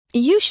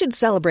You should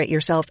celebrate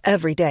yourself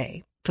every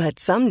day, but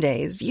some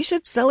days you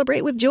should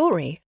celebrate with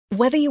jewelry.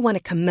 Whether you want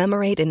to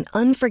commemorate an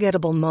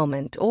unforgettable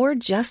moment or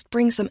just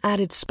bring some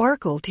added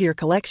sparkle to your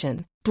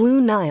collection,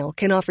 Blue Nile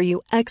can offer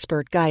you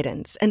expert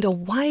guidance and a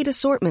wide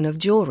assortment of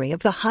jewelry of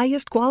the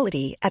highest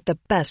quality at the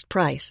best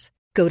price.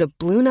 Go to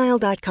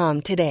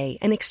BlueNile.com today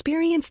and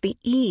experience the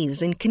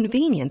ease and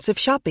convenience of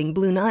shopping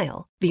Blue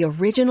Nile, the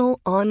original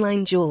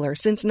online jeweler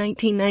since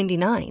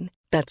 1999.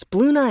 That's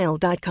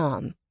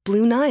BlueNile.com.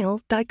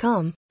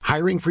 BlueNile.com.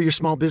 Hiring for your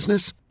small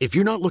business? If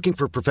you're not looking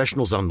for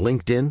professionals on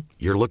LinkedIn,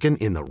 you're looking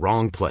in the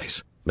wrong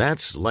place.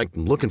 That's like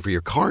looking for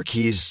your car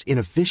keys in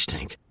a fish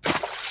tank.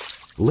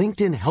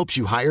 LinkedIn helps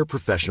you hire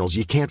professionals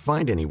you can't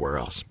find anywhere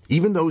else,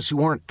 even those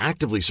who aren't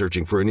actively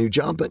searching for a new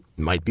job but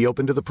might be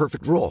open to the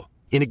perfect role.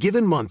 In a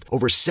given month,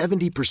 over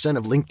 70%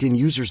 of LinkedIn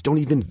users don't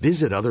even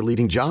visit other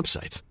leading job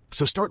sites.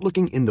 So start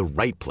looking in the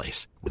right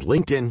place. With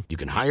LinkedIn, you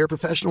can hire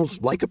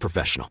professionals like a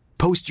professional.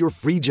 Post your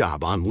free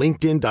job on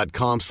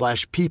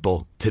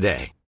linkedin.com/people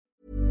today.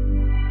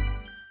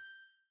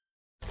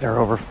 There are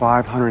over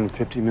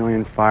 550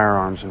 million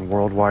firearms in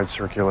worldwide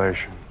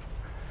circulation.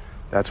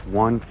 That's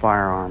one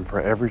firearm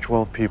for every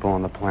 12 people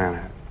on the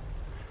planet.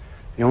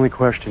 The only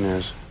question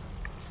is,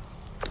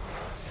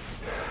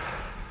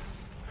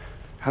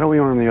 how do we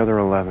arm the other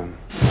 11?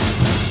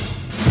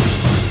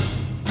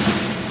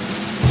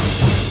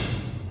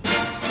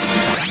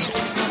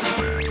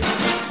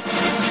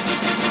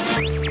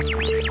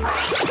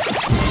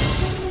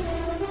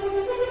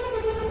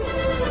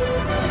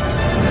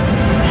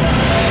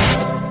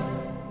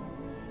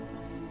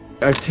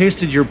 I've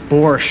tasted your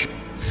borscht.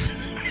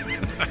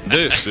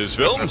 This is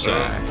Film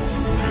Sack.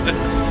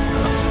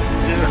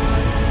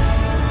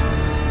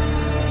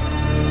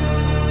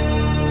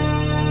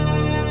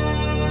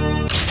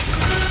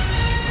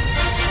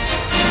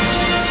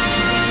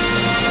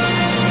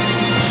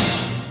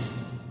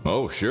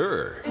 Oh,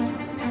 sure.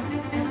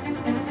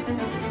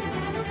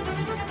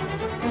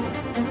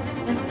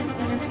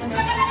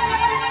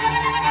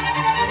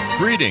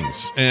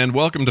 Greetings, and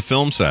welcome to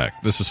Film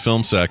Sack. This is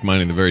Film Sack,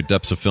 mining the very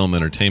depths of film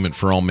entertainment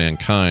for all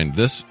mankind.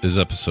 This is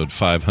episode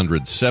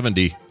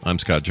 570. I'm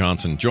Scott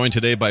Johnson, joined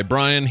today by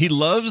Brian. He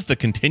loves the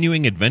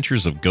continuing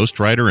adventures of Ghost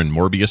Rider and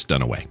Morbius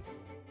Dunaway.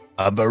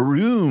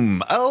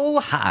 Baroom.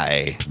 Oh,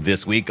 hi.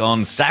 This week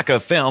on Sack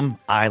of Film,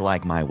 I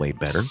like my way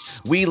better.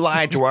 We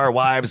lie to our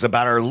wives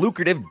about our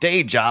lucrative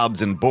day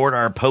jobs and board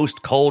our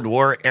post-Cold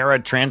War era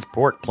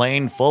transport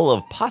plane full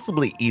of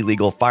possibly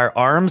illegal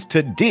firearms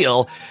to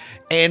deal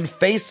and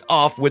face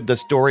off with the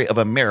story of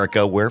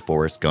America where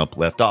Forrest Gump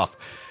left off.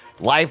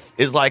 Life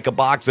is like a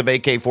box of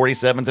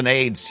AK-47s and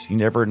AIDS. You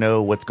never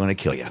know what's going to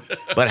kill you.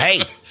 But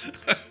hey,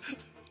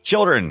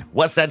 children,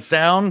 what's that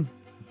sound?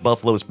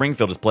 Buffalo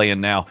Springfield is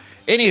playing now.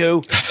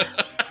 Anywho,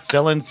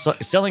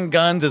 selling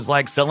guns is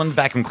like selling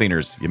vacuum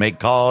cleaners. You make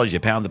calls, you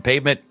pound the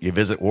pavement, you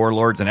visit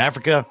warlords in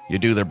Africa, you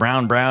do the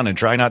brown and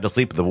try not to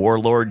sleep with the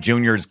warlord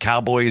juniors,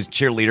 cowboys,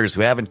 cheerleaders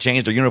who haven't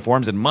changed their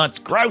uniforms in months.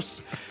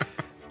 Gross.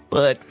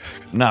 But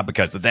not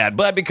because of that,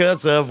 but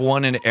because of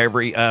one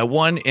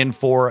in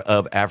four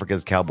of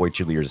Africa's cowboy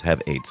cheerleaders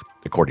have AIDS,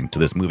 according to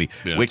this movie,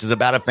 which is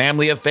about a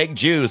family of fake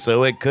Jews.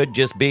 So it could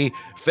just be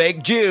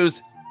fake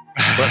Jews.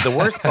 But the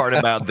worst part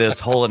about this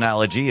whole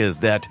analogy is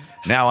that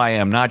now I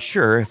am not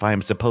sure if I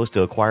am supposed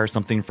to acquire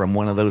something from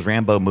one of those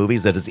Rambo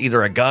movies that is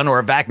either a gun or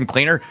a vacuum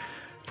cleaner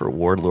for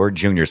Warlord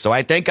Jr. So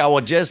I think I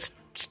will just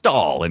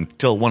stall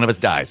until one of us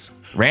dies.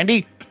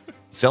 Randy?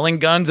 Selling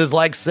guns is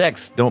like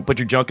sex. Don't put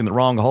your junk in the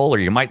wrong hole or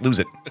you might lose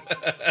it.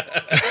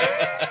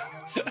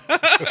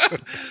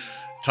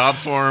 Top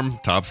form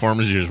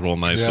as usual.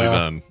 Nicely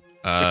done.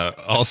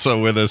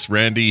 Also with us,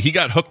 Randy. He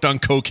got hooked on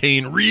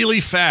cocaine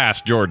really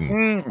fast,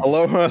 Jordan.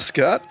 Aloha,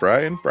 Scott.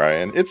 Brian.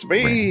 It's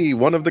me,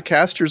 one of the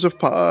casters of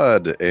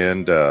Pod.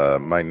 And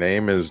my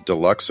name is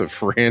Deluxe of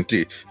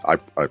Randy. I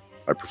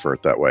prefer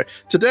it that way.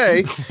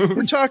 Today,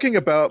 we're talking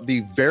about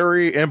the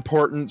very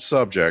important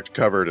subject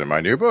covered in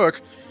my new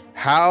book,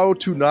 How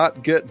to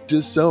Not Get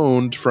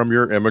Disowned from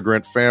Your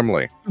Immigrant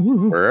Family.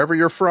 Wherever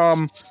you're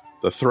from,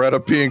 the threat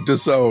of being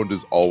disowned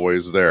is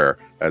always there,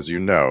 as you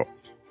know.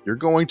 You're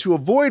going to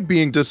avoid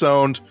being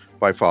disowned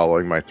by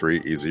following my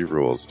 3 easy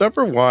rules.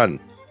 Number 1,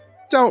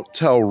 don't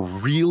tell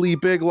really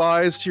big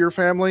lies to your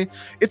family.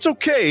 It's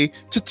okay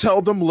to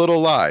tell them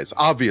little lies.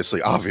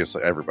 Obviously,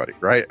 everybody,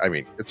 right? I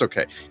mean, it's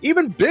okay.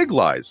 Even big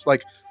lies,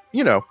 like,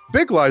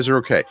 big lies are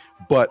okay.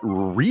 But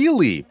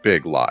really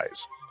big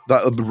lies,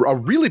 a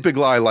really big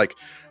lie like,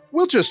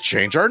 we'll just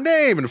change our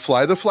name and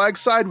fly the flag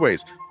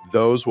sideways.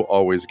 Those will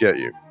always get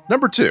you.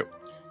 Number 2,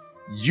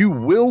 you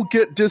will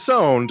get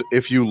disowned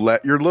if you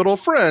let your little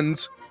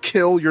friends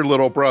kill your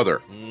little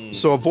brother.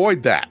 So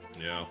avoid that.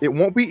 Yeah. It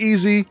won't be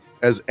easy,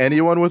 as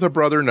anyone with a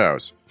brother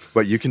knows,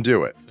 but you can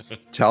do it.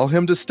 Tell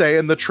him to stay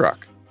in the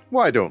truck.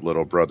 Why don't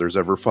little brothers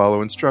ever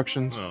follow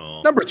instructions?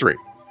 Oh. Number 3,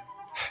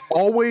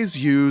 always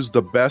use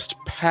the best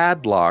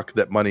padlock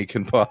that money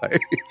can buy.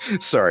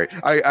 Sorry,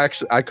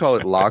 I call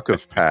it lock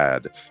of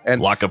pad.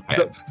 And lock of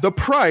pad. The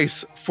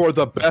price for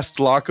the best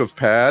lock of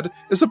pad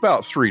is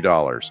about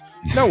 $3.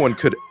 No one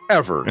could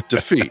ever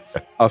defeat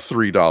a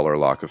 $3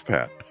 lock of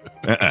Pat.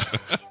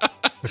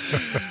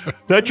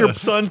 Is that your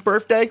son's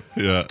birthday?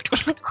 Yeah.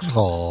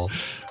 Oh,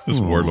 This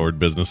warlord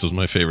business is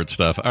my favorite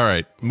stuff. All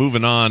right,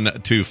 moving on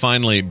to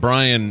finally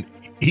Brian.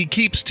 He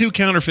keeps 2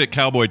 counterfeit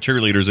cowboy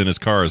cheerleaders in his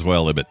car as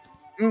well, Ibbot.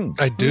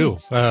 I do.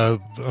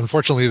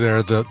 Unfortunately,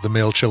 they're the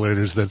male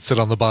cheerleaders that sit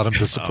on the bottom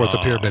to support the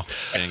pyramid.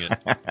 Dang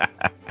it.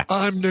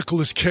 I'm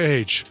Nicolas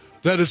Cage.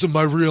 That isn't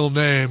my real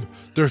name.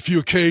 There are a few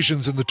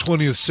occasions in the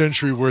 20th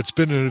century where it's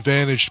been an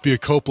advantage to be a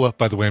Coppola.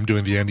 By the way, I'm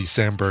doing the Andy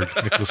Samberg,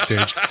 Nicolas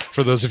Cage,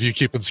 for those of you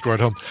keeping score at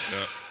home.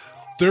 Yeah.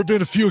 There have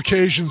been a few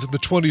occasions in the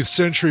 20th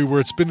century where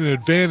it's been an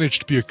advantage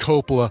to be a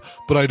Coppola,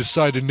 but I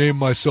decided to name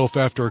myself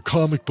after a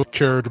comic book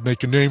character to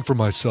make a name for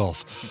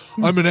myself.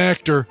 I'm an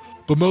actor,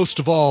 but most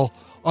of all,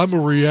 I'm a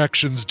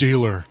reactions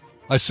dealer.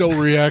 I sell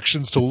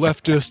reactions to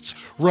leftists,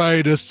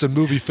 riotists, and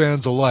movie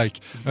fans alike,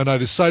 and I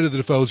decided that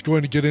if I was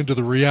going to get into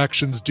the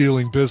reactions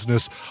dealing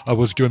business, I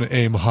was going to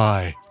aim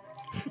high.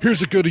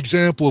 Here's a good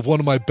example of one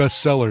of my best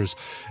sellers.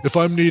 If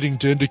I'm needing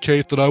to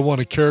indicate that I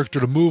want a character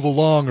to move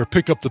along or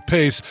pick up the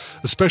pace,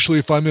 especially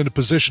if I'm in a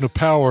position of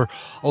power,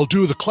 I'll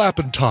do the clap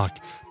and talk.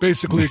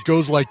 Basically, it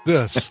goes like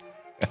this.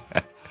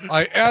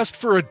 I asked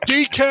for a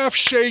decaf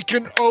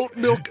shaken oat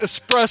milk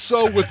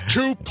espresso with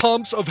 2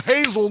 pumps of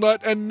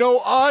hazelnut and no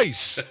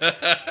ice.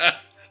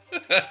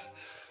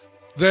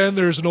 Then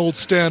there's an old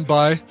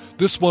standby.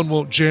 This one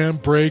won't jam,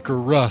 break, or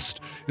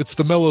rust. It's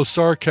the mellow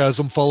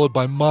sarcasm followed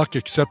by mock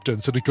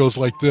acceptance, and it goes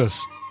like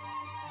this.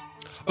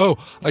 Oh,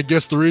 I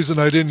guess the reason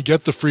I didn't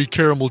get the free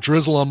caramel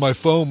drizzle on my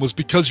phone was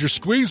because your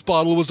squeeze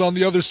bottle was on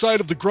the other side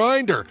of the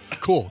grinder.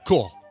 Cool.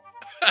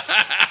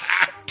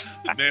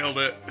 Nailed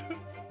it.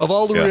 Of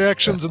all the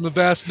reactions in the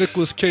vast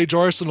Nicolas Cage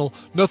arsenal,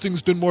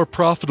 nothing's been more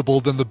profitable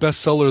than the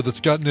bestseller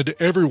that's gotten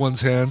into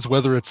everyone's hands,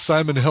 whether it's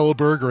Simon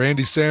Helberg or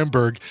Andy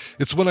Samberg.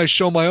 It's when I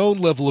show my own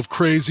level of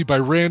crazy by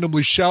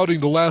randomly shouting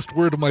the last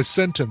word of my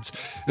sentence.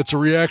 It's a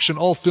reaction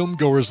all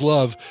filmgoers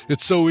love.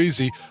 It's so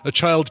easy, a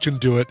child can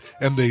do it,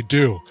 and they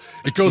do.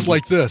 It goes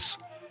like this.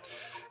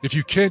 If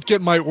you can't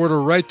get my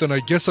order right, then I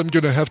guess I'm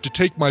going to have to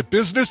take my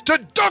business to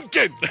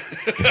Dunkin'!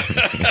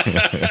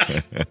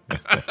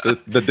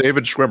 the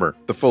David Schwimmer,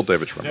 the full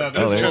David Schwimmer. Yeah,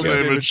 that's called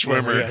David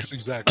Schwimmer. Yes,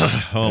 exactly.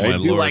 Oh, my I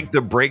do Lord. like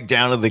the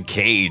breakdown of the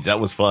cage. That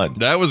was fun.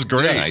 That was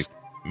great. Nice.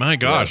 My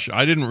gosh,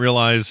 I didn't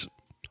realize.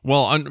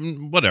 Well,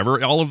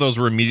 whatever. All of those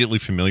were immediately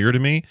familiar to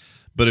me.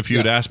 But if you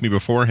had asked me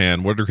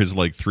beforehand, what are his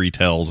 3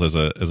 tells as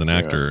an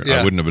actor,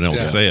 I wouldn't have been able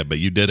to say it. But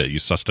you did it. You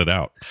sussed it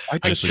out. I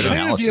kind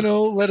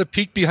of, let a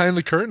peek behind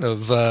the curtain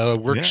of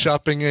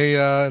workshopping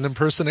an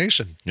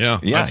impersonation. Yeah,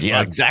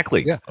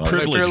 exactly. Yeah,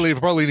 I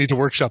probably need to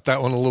workshop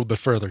that one a little bit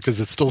further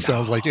because it still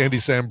sounds like Andy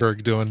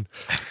Samberg doing.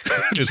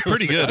 It's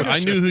pretty good. I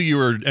knew who you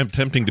were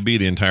attempting to be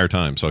the entire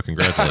time, so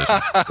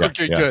congratulations.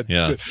 Okay, good.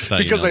 Yeah,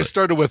 because I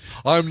started with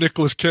 "I'm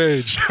Nicolas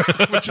Cage,"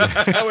 which is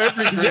how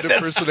every great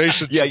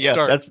impersonation should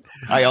start.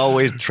 I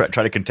always try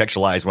to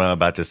contextualize what I'm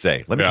about to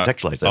say. Let me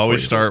contextualize that.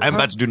 Always start. I'm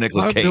about to do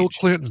Nicolas Cage. I'm Bill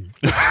Clinton.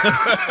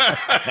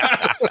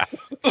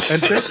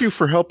 And thank you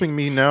for helping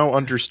me now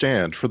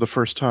understand for the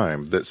first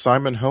time that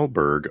Simon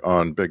Helberg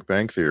on Big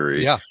Bang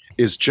Theory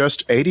is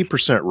just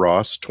 80%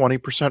 Ross,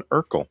 20%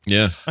 Urkel.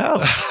 Yeah. Oh,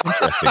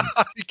 interesting.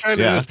 He kind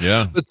of is.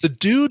 Yeah. But the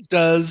dude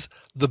does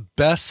the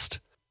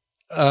best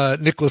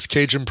Nicolas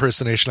Cage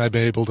impersonation I've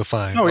been able to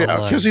find. Oh, yeah,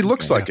 because he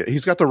looks like it.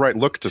 He's got the right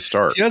look to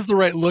start. He has the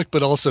right look,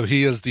 but also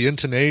he has the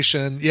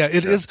intonation. Yeah,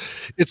 it is.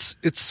 It's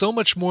so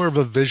much more of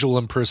a visual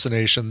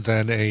impersonation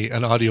than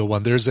an audio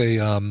one. There's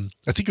I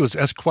think it was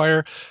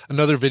Esquire.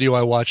 Another video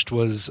I watched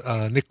was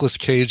Nicolas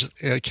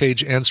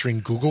Cage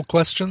answering Google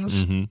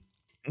questions. Mm-hmm.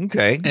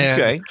 Okay.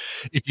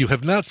 If you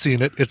have not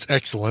seen it, it's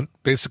excellent.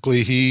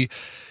 Basically,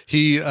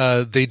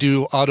 they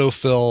do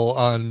autofill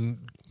on,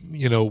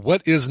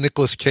 what is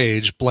Nicolas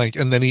Cage blank,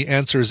 and then he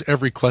answers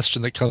every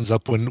question that comes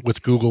up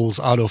with Google's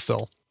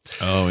autofill.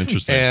 Oh,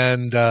 interesting.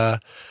 And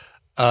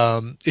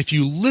if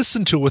you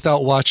listen to it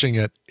without watching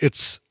it,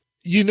 it's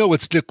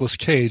Nicolas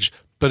Cage,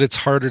 but it's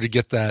harder to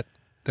get that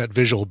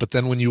visual. But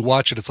then when you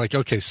watch it, it's like,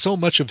 okay, so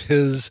much of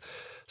his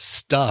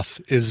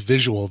stuff is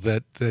visual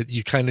that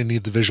you kind of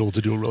need the visual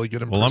to do a really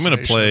good impersonation. Well, I'm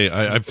going to play.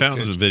 I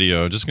found this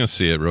video. I'm just going to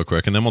see it real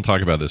quick, and then we'll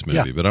talk about this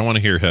movie. Yeah. But I want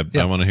to hear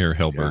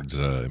Helberg's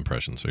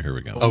impression. So here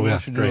we go. You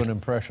should do an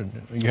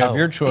impression. You have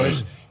your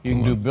choice. You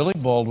can do Billy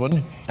Baldwin.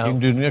 You can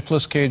do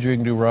Nicolas Cage. Or you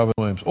can do Robin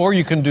Williams. Or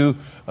you can do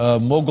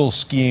mogul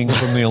skiing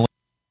from the Olympics.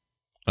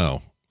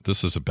 Oh,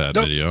 this is a bad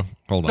video.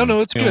 Hold on.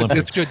 No, it's good.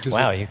 It's good.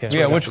 Wow, you can.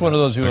 Yeah, which one of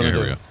those do you want to do?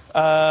 Here we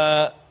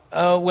go.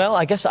 Well,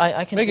 I guess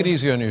I can make it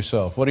easy on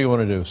yourself. What do you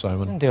want to do,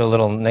 Simon? Do a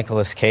little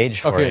Nicolas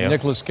Cage for you. Okay,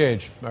 Nicolas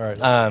Cage. All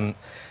right.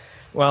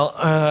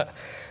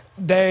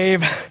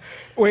 Dave,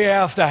 we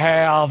have to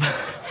have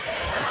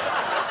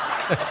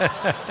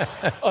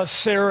a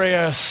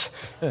serious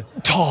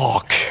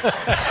talk.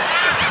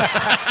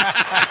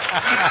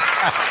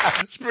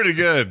 It's pretty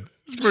good.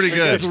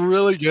 It's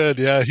really good.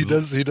 Yeah, he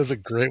does a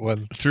great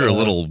one. Threw a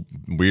little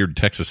weird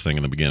Texas thing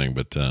in the beginning,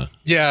 but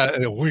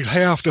we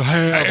have to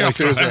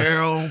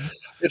have.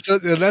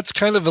 And that's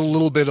kind of a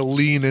little bit of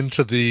lean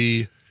into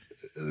the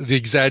the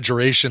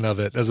exaggeration of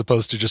it as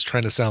opposed to just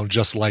trying to sound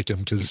just like him.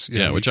 Because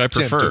which I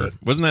prefer.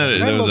 Wasn't that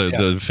there was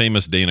the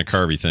famous Dana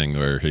Carvey thing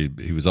where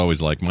he was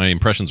always like, my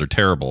impressions are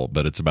terrible,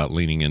 but it's about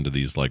leaning into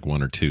these like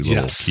one or two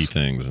little key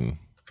things. And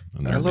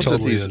I love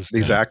that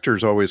these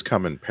actors always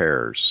come in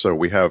pairs. So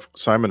we have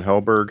Simon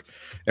Helberg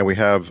and we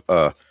have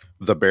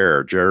the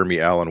Bear, Jeremy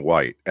Allen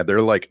White, and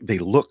they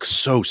look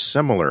so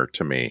similar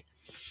to me.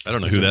 I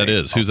don't know who that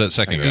is. Who's that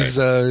second guy? He's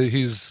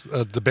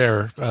the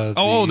Bear.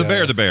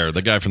 The Bear,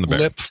 the guy from the Bear.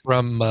 Lip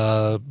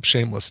from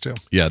Shameless too.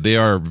 Yeah, they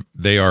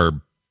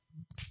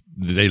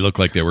look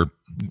like they were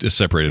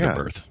separated at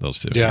birth. Those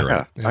two. Yeah,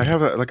 right. I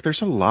have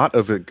there's a lot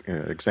of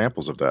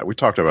examples of that. We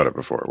talked about it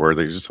before, where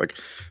they just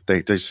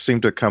they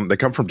seem to come. They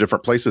come from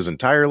different places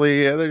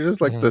entirely. Yeah, they're just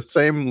the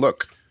same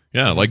look.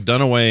 Yeah, like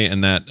Dunaway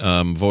and that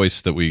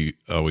voice that we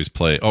always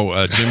play.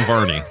 Oh, Jim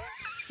Varney.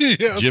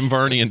 Yes. Jim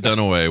Varney and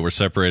Dunaway were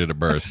separated at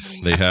birth.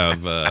 They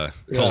have.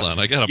 Hold on,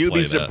 I gotta. You'd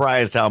play be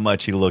surprised how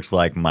much he looks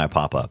like my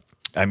pop-up.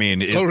 I mean,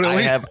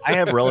 really? I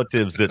have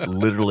relatives that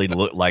literally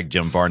look like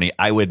Jim Varney.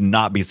 I would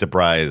not be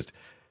surprised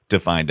to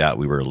find out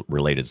we were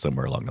related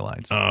somewhere along the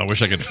lines. Oh, I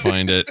wish I could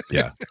find it.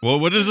 Yeah. Well,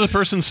 what does the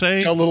person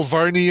say? Got a little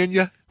Varney in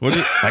you?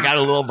 I got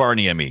a little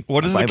Varney in me.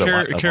 What does the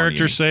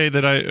character say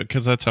that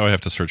because that's how I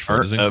have to search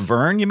for it.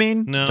 Vern, you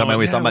mean? No.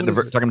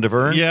 Talking to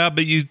Vern? Yeah,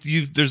 but you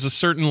there's a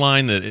certain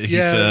line that he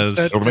says.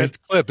 That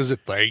clip, is it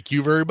thank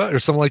you very much or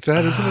something like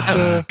that? Isn't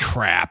it?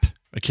 Crap.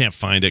 I can't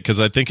find it because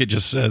I think it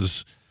just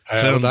says.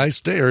 Have a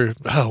nice day or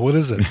what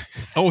is it?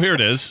 Oh, here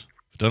it is.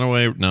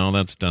 Dunaway. No,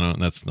 that's Dunaway.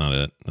 That's not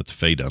it. That's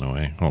Faye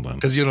Dunaway. Hold on.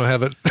 Because you don't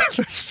have it.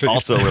 That's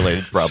also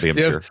related, probably, I'm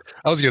sure.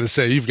 I was going to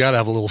say, you've got to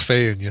have a little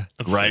Faye in you.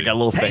 Right, got a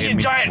little Faye in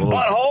me. Giant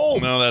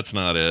butthole! No, that's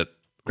not it.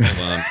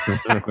 Hold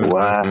on.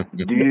 Wow.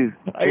 Dude,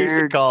 I used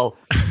to call.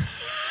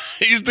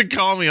 He used to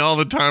call me all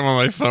the time on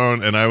my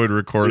phone, and I would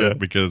record it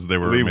because they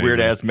were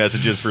weird-ass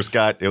messages for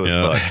Scott. It was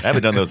fun. I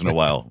haven't done those in a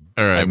while.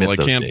 All right, I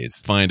can't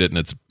days. find it, and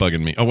it's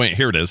bugging me. Oh, wait,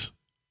 here it is.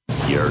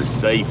 You're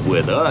safe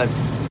with us.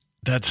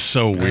 That's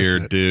so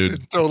weird, dude.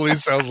 It totally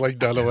sounds like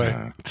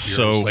Dunaway. It's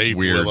so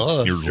weird.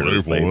 You're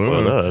safe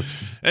with us.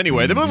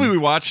 Anyway, the movie we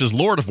watched is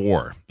Lord of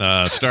War,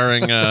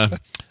 starring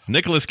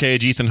Nicolas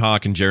Cage, Ethan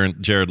Hawke, and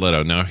Jared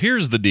Leto. Now,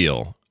 here's the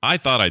deal. I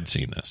thought I'd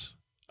seen this.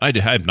 I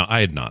had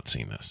not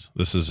seen this.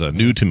 This is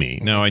new to me.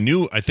 Now,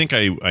 I think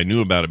I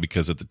knew about it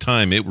because at the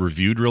time it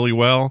reviewed really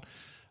well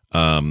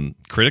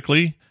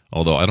critically,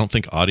 although I don't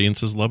think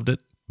audiences loved it.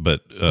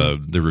 But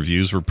the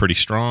reviews were pretty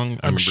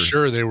strong. I'm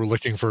sure they were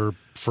looking for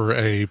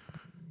a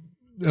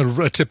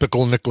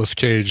typical Nicolas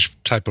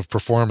Cage type of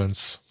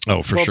performance.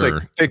 Oh, for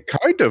sure. They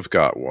kind of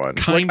got one.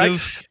 Kind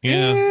of.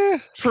 Yeah.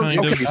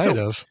 Kind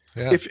of.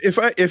 Yeah.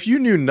 If you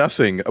knew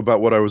nothing about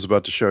what I was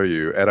about to show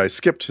you, and I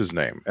skipped his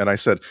name, and I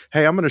said,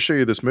 "Hey, I'm going to show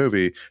you this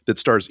movie that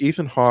stars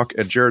Ethan Hawke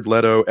and Jared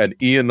Leto and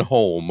Ian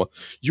Holm,"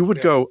 you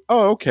would go,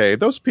 "Oh, okay,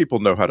 those people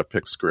know how to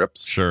pick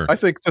scripts." Sure. I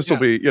think this will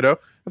be, I think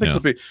this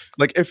will be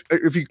like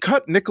if you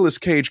cut Nicolas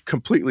Cage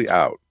completely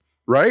out,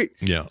 right?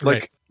 Yeah.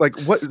 Like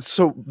what?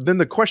 So then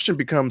the question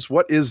becomes,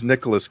 what is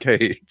Nicolas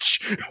Cage?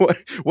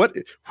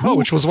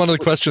 Which was one of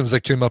the questions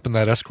that came up in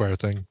that Esquire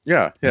thing.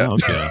 Yeah. Oh,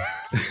 okay.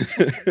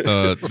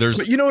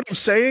 But you know what I'm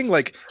saying?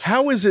 Like,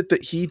 how is it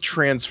that he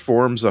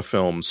transforms a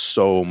film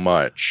so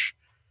much?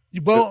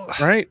 Well,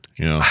 right?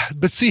 Yeah.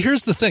 But see,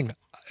 here's the thing,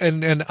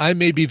 and I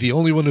may be the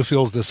only one who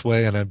feels this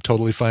way, and I'm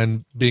totally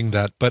fine being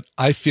that. But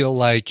I feel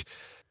like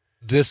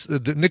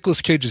the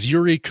Nicolas Cage's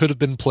Yuri could have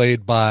been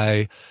played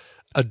by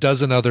a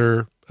dozen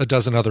other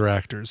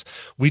actors.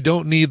 We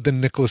don't need the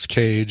Nicolas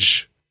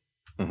Cage.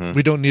 Mm-hmm.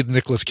 We don't need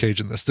Nicolas Cage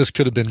in this. This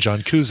could have been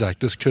John Cusack.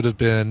 This could have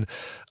been.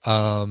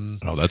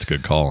 That's a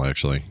good call,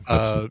 actually.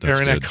 That's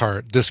Aaron good.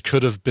 Eckhart. This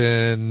could have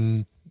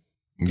been.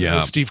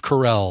 Steve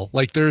Carell.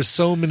 Like, there's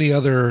so many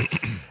other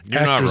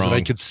actors that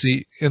I could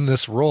see in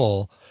this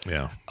role.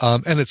 Yeah.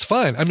 And it's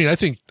fine. I mean, I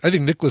think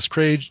Nicolas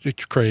Cage is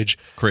a great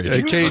pick.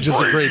 The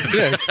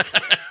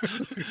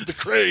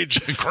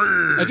Cage.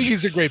 I think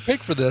he's a great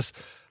pick for this.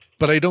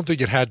 But I don't think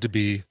it had to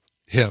be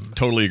him.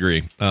 Totally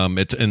agree.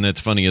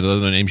 It's funny. The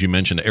other names you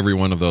mentioned, every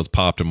one of those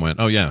popped and went,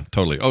 oh yeah,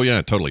 totally. Oh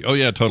yeah, totally. Oh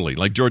yeah, totally.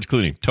 Like George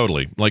Clooney,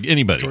 totally. Like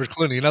anybody. George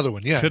Clooney, another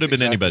one. Yeah, could have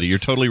been anybody. You're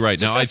totally right.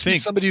 Just now I think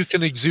somebody who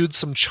can exude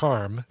some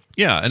charm.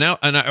 Yeah,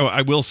 and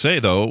I will say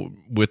though,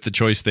 with the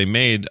choice they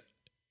made,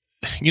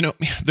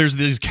 there's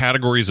these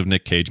categories of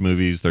Nick Cage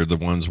movies. They're the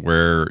ones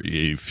where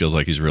he feels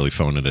like he's really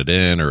phoning it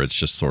in, or it's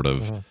just sort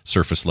of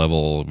surface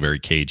level, very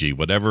cagey,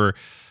 whatever.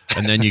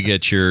 And then you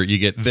get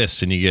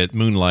this, and you get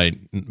Moonlight.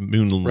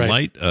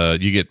 Right.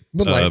 You get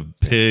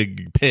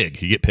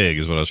Pig. You get Pig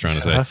is what I was trying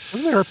to say.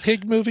 Wasn't there a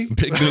pig movie?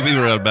 Pig movie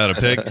about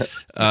a pig.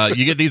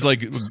 You get these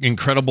like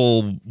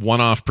incredible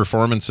one-off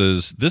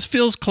performances. This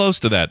feels close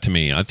to that to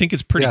me. I think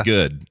it's pretty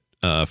good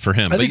for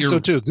him. I think so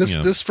too.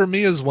 This for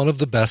me is one of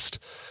the best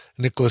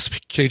Nicolas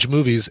Cage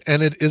movies,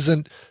 and it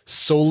isn't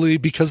solely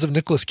because of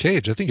Nicolas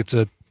Cage. I think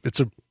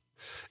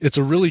it's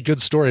a really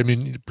good story. I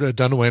mean,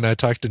 Dunaway and I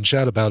talked in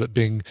chat about it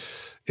being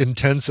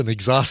intense and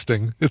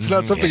exhausting. It's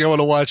not something I want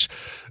to watch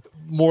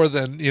more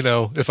than,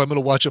 if I'm going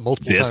to watch it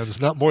multiple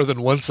times, not more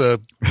than once a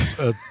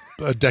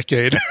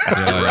decade.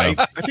 Right.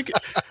 I think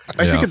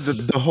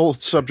the whole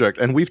subject,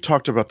 and we've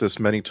talked about this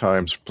many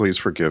times. Please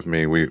forgive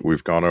me.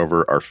 We've gone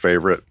over our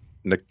favorite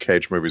Nick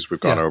Cage movies. We've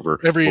gone over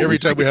every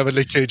time we have a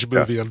Nick Cage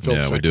movie on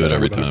film. We do it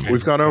every time.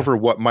 We've gone over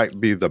what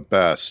might be the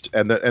best,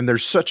 and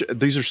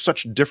these are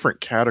such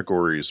different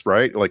categories,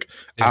 right? Like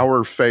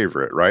our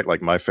favorite, right?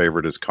 Like my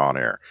favorite is Con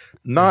Air.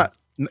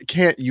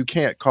 You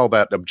can't call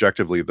that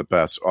objectively the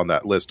best on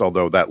that list,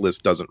 although that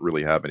list doesn't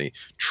really have any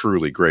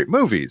truly great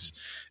movies.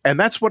 And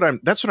that's what I'm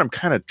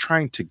kind of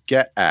trying to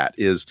get at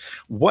is,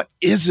 what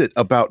is it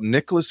about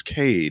Nicolas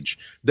Cage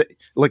that,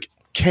 like,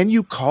 can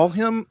you call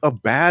him a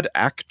bad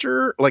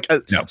actor? Like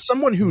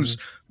someone who's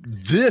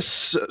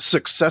this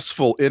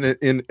successful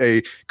in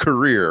a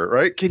career,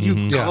 right? Can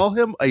you call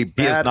him a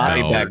bad actor?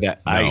 He is not a bad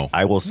actor.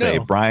 I will say,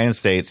 Brian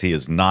states he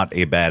is not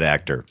a bad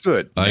actor.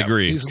 Good. I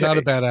agree. He's not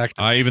a bad actor.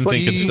 I even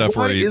think it's stuff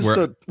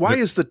why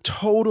is the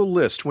total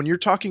list, when you're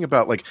talking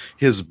about like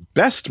his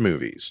best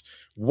movies,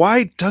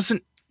 why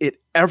doesn't it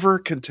ever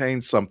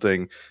contain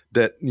something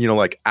that,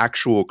 like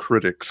actual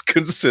critics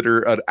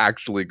consider an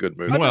actually good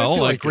movie? Well, I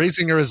feel like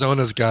Raising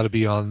Arizona's got to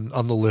be on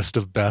the list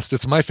of best.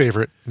 It's my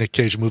favorite Nick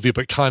Cage movie,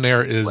 but Con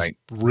Air is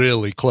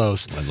really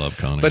close. I love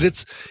Con Air.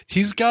 But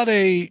he's got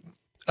a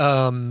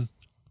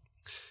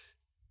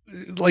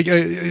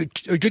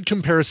good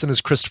comparison is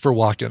Christopher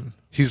Walken.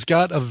 He's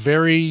got a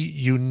very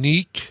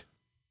unique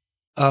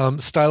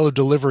style of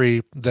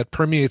delivery that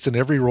permeates in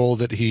every role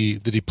that he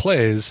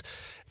plays,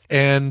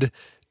 and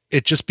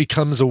it just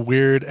becomes a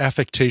weird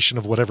affectation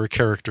of whatever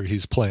character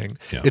he's playing.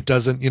 Yeah. It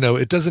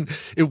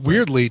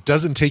weirdly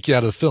doesn't take you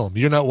out of the film.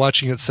 You're not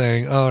watching it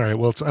saying, oh, all right,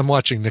 well, I'm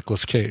watching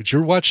Nicolas Cage.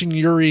 You're watching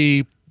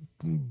Yuri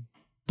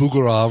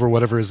Bugarov or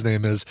whatever his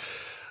name is.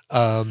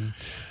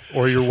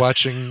 Or you're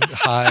watching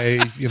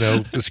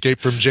Escape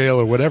from Jail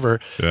or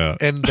whatever. Yeah.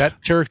 And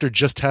that character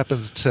just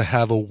happens to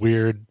have a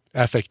weird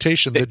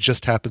affectation that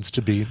just happens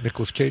to be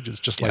Nicolas Cage's,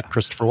 just like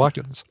Christopher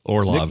Walken's.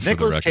 Orlov.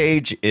 Nicolas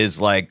Cage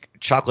is like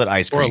chocolate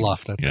ice cream.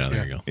 Orlov. There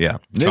you go. Yeah.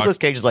 Nicolas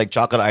Cage is like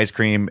chocolate ice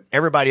cream.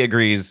 Everybody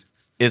agrees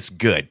it's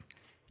good.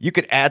 You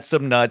could add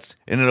some nuts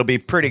and it'll be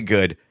pretty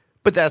good,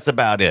 but that's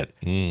about it.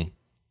 Yeah.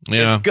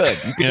 It's good.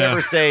 You can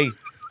never say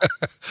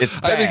it's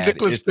bad. I think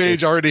Nicolas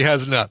Cage already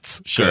has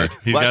nuts. Sure.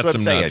 He's got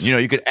some nuts.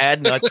 You could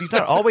add nuts. He's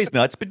not always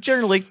nuts, but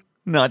generally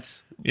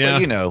nuts. Yeah,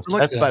 but,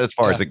 that's about as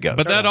far as it goes.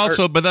 But that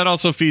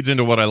also feeds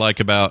into what I like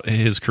about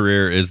his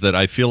career is that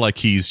I feel like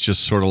he's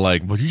just sort of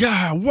like,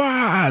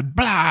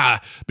 blah,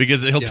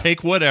 because he'll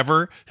take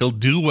whatever, he'll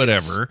do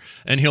whatever,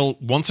 and he'll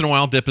once in a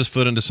while dip his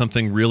foot into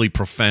something really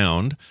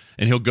profound,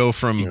 and he'll go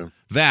from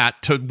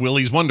that to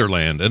Willy's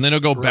Wonderland, and then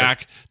he'll go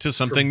back to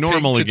something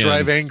normal to again.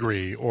 Drive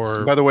Angry,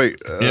 or by the way,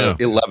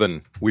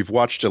 11. We've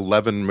watched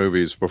 11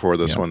 movies before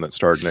this one that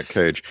starred Nick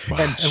Cage,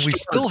 and we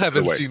still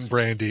haven't seen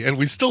Brandy, and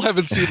we still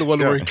haven't seen the one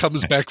where he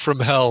comes back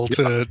from hell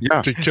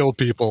to kill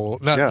people.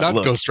 Not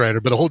Ghost Rider,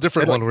 but a whole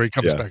different one where he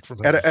comes back from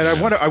hell. And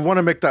I want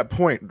to make that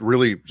point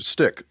really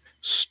stick.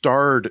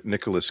 Starred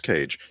Nicolas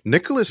Cage.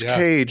 Nicolas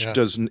Cage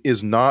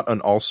is not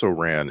an also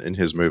ran in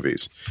his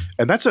movies,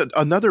 and that's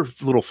another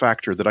little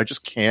factor that I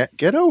just can't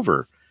get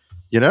over.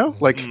 He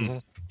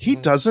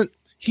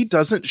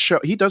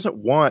doesn't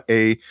want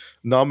a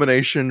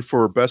nomination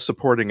for Best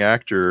Supporting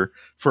Actor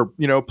for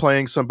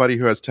playing somebody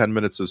who has 10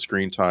 minutes of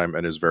screen time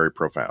and is very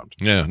profound.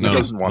 Yeah, no, he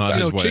doesn't want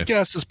that.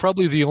 Kick-Ass is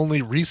probably the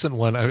only recent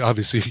one.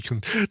 Obviously, you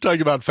can talk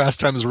about Fast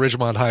Times at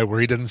Ridgemont High, where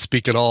he didn't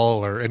speak at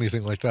all or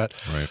anything like that.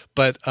 Right.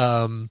 But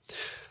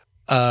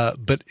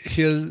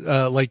his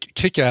like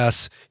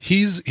Kick-Ass,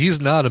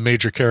 he's not a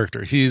major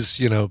character. He's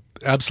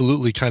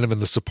absolutely kind of in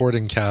the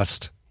supporting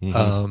cast.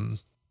 Mm-hmm.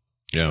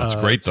 It's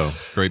great though.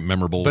 Great,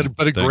 memorable. But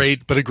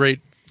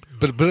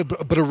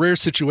a rare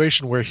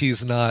situation where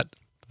he's not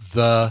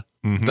the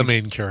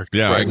main character.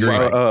 Yeah, right.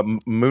 I agree.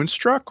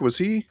 Moonstruck, was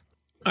he?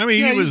 I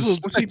mean, it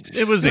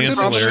was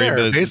ancillary,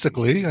 but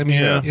basically. I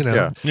mean,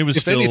 it was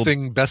if still,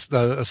 anything, best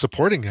a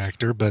supporting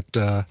actor, but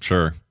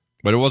sure.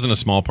 But it wasn't a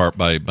small part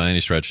by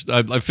any stretch.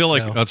 I feel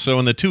like so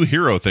in the two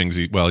hero things.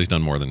 He's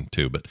done more than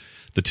two, but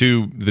the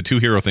two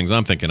hero things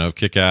I'm thinking of,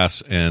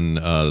 Kick-Ass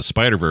and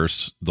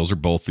Spider-Verse. Those are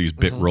both these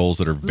bit roles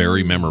that are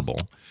very memorable.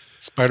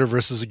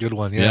 Spider-Verse is a good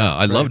one. Yeah,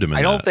 I loved him.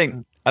 I don't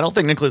think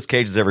Nicolas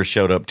Cage has ever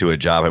showed up to a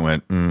job and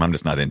went, I'm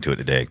just not into it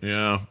today.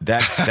 Yeah,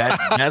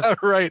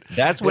 that's right.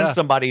 That's when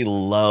somebody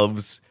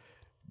loves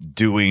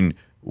doing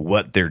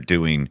what they're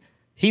doing.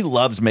 He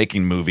loves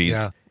making movies.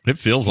 Yeah. It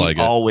feels like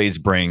it. Always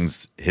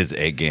brings his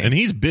A game. And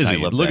he's busy.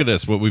 Look at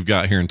this, what we've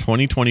got here in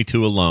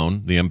 2022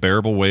 alone, The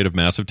Unbearable Weight of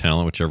Massive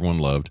Talent, which everyone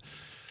loved.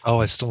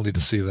 Oh, I still need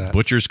to see that.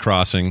 Butcher's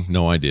Crossing,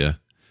 no idea.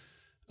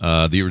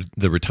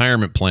 The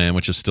Retirement Plan,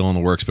 which is still in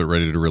the works but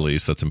ready to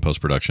release. That's in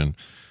post-production.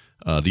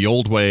 The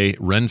Old Way,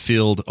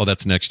 Renfield. Oh,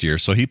 that's next year.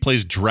 So he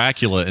plays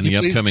Dracula in the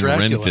upcoming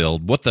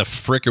Renfield. What the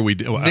frick are we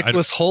doing?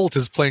 Nicholas Hoult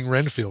is playing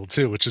Renfield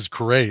too, which is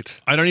great.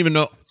 I don't even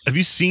know. Have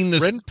you seen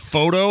this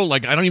photo?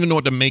 Like, I don't even know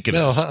what to make of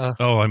this.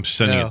 Oh, I'm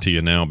sending it to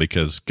you now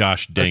because,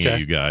 gosh dang it,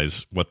 you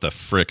guys. What the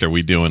frick are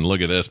we doing?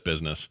 Look at this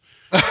business.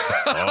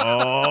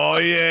 Oh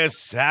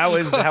yes, how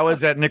is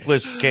that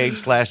Nicolas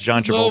Cage /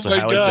 John Travolta? Oh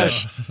my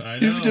gosh,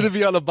 he's going to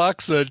be on a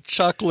box of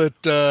chocolate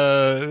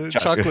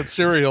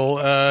cereal.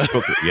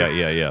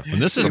 Yeah. And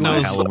this is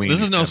no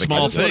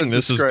small thing.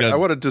 This is good. I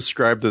want to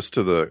describe this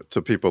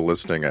to people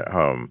listening at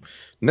home.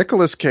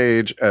 Nicolas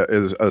Cage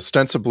is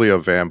ostensibly a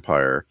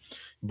vampire,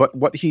 but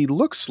what he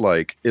looks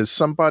like is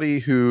somebody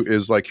who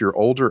is like your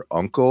older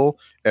uncle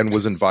and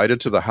was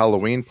invited to the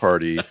Halloween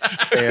party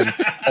and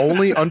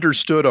only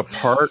understood a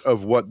part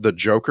of what the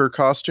Joker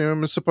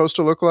costume is supposed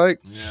to look like.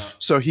 Yeah.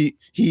 So he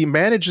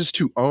manages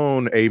to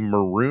own a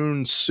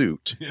maroon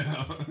suit,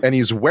 and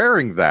he's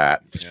wearing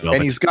that,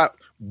 and he's got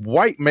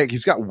white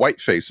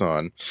face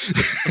on.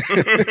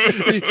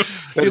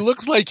 He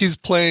looks like he's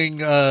playing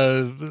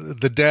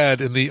the dad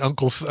in the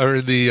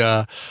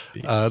the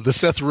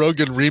Seth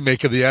Rogen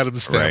remake of the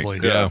Addams Family.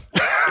 Right. Yeah.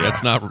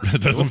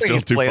 It doesn't feel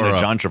too playing far a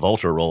off. John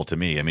Travolta role to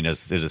me. I mean,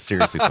 it is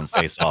seriously some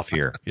face off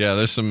here. Yeah,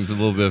 there's a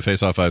little bit of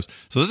face off vibes.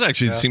 So this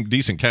actually seemed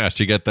decent cast.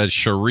 You got that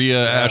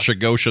Sharia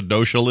Ashagosha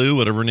Doshalu,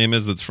 whatever her name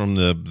is, that's from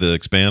the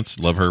Expanse.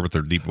 Love her with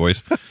her deep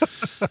voice.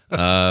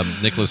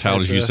 Nicholas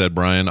Hoult, as you said,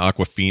 Brian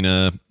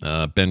Aquafina,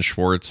 Ben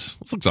Schwartz.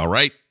 This looks all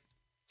right.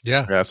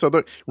 Yeah. So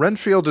the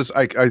Renfield is,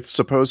 I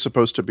suppose,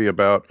 supposed to be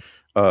about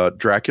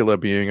Dracula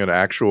being an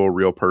actual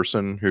real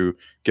person who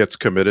gets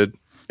committed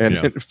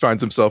and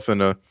finds himself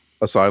in a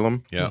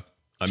asylum. Yeah,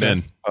 I'm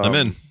in.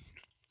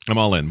 I'm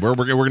all in. We're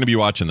going to be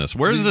watching this.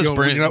 Where's this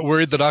brand? You're not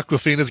worried that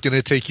Aquafina's going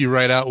to take you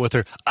right out with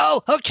her.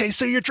 Oh, okay.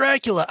 So you're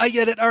Dracula. I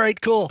get it. All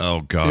right, cool. Oh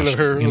gosh.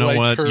 You know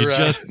what?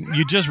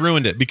 You just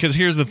ruined it, because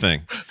here's the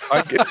thing.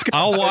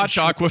 I'll watch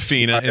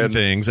Aquafina in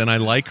things, and I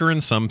like her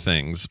in some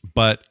things,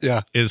 but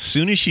as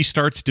soon as she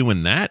starts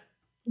doing that,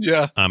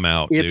 I'm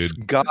out, dude. It's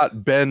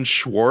got Ben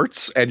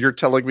Schwartz, and you're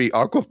telling me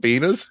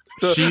Aquafina's?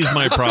 She's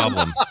my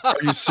problem. Are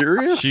you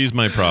serious? She's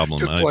my problem.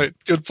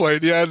 Good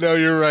point. Yeah, no,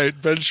 you're right.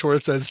 Ben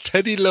Schwartz as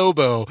Teddy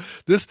Lobo.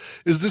 Is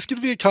this going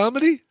to be a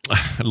comedy?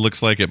 It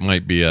looks like it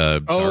might be a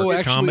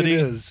dark comedy.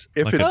 It is.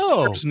 If it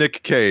stars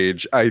Nick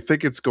Cage, I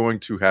think it's going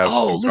to have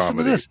some listen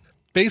comedy. to this.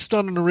 Based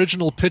on an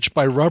original pitch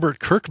by Robert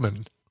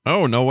Kirkman.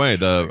 Oh, no way.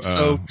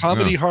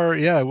 Comedy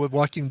horror, with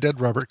Walking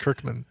Dead Robert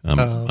Kirkman.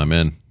 I'm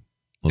in.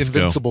 Let's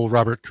Invincible go.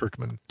 Robert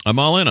Kirkman. I'm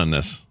all in on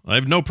this. I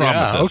have no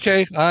problem with this.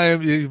 Okay.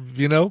 I'm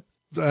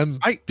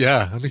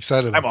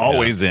excited. I'm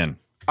always in.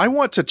 I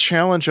want to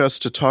challenge us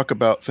to talk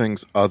about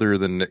things other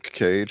than Nick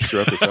Cage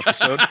throughout this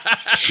episode.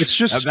 It's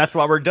just that's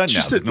why we're done now.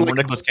 Just no more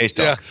Nicolas Cage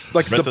talk.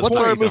 What's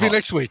our movie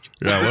next week?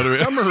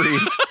 Summary.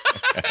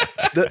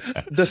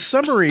 The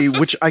summary,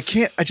 which I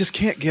just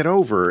can't get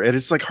over, and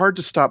it's like hard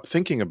to stop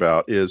thinking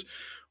about, is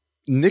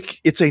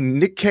it's a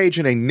Nick Cage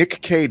in a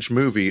Nick Cage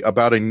movie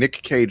about a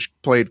Nick Cage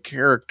played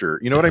character.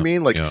 You know what I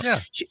mean? Like,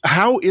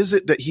 how is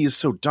it that he is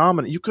so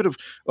dominant? You could have,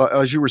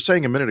 as you were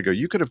saying a minute ago,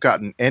 you could have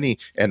gotten and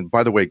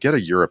by the way, get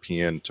a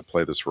European to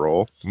play this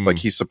role. Like,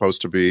 he's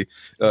supposed to be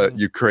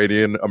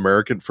Ukrainian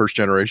American, first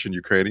generation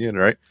Ukrainian,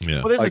 right?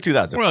 Yeah. Well, this is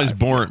 2005. Well, he's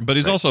born, but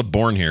he's also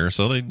born here,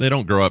 so they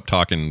don't grow up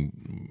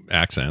talking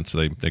accents.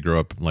 They grow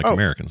up like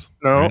Americans.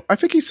 No, right? I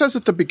think he says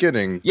at the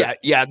beginning. Yeah.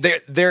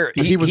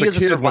 He was a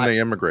kid when they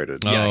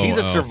immigrated. Yeah, he's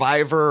a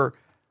survivor,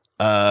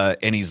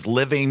 and he's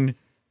living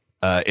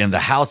in the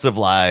house of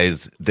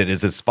lies that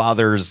is his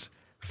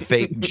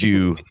fake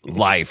Jew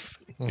life.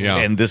 Yeah,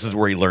 and this is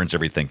where he learns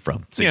everything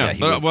from. So,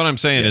 but what I'm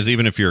saying is,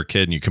 even if you're a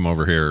kid and you come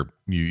over here,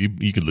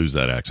 you could lose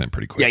that accent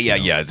pretty quick.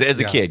 Yeah. As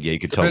a kid, you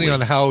could depending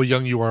totally. on how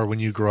young you are when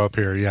you grow up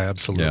here. Yeah,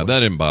 absolutely. Yeah, that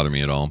didn't bother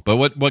me at all. But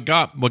what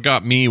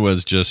got me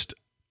was just,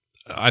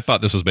 I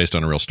thought this was based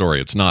on a real story.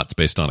 It's not. It's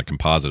based on a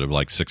composite of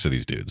like 6 of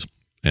these dudes,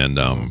 and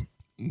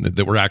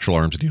that were actual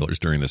arms dealers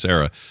during this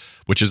era,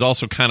 which is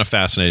also kind of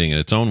fascinating in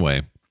its own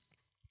way.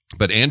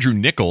 But Andrew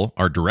Niccol,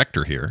 our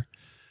director here,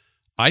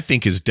 I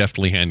think is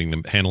definitely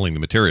handling the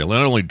material.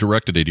 Not only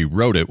directed it, he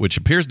wrote it, which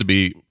appears to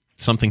be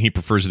something he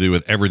prefers to do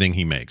with everything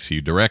he makes.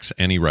 He directs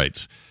and he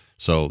writes.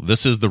 So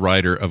this is the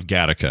writer of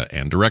Gattaca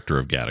and director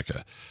of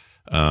Gattaca.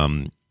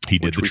 He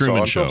did the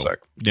Truman Show.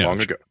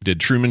 Long ago. Did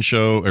Truman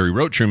Show, or he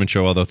wrote Truman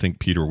Show, although I think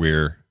Peter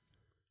Weir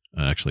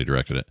actually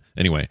directed it.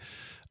 Anyway,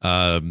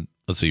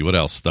 let's see, what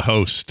else? The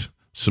Host,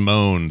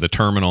 Simone, The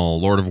Terminal,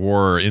 Lord of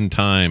War, In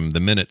Time, The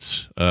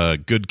Minutes,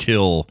 Good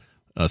Kill,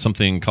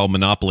 something called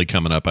Monopoly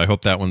coming up. I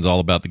hope that one's all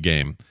about the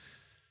game.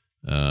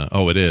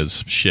 It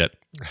is. Shit.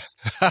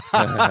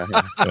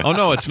 Oh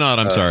no, it's not.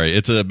 I'm sorry.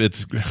 It's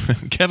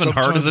Kevin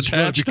Hart is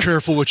attached. You gotta be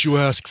careful what you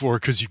ask for,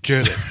 because you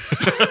get it.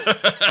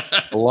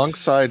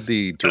 Alongside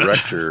the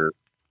director,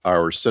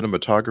 our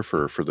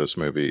cinematographer for this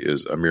movie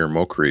is Amir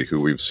Mokri, who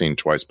we've seen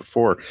twice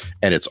before,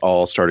 and it's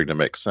all starting to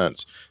make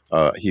sense.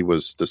 He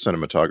was the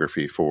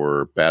cinematography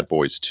for Bad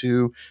Boys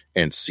 2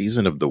 and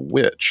Season of the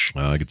Witch.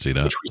 I could see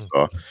that. Which we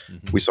saw.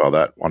 We saw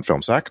that on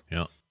Film Sack.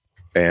 Yeah.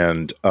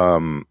 And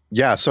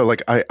so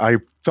like I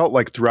felt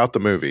like throughout the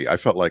movie, I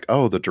felt like,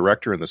 oh, the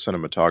director and the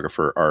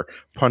cinematographer are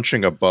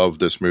punching above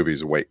this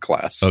movie's weight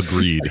class.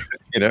 Agreed.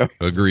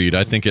 Agreed.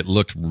 I think it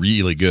looked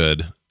really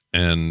good.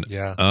 And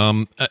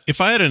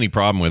if I had any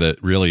problem with it,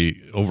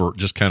 really,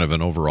 just kind of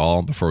an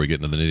overall, before we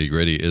get into the nitty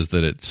gritty, is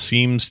that it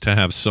seems to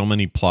have so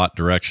many plot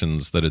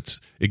directions that it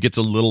gets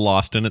a little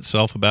lost in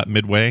itself about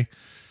midway,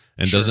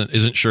 and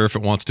isn't sure if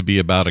it wants to be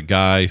about a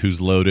guy who's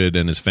loaded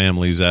and his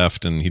family's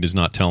effed and he is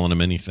not telling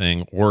him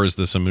anything, or is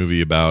this a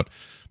movie about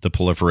the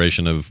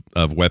proliferation of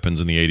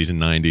weapons in the 80s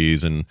and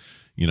 90s and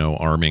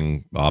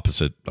arming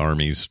opposite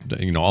armies,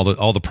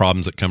 all the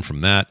problems that come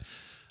from that.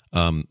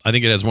 I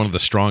think it has one of the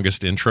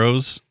strongest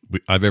intros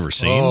I've ever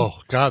seen.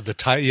 Oh God,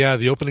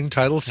 the opening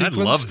title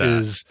sequence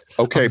is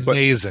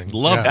amazing.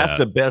 That's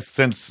the best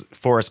since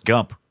Forrest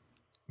Gump.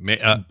 You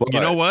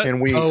know what?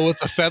 with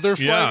the feather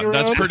flying around?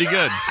 That's pretty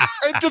good. I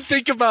had to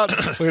think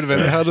about, wait a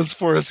minute, how does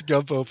Forrest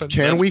Gump open?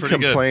 Can we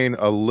complain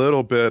a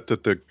little bit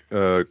that the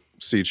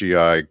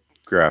CGI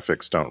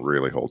graphics don't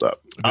really hold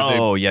up?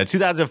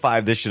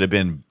 2005, this should have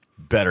been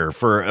better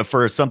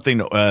for something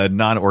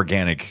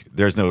non-organic.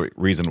 There's no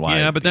reason why.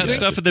 Yeah, but that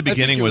stuff at the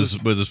beginning was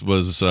it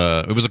was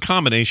a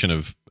combination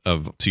of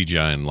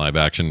CGI and live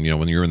action.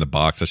 When you're in the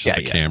box, that's just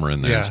a camera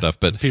in there and stuff.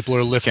 But people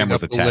are lifting up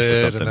the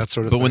lid and that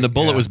sort of thing. But when the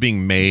bullet was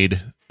being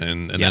made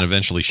and then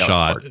eventually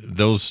shot,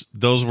 those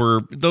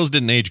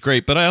didn't age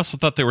great. But I also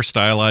thought they were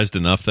stylized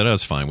enough that I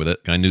was fine with it.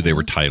 I knew they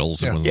were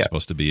titles. It wasn't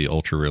supposed to be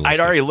ultra realistic.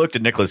 I'd already looked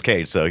at Nicolas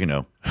Cage, so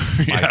the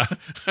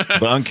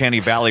uncanny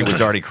valley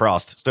was already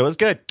crossed, so it was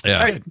good.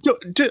 Yeah.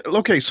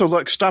 Okay,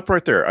 so stop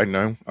right there. I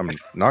know I'm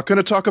not going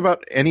to talk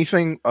about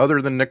anything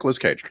other than Nicolas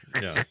Cage.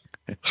 Yeah.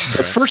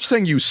 The first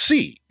thing you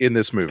see in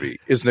this movie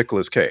is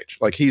Nicolas Cage.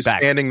 Like he's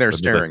standing there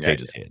staring at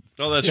you.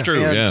 Oh, that's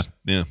true.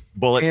 Yeah.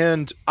 Bullets.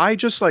 And I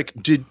just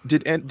did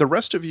the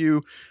rest of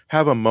you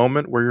have a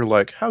moment where you're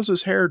like, how's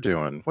his hair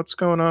doing? What's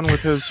going on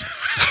with his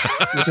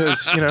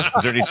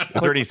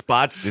dirty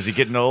spots? Is he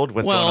getting old?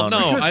 What's going on?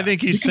 No, I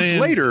think he's saying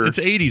later, it's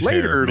 80s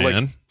hair,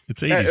 man.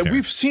 It's 80s hair.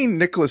 We've seen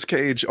Nicolas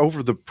Cage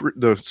over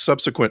the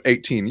subsequent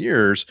 18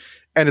 years,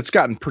 and it's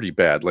gotten pretty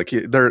bad. Like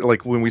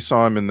when we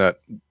saw him in that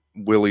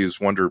Willy's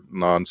Wonder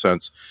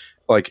nonsense,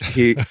 like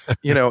he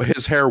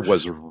his hair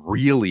was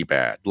really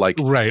bad,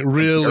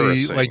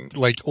 really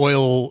like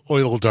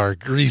oil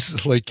dark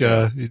grease, like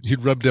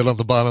he'd rubbed it on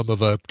the bottom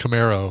of a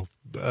Camaro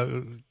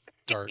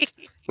dark.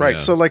 Right.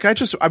 So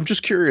I'm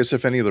just curious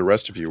if any of the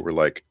rest of you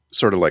were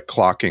sort of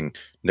clocking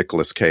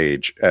Nicolas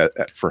Cage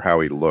for how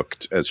he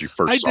looked as you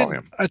first saw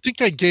him. I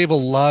think I gave a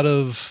lot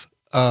of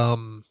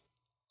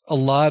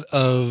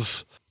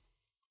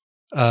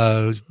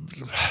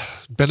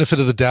benefit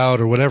of the doubt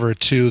or whatever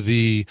to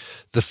the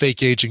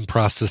fake aging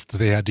process that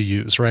they had to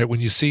use, right? When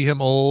you see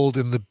him old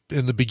in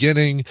the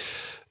beginning,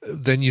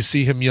 then you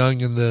see him young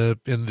in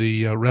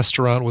the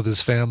restaurant with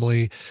his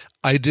family.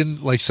 I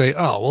didn't say,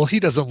 oh, well, he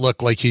doesn't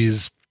look like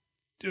he's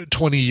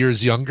 20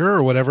 years younger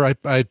or whatever.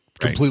 I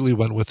completely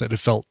went with it. It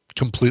felt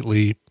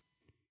completely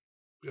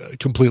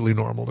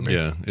normal to me.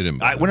 Yeah, it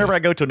didn't. Whenever I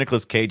go to a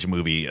Nicolas Cage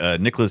movie,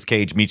 Nicolas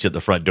Cage meets you at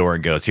the front door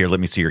and goes, "Here, let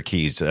me see your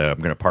keys. I'm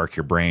going to park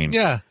your brain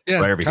right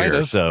over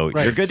here. So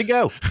you're good to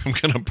go. I'm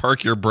going to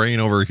park your brain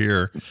over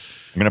here.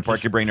 I'm going to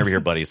park your brain over here,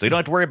 buddy. So you don't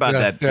have to worry about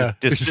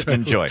that. Just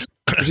enjoy.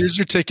 Here's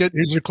your ticket.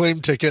 Here's your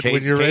claim ticket.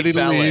 When you're ready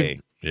to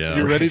leave,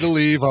 you're ready to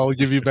leave. I'll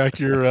give you back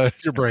your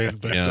brain."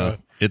 But,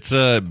 it's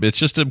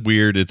just a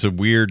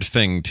weird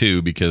thing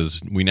too,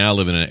 because we now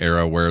live in an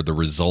era where the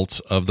results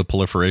of the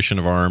proliferation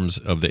of arms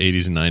of the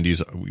 80s and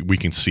 90s, we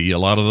can see a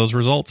lot of those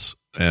results.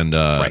 And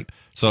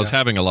so I was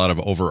having a lot of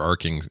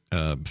overarching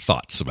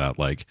thoughts about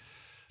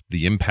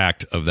the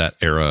impact of that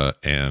era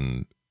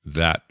and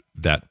that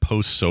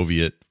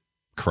post-Soviet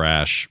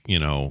crash,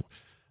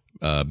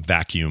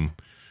 vacuum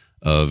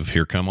of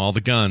here come all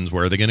the guns,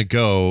 where are they going to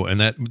go? And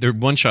that there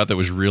one shot that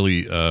was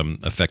really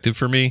effective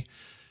for me.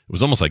 It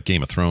was almost like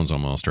Game of Thrones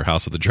almost, or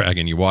House of the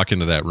Dragon. You walk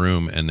into that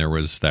room and there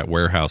was that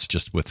warehouse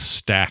just with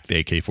stacked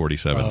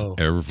AK-47s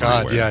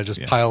everywhere. God,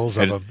 just piles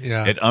of them.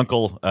 Yeah. At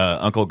Uncle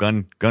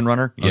Gun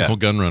Runner? Uncle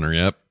Gun Runner,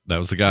 yep. That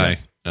was the guy.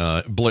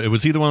 Yeah.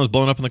 Was he the one that was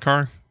blown up in the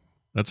car?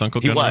 That's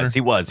Uncle Gun Runner? He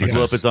was. He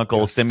blew up his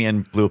uncle. Yes.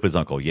 Simeon blew up his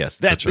uncle, yes.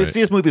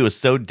 This movie was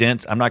so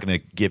dense, I'm not going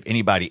to give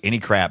anybody any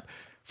crap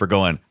for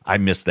going, I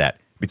missed that.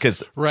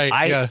 Because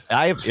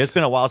it's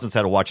been a while since I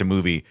had to watch a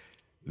movie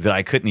that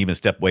I couldn't even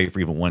step away for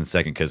even 1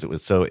 second, because it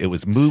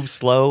was moved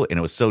slow and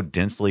it was so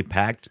densely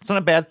packed. It's not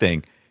a bad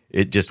thing.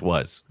 It just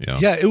was.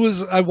 Yeah, it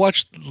was. I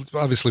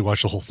obviously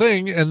watched the whole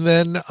thing, and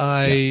then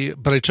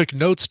but I took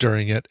notes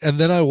during it, and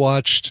then I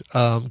watched,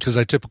 because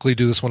I typically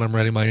do this when I'm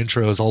writing my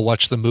intros, I'll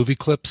watch the movie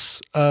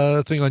clips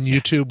thing on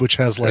YouTube, which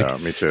has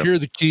me too. Here are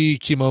the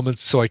key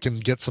moments, so I can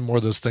get some more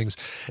of those things.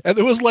 And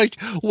there was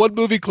one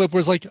movie clip where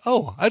it's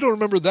oh, I don't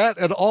remember that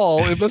at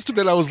all. It must have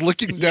been I was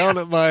looking down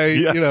at my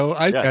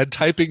iPad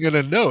typing in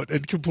a note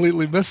and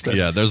completely missed it.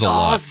 Yeah, there's a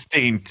lot.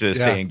 Exhausting to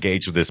stay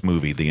engaged with this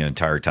movie the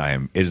entire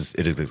time. It is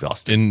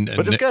exhausting.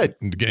 but it's good.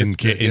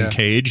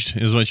 Encaged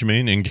is what you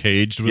mean?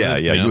 Encaged with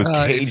it? He was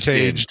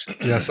caged.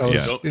 Yes, I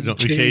was Don't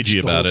be cagey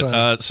about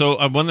it.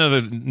 So one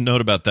other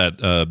note about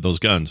that, those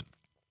guns,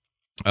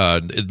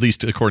 at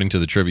least according to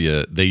the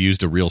trivia, they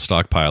used a real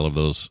stockpile of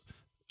those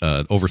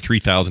over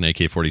 3,000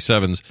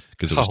 AK-47s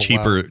because it was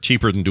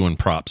cheaper than doing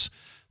props.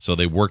 So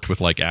they worked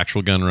with like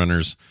actual gun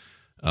runners,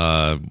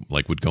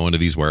 like would go into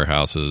these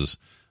warehouses.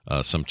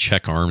 Some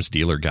Czech arms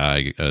dealer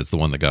guy is the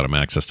one that got him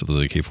access to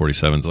those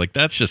AK-47s. Like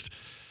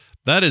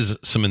that is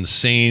some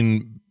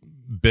insane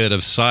bit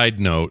of side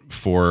note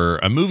for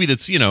a movie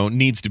that's,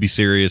 needs to be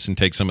serious and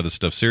take some of this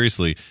stuff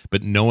seriously,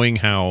 but knowing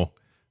how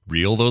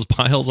real those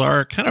piles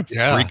are kind of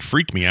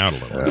freaked me out a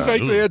little. The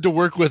fact they had to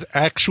work with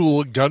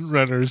actual gun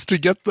runners to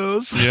get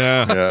those.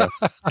 Yeah.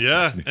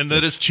 And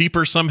that is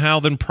cheaper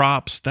somehow than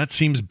props. That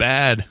seems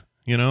bad.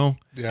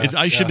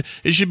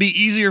 It should be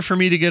easier for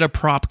me to get a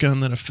prop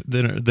gun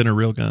than a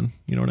real gun.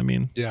 You know what I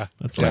mean? Yeah,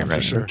 that's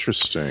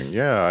interesting.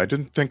 Yeah, I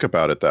didn't think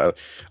about it that.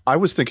 I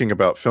was thinking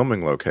about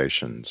filming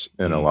locations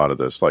in a lot of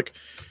this,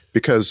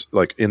 because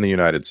in the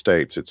United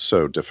States, it's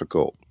so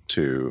difficult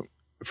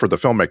for the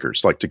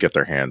filmmakers to get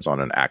their hands on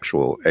an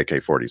actual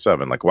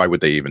AK-47. Like, why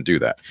would they even do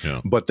that?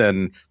 Yeah. But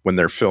then when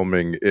they're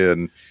filming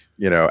in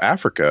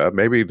Africa,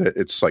 maybe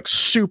it's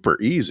super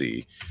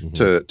easy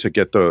to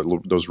get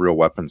those real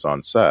weapons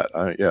on set.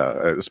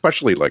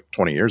 Especially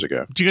 20 years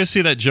ago. Did you guys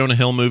see that Jonah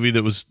Hill movie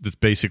that's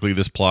basically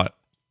this plot?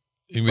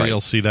 Anybody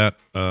else see that?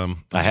 I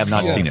have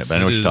not seen it, but I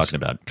know what you're talking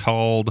about.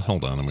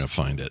 Hold on, I'm going to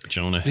find it.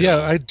 Jonah Hill.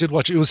 Yeah, I did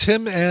watch it. It was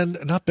him and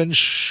not Ben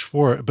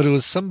Schwartz, but it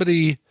was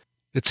somebody.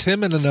 It's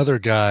him and another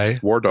guy.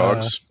 War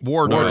Dogs.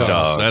 War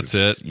Dogs. That's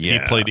it.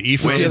 Yeah. He played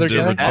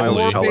Ephraim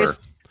Teller.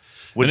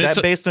 Was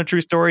that based on a true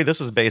story?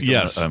 This was based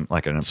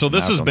on So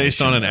this was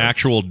based on an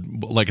actual,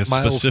 a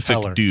specific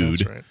Teller. dude.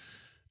 That's right.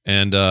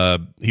 And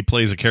he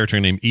plays a character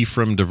named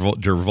Ephraim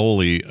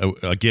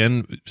Dervoli.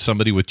 Again,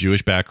 somebody with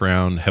Jewish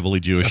background, heavily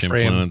Jewish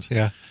influence.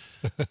 Yeah.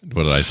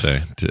 What did I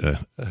say?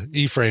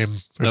 Ephraim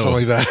or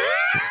something like that.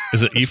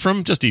 Is it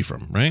Ephraim? Just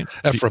Ephraim, right?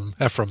 Ephraim.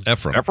 Ephraim?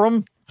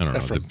 I don't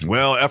know.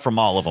 Well, Ephraim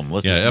all of them.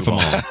 Let's Ephraim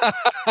all of them.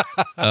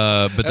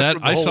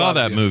 But I saw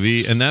that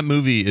movie, and that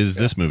movie is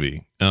this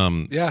movie.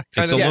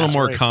 It's a little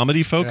more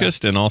comedy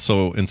focused, and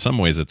also in some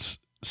ways it's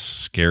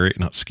scary.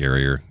 Not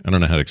scarier. I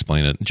don't know how to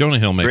explain it. Jonah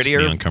Hill makes me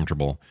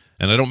uncomfortable,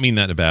 and I don't mean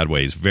that in a bad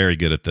way. He's very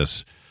good at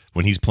this.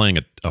 When he's playing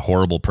a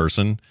horrible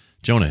person,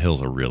 Jonah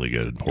Hill's a really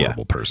good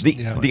horrible person.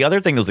 The other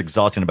thing that was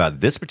exhausting about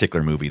this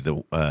particular movie, the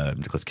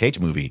Nicolas Cage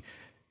movie,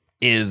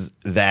 is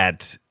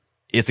that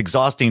it's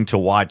exhausting to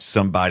watch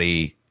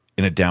somebody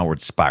in a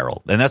downward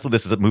spiral, and that's what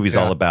this movie's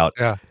all about.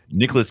 Yeah.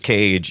 Nicolas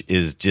Cage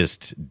is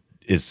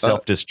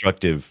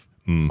self-destructive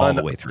all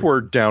the way through.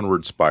 Upward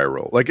downward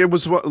spiral. It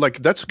was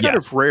that's kind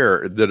of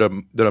rare that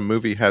a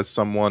movie has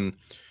someone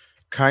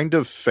kind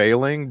of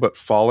failing but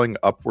falling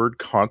upward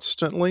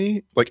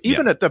constantly.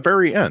 Even at the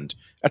very end.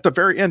 At the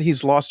very end,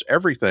 he's lost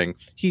everything.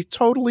 He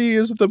totally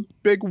is the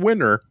big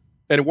winner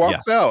and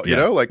walks out. He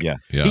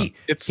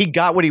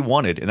got what he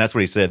wanted, and that's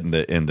what he said in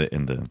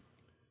the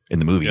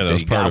movie. Yeah, that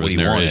was part of his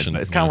narration.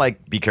 It's kind of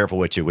like be careful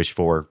what you wish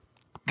for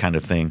kind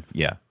of thing.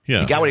 Yeah.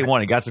 He got what he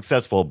wanted. He got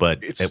successful,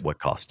 but at what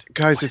cost?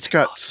 Guys, it's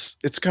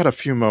got a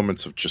few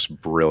moments of just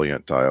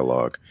brilliant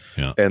dialogue.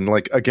 Yeah. And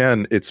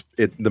again,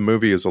 the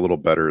movie is a little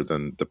better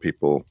than the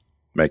people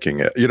making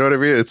it. You know what I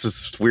mean? It's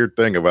this weird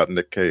thing about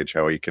Nick Cage,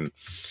 how he can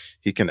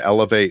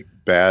elevate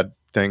bad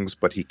things,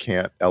 but he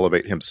can't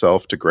elevate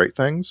himself to great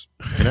things.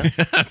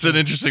 That's an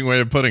interesting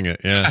way of putting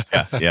it. Yeah.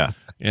 Yeah.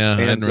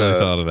 I hadn't really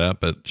thought of that,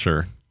 but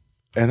sure.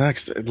 And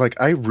that's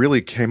I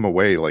really came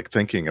away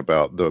thinking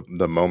about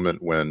the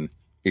moment when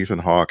Ethan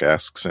Hawke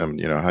asks him,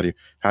 how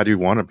do you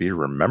want to be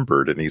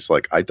remembered? And he's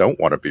like, I don't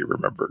want to be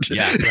remembered.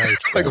 Yeah,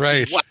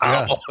 right.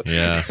 Wow.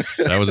 Yeah,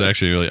 that was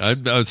actually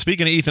really.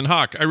 Speaking of Ethan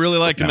Hawke, I really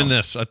liked him in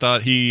this. I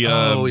thought he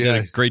did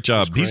a great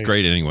job. He's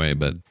great anyway,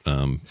 but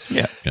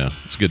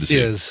it's good to see.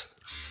 He is.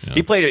 Yeah.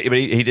 He played it, but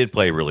he did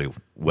play really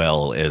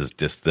well as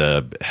just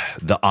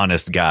the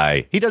honest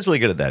guy. He does really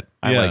good at that.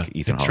 I like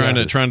Ethan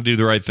Hawke. Trying to do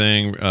the right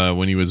thing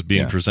when he was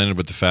being presented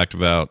with the fact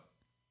about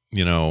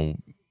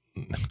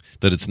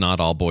that it's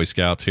not all Boy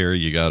Scouts here.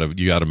 You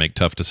gotta make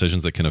tough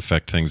decisions that can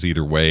affect things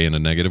either way in a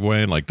negative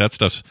way. And that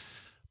stuff's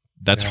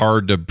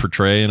hard to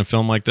portray in a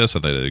film like this.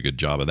 I thought they did a good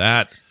job of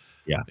that.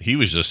 Yeah, he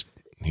was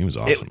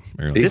awesome.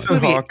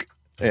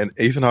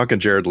 Ethan Hawke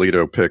and Jared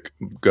Leto pick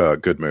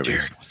good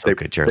movies.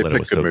 Jared Leto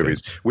was good so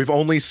movies. good. We've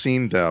only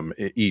seen them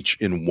each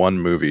in one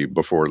movie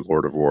before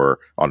Lord of War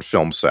on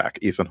Film Sack.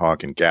 Ethan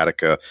Hawke and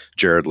Gattaca,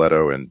 Jared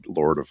Leto and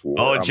Lord of War.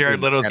 Oh, Jared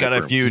Leto's got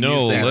a few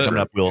new things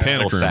coming up.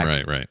 Panic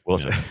Room, right. We'll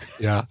see.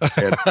 Yeah.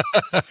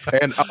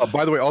 And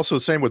by the way, also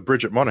same with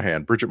Bridget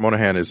Moynahan. Bridget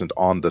Moynahan isn't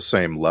on the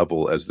same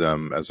level as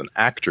them as an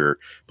actor,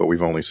 but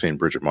we've only seen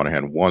Bridget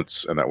Moynahan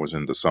once, and that was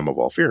in The Sum of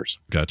All Fears.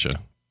 Gotcha.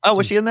 Oh,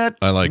 was she in that?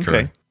 I like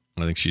her.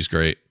 I think she's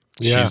great.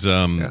 Yeah.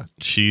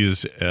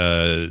 She's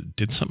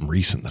did something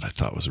recent that I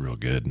thought was real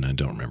good, and I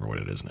don't remember what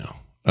it is now.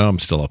 I'm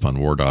still up on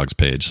War Dogs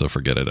page, so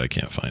forget it. I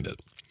can't find it.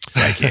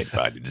 I can't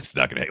find it. It's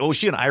not gonna. Oh, is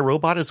she an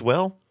iRobot as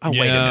well? Oh,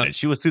 wait a Yeah. minute.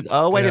 She was.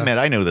 Oh, wait a minute.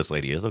 I know who this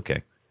lady is.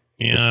 Okay.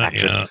 Yeah.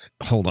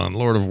 Hold on.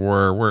 Lord of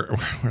War. Where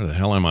the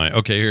hell am I?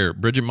 Okay, here.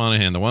 Bridget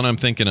Monahan. The one I'm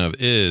thinking of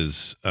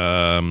is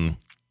John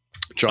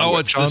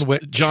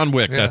Wick. John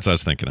Wick. Yeah. That's what I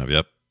was thinking of.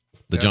 Yep.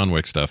 The John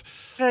Wick stuff.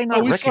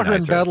 Oh, we saw her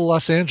in Battle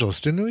Los Angeles,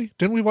 didn't we?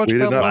 Didn't we watch We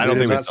did Battle not. Los I don't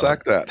think Angeles? we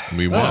sacked that.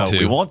 We want to.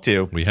 We want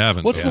to. We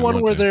haven't. What's the Yeah, one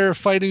we where want to. they're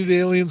fighting the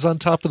aliens on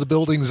top of the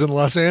buildings in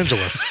Los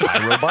Angeles?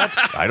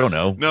 iRobot? I don't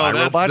know. No,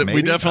 iRobot, we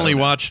maybe? definitely I don't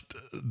know. watched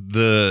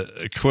the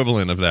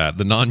equivalent of that,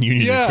 the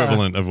non-union Yeah.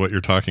 equivalent of what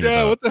you're talking Yeah,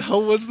 about. what the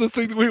hell was the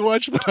thing that we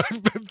watched that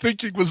I've been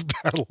thinking was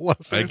Battle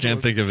Los I Angeles?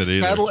 can't think of it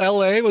either. Battle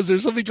LA? Was there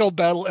something called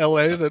Battle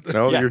LA? That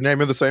No, you're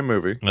naming the same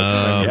movie. That's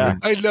the same Yeah.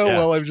 movie. I know. Yeah.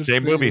 Well, I'm just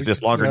Same movie,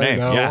 just longer name.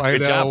 Yeah, I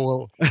good know. job.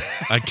 Well,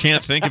 I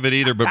can't think of it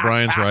either, but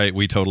Brian's right.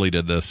 We totally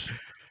did this.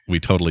 We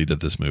totally did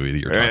this movie that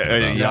you're talking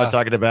about. Y'all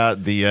talking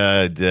about the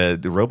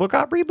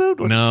RoboCop reboot?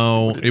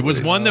 No, it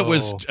was one that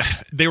was.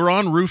 They were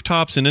on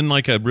rooftops and in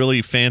like a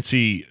really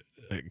fancy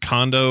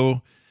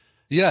condo.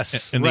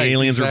 yes, And the right,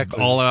 aliens exactly.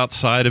 were all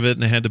outside of it,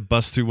 and they had to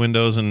bust through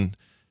windows. And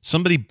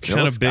somebody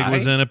kind of big Sky?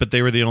 was in it, but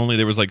they were the only.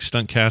 There was like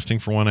stunt casting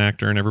for one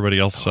actor, and everybody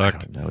else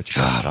sucked. I don't know what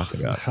you're talking What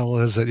about. the hell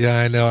is it? Yeah,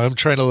 I know. I'm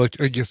trying to look.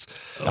 I guess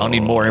I'll need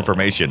more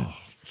information.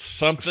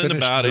 Something finished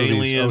about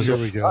movies. aliens. Oh,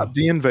 here we go.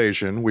 The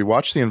Invasion. We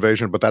watched The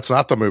Invasion, but that's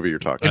not the movie you're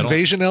talking about.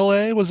 Invasion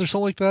LA? Was there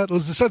something like that?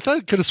 Was this? I thought I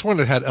could have sworn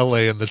it had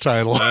LA in the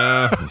title.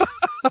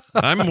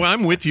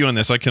 I'm with you on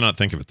this. I cannot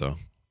think of it though.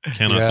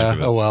 Cannot yeah. think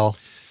of it. Oh well.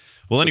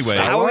 Well, anyway,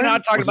 How are we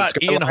not talking Was it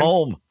about Ian Skyline?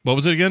 Holm? what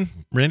was it again,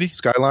 Randy?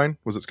 Skyline?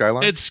 Was it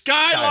Skyline? It's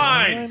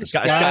Skyline.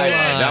 Skyline.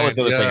 That was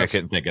the other thing I yes.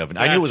 couldn't think of.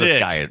 I knew it was That's a it.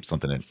 sky or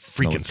something.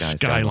 Freaking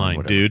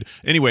Skyline, dude.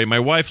 Anyway, my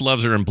wife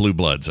loves her in Blue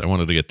Bloods. I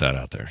wanted to get that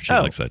out there. She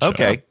likes that show.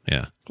 Okay.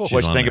 Yeah. Cool. She's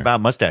What you on think there.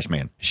 about Mustache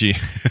Man? She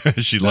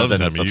she loves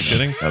him. Are you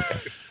kidding? Okay.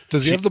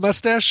 Does he have the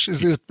mustache?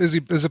 Is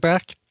it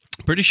back?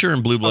 Pretty sure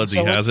in Blue Bloods he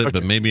Solid? has it, but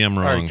Okay. maybe I'm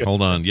All right, wrong. good.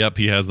 Hold on. Yep,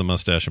 he has the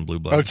mustache in Blue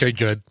Bloods. Okay,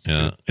 good.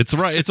 Yeah, it's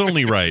right. It's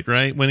only right,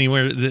 right? When he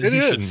wears It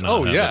is.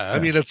 Oh yeah. I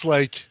mean, it's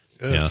like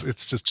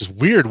it's just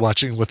weird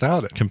watching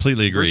without it.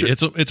 completely agree.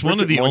 Richard- It's one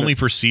of the Richard only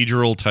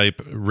procedural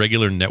type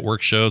regular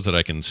network shows that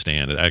I can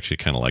stand. I actually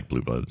kind of like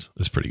Blue Bloods.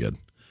 It's pretty good.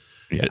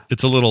 Yeah.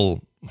 It's a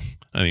little.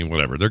 I mean,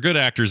 whatever. They're good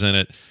actors in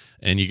it,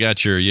 and you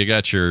got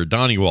your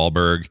Donnie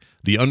Wahlberg.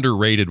 The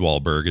underrated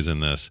Wahlberg is in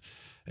this,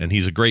 and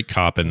he's a great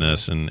cop in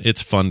this, and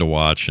it's fun to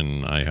watch.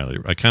 And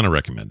I kind of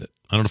recommend it.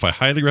 I don't know if I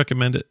highly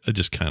recommend it. I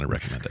just kind of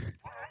recommend it.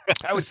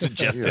 I would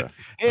suggest Yeah. it.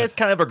 It's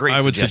kind of a great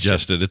I would suggestion.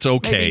 suggest it. It's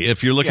okay Maybe.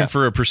 if you're looking Yeah.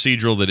 for a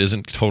procedural that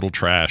isn't total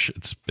trash.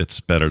 It's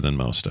better than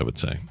most, I would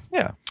say.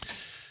 Yeah.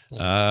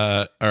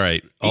 All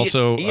right.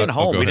 Also, Ian go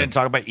Holm. We ahead. didn't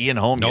talk about Ian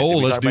Holm. No, yet. Did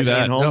we let's talk do about that.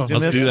 Ian Holm's in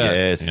Let's this? do that.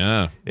 Yes.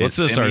 Yeah. What's It's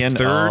this? Our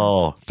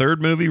Simeon.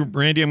 third movie,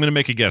 Randy. I'm going to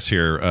make a guess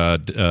here.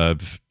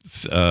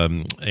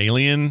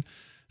 Alien,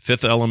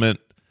 Fifth Element.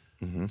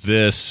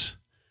 This,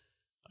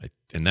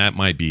 and that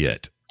might be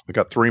it. I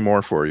got three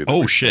more for you.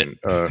 Oh shit!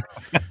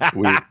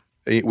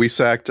 We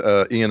sacked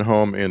Ian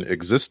Holm in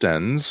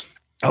Existence.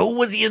 Oh,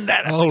 was he in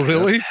that? Oh,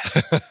 really?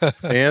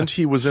 And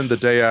he was in The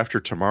Day After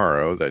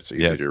Tomorrow. That's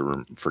easy Yes.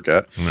 to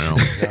forget. No.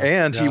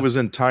 And he was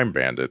in Time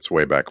Bandits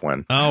way back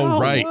when. Oh,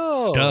 right.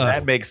 whoa. Duh.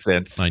 That makes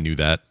sense. I knew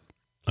that.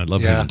 I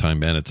love him Yeah. in Time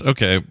Bandits.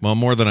 Okay, well,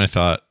 more than I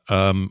thought.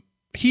 I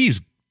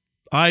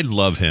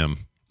love him.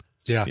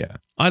 Yeah. Yeah.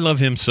 I love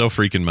him so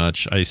freaking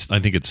much. I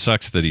think it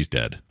sucks that he's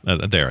dead.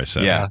 There, I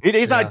said. Yeah.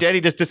 He's not dead. He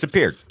just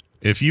disappeared.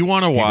 If you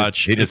want to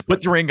watch, He just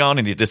put the ring on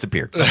and he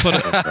disappeared.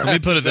 let me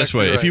put it this exactly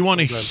way: if right. you want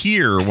to Well done.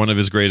 hear one of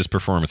his greatest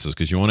performances,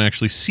 because you won't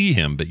actually see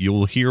him, but you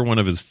will hear one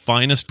of his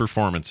finest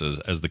performances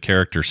as the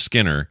character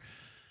Skinner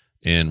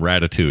in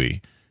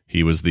Ratatouille.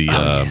 He was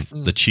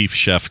the chief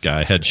chef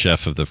guy, head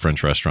chef of the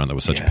French restaurant that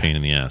was such a pain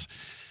in the ass.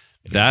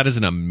 That is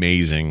an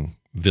amazing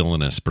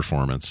villainous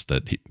performance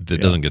that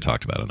doesn't get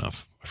talked about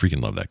enough. I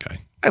freaking love that guy.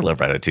 I love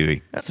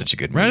Ratatouille. That's such a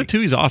good movie.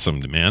 Ratatouille's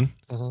awesome, man.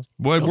 Well,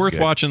 worth good.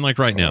 watching like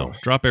right now.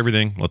 Drop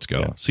everything. Let's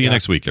go. See you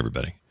next week,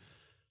 everybody.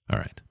 All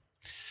right.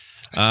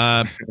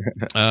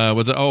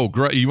 Was it? Oh,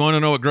 you want to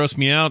know what grossed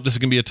me out? This is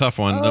gonna be a tough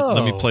one.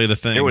 Let me play the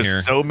thing There was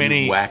here. so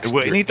many.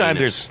 Anytime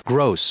there's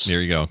gross.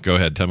 There you go. Go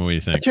ahead. Tell me what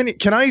you think.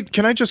 Can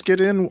I just get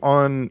in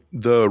on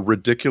the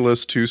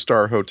ridiculous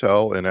 2-star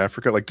hotel in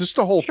Africa? Like just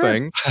the whole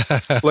thing.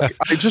 Like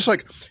I just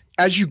like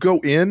as you go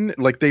in,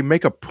 like they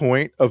make a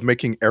point of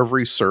making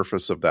every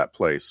surface of that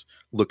place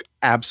look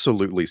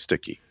absolutely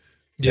sticky.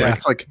 Yeah. Like,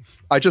 it's like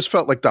I just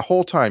felt like the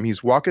whole time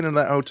he's walking in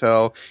that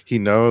hotel, he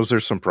knows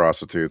there's some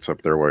prostitutes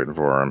up there waiting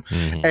for him.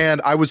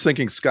 And I was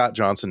thinking Scott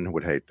Johnson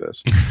would hate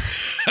this.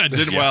 I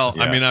did well.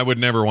 I mean, I would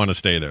never want to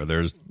stay there.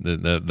 There's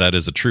that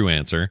is a true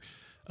answer,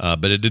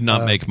 but it did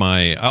not make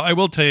my. I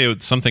will tell you,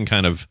 it's something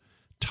kind of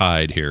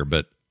tied here,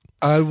 but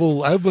I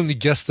will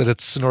guess that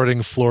it's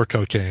snorting floor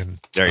cocaine.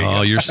 there you go.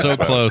 oh, you're so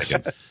close.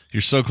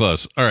 You're so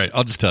close. All right,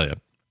 I'll just tell you.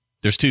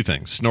 There's two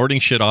things: snorting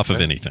shit off of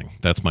anything.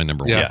 That's my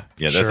number one. Yeah,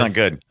 that's Sure. not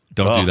good.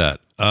 Don't do that.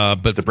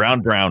 But The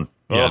brown.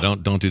 Yeah,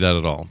 don't do that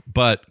at all.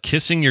 But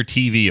kissing your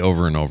TV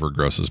over and over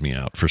grosses me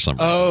out for some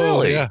reason. Oh,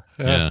 Really? yeah.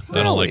 Yeah,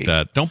 I don't like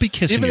that. Don't be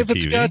kissing Even your if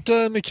it's TV.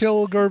 got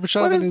Mikhail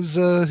Gorbachev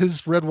and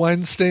his red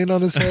wine stain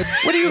on his head.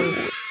 What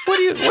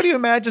do you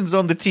imagine's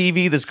on the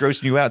TV that's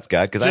grossing you out,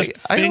 Scott? Because Just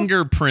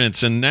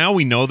fingerprints, and now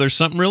we know there's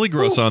something really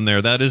gross on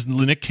there. That is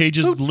Nick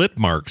Cage's lip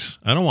marks.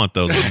 I don't want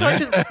those.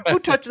 Who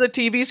touches a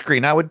TV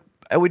screen?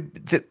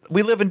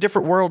 We live in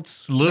different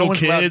worlds. Little no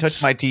one's allowed to kids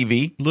touch my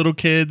TV. Little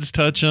kids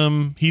touch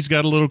them. He's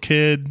got a little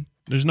kid.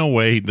 There's no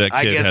way that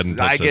kid hadn't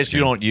touched I that guess you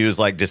screen. don't use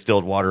like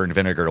distilled water and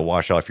vinegar to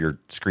wash off your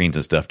screens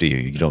and stuff, do you?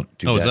 You don't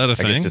do that. Is that a I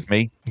thing? guess just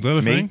me. Is that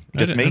a me? thing?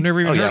 Just me? I've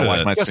never even heard of wash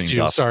that. my Just screens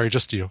you. off. Sorry,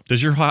 just you.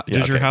 Does your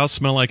your okay. house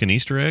smell like an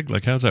Easter egg?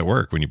 Like, how does that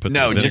work when you put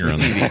No, the just the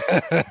vinegar on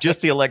there? TVs.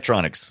 Just the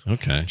electronics.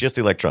 Okay. Just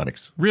the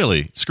electronics.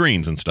 Really?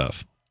 Screens and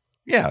stuff.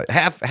 Yeah,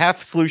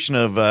 half solution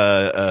of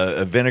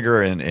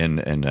vinegar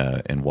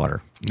and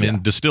water.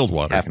 And distilled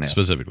water Half and half.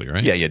 specifically,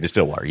 right? Yeah,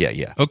 distilled water.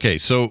 Yeah. Okay,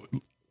 so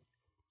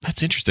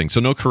that's interesting.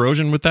 So no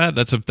corrosion with that?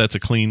 That's a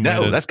clean way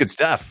No, to- that's good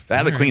stuff.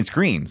 That'll clean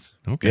screens.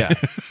 Okay. Yeah.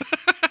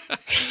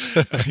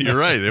 You're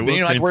right. It Then will you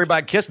don't have clean- to worry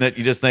about kissing it.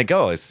 You just think,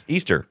 oh, it's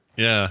Easter.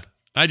 Yeah.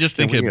 I just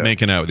think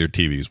making out with your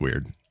TV is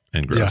weird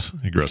and gross.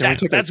 It grosses me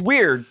out. That's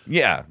weird.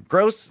 Yeah.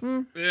 Gross.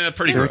 Yeah,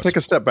 pretty Can we gross. take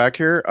a step back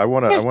here? I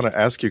want to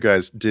ask you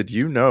guys, did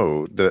you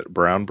know that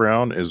Brown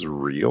Brown is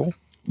real?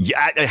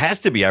 Yeah, it has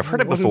to be. I've heard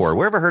it What before. is-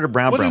 Where have I heard of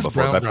Brown what Brown is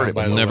before? Brown I've heard Brown, it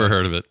by the Never way?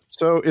 heard of it.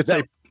 So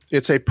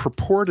it's a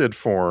purported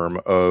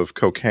form of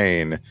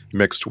cocaine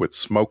mixed with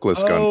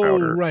smokeless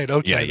gunpowder. Oh, right.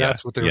 Okay, Yeah,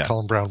 that's what they were yeah.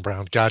 calling brown.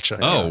 Gotcha.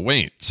 Oh,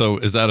 wait. So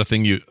is that a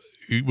thing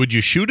would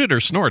you shoot it or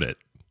snort it?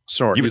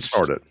 Snort. You You would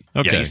snort it.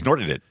 Okay. Yeah, he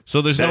snorted it.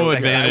 So there's no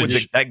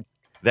advantage.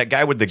 That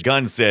guy with the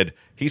gun said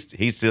he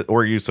said,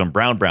 or use some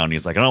brown.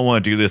 He's like, I don't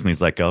want to do this, and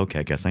he's like, oh, okay,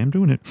 I guess I am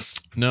doing it.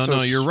 No,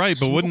 So you're right.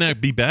 But wouldn't that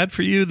be bad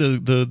for you? The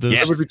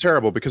That would be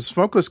terrible because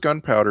smokeless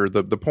gunpowder,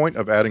 the point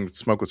of adding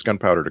smokeless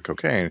gunpowder to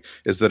cocaine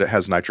is that it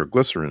has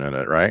nitroglycerin in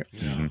it, right?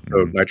 Mm-hmm.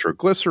 So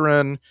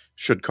nitroglycerin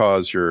should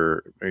cause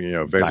your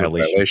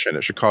vasodilation.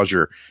 It should cause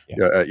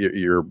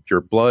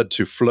your blood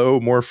to flow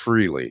more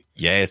freely.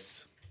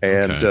 Yes.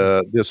 And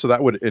Okay. so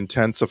that would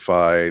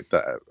intensify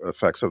the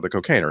effects of the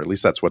cocaine, or at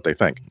least that's what they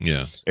think.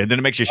 Yeah. And then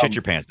it makes you shit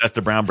your pants. That's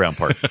the brown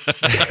part.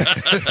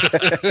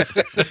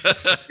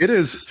 It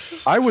is.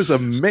 I was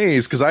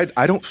amazed because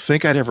I don't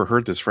think I'd ever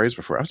heard this phrase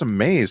before. I was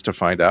amazed to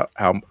find out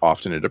how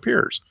often it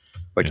appears.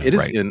 Like Yeah, it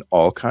is right. in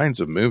all kinds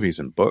of movies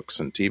and books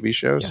and TV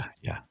shows.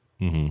 Yeah.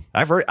 Mm-hmm.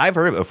 I've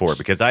heard it before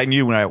because I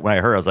knew when I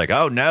heard, I was like,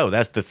 oh no,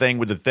 that's the thing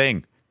with the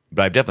thing.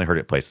 But I've definitely heard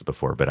it places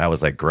before. But I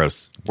was like,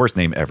 gross, worst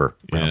name ever.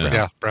 Brown Brown.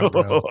 Yeah, brown.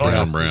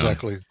 Brown.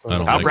 Exactly. I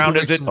don't How like brown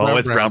Make is it? some Oh,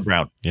 it's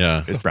brown.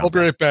 Yeah. It's brown. I'll be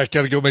right back.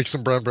 Gotta go make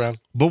some brown.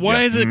 But why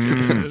Yeah. is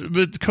it?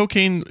 But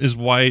cocaine is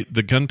white.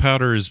 The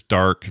gunpowder is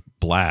dark,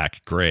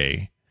 black,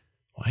 gray.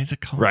 Why is it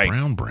called Right.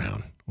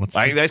 brown? What's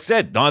Like I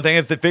said, the only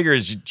thing that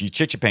figures is you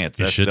shit your pants.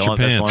 You That's shit the your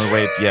only, pants. That's the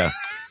only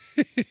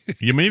way. Yeah,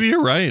 Yeah, maybe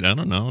you're right. I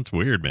don't know. It's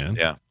weird, man.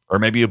 yeah. Or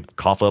maybe you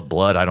cough up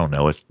blood. I don't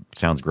know. It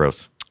sounds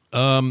gross.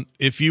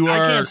 If you I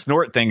are, can't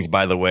snort things.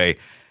 By the way,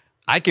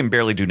 I can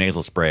barely do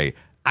nasal spray.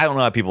 I don't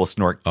know how people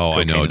snort. oh,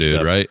 I cocaine know, and dude.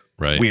 stuff.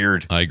 Right.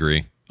 Weird. I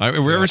agree.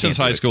 Ever since can't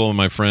do high it. school,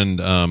 my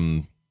friend,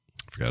 I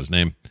forgot his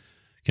name.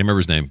 Can't remember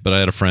his name, but I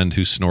had a friend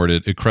who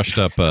snorted. It crushed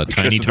up Tiny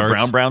Because of the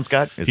Tarts. brown,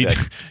 Scott. Is He, that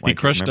he like,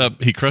 crushed remember?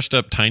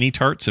 up Tiny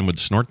Tarts and would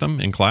snort them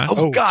in class.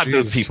 Oh, Oh, God,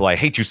 those jeez. people! I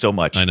hate you so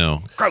much. I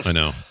know. Gross. I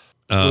know.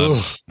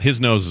 Ugh. His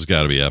nose has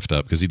got to be effed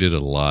up because he did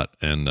it a lot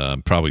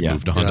and probably Yeah.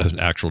 moved on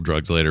to actual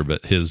drugs later.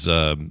 But his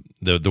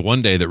the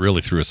one day that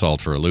really threw us all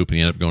for a loop, and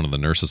he ended up going to the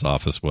nurse's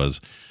office,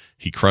 was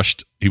he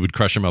would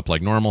crush him up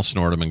like normal,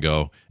 snort him, and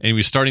go. And he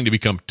was starting to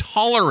become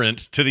tolerant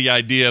to the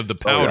idea of the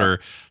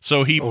powder,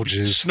 so he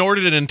geez.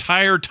 snorted an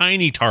entire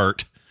Tiny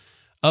Tart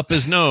up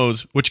his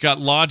nose, which got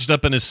lodged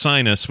up in his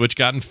sinus, which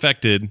got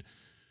infected.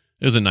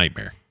 It was a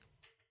nightmare.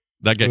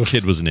 That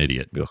kid was an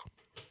idiot. Ugh.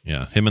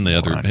 Yeah, him and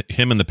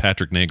the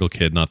Patrick Nagel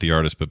kid, not the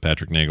artist, but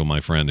Patrick Nagel, my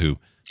friend, who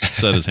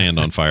set his hand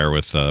on fire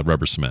with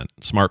rubber cement.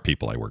 Smart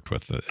people I worked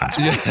with.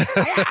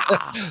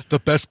 The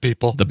best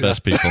people. The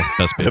best people.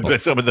 Best people.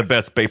 Some of the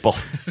best people.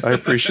 I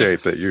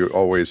appreciate that you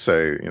always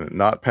say,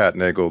 not Pat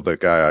Nagel, the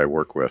guy I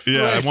work with.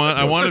 Yeah,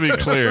 I want to be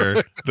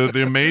clear.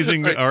 The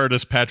amazing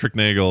artist Patrick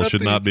Nagel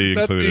should not be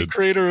included. the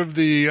creator of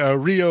the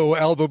Rio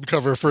album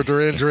cover for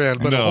Duran Duran,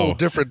 but a No. whole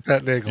different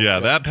Pat Nagel. Yeah,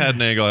 that Pat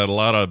Nagel had a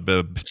lot of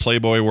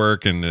Playboy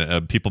work,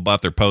 and people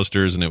bought their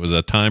posters, and it was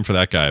a time for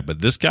that guy.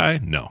 But this guy,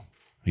 no,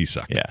 he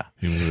sucked. Yeah.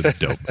 He was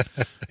dope.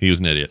 He was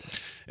an idiot.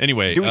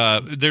 Anyway,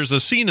 there's a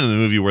scene in the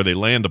movie where they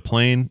land a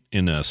plane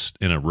in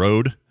a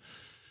road.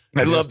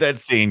 I love that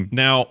scene.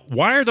 Now,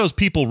 why are those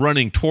people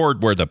running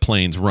toward where the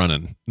plane's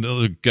running?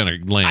 They're gonna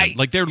land.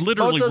 They're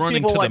literally Most of those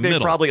running people, to the they've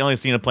middle. probably only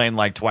seen a plane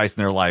like twice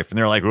in their life, and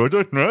they're like, "What do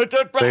you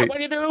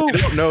do?" You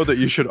don't know that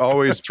you should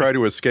always try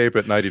to escape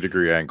at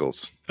 90-degree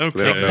angles. Okay.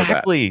 They don't know that.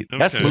 Exactly.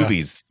 That's Okay.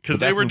 movies. Because The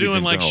they best were movies doing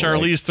in like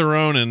general, right? Charlize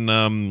Theron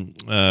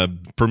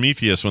and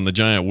Prometheus when the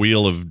giant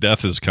wheel of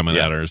death is coming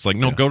Yeah. at her. It's like,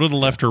 no, go to the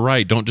left or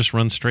right. Don't just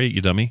run straight,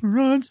 you dummy.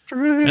 Run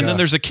straight. And then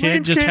there's a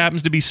kid just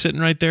happens to be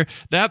sitting right there.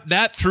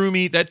 That threw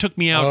me. That took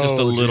me out just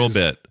a little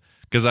bit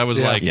because I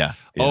was like,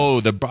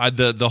 oh,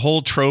 the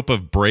whole trope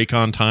of break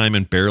on time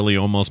and barely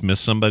almost miss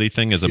somebody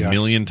thing is a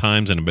million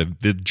times in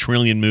a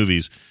trillion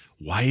movies.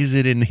 Why is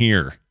it in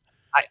here?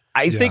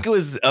 I think it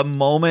was a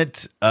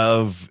moment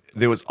of,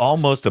 there was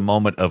almost a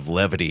moment of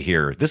levity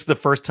here. This is the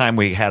first time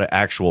we had an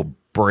actual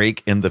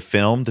break in the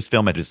film. This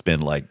film had just been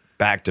like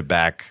back to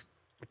back,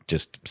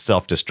 just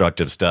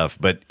self-destructive stuff.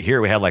 But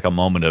here we had like a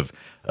moment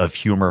of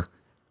humor,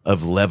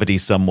 of levity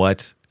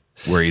somewhat,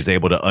 where he's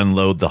able to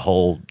unload the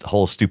whole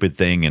stupid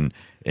thing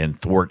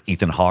and thwart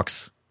Ethan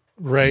Hawke's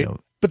right.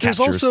 But there's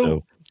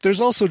capture,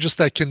 also just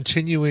that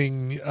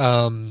continuing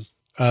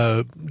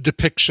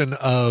depiction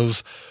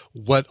of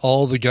what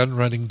all the gun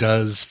running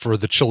does for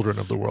the children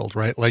of the world,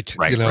 right? Like,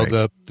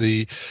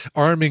 the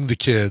arming the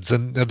kids,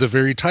 and the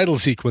very title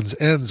sequence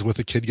ends with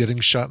a kid getting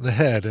shot in the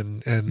head,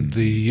 and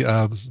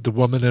the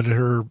woman and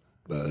her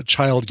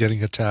child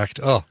getting attacked.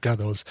 Oh God,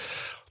 that was,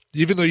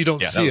 even though you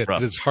don't see it,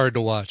 it's hard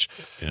to watch.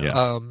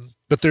 Yeah.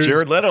 But there's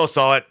Jared Leto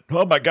saw it.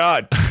 Oh my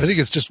God. I think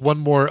it's just one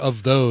more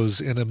of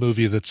those in a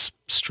movie that's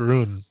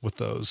strewn with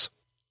those.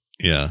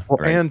 Yeah.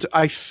 Well, and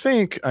I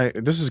think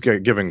this is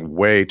giving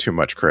way too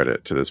much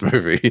credit to this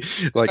movie.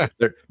 Like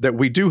that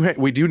we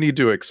do need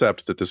to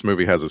accept that this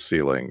movie has a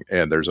ceiling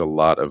and there's a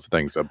lot of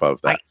things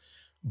above that.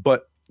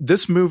 But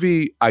this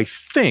movie, I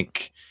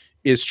think,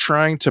 is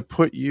trying to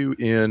put you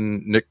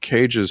in Nick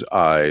Cage's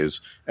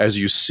eyes as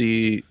you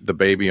see the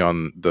baby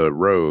on the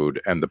road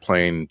and the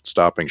plane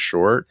stopping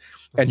short.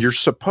 And you're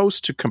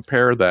supposed to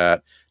compare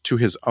that to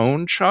his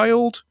own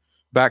child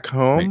back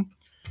home. Right.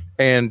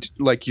 And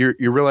like you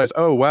realize,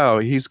 oh wow,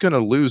 he's going to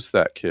lose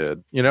that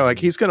kid. Like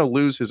he's going to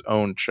lose his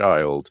own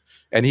child,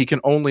 and he can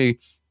only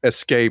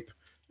escape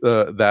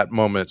that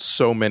moment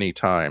so many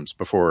times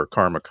before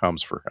karma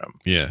comes for him.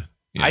 Yeah.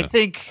 I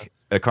think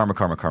karma,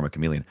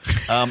 chameleon.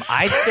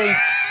 I think.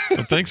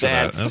 Well, thanks for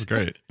that. That was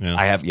great. Yeah.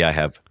 I have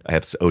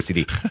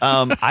OCD.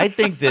 I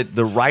think that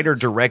the writer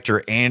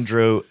director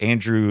Andrew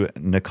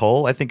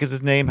Nicole, I think is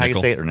his name. How you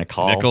say it? Or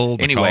Nicole?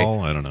 Anyway,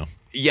 I don't know.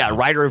 Yeah,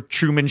 writer of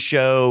Truman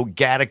Show,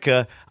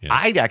 Gattaca. Yeah.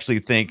 I actually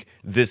think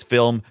this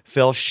film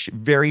fell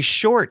very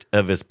short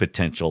of its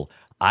potential.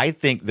 I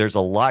think there's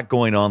a lot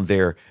going on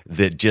there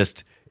that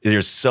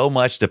there's so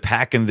much to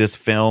pack in this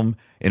film,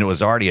 and it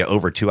was already an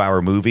over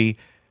 2-hour movie.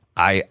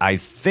 I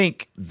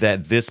think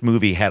that this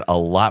movie had a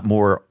lot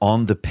more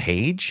on the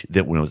page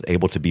that when it was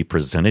able to be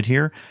presented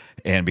here.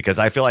 And because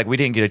I feel like we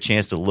didn't get a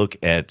chance to look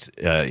at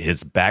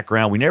his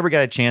background, we never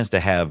got a chance to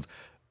have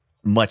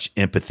much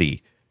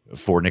empathy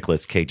for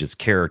Nicolas Cage's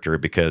character,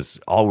 because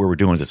all we were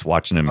doing was just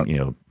watching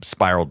him,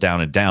 spiral down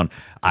and down.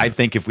 I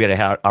think if we had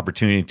an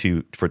opportunity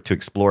to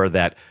explore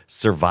that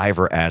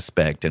survivor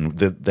aspect and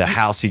the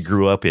house he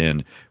grew up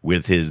in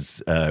with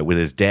his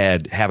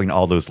dad having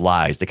all those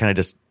lies, they kind of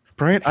just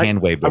Brian, I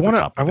want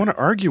to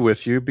argue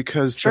with you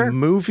because the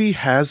movie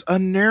has a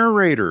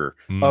narrator,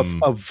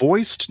 a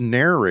voiced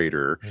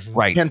narrator,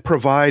 can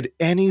provide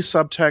any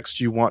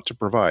subtext you want to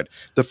provide.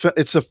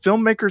 It's the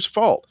filmmaker's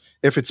fault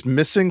if it's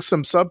missing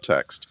some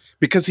subtext,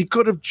 because he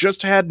could have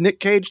just had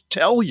Nick Cage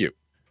tell you.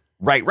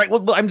 Right.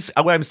 Well, what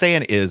I'm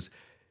saying is,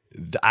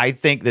 I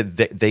think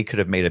that they could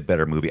have made a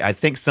better movie. I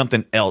think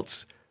something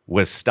else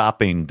was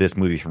stopping this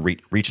movie from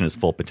reaching its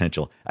full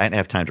potential. I didn't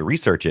have time to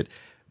research it,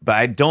 but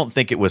I don't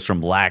think it was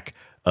from lack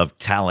of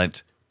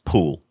talent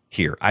pool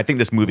here. I think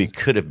this movie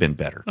could have been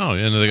better. Oh,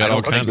 and they got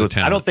all kinds of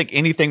talent. I don't think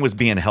anything was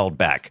being held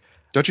back.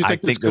 Don't you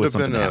think this could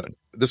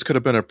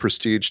have been a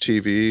prestige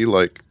TV,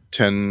 like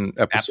 10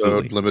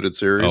 episode limited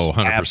series? Oh,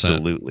 100%.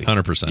 Absolutely.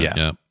 100%.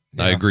 Yeah.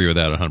 I agree with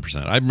that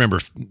 100%. I remember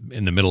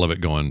in the middle of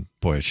it going,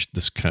 boy,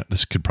 this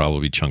could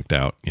probably be chunked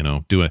out,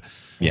 do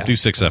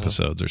 6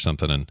 episodes or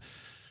something,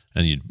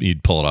 and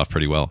you'd pull it off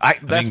pretty well. I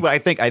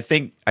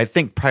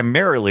think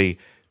primarily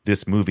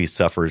this movie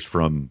suffers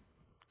from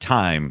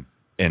time,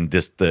 and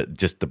just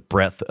the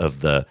breadth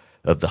of the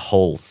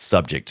whole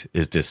subject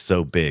is just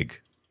so big.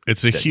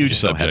 It's a huge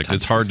subject.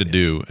 It's hard to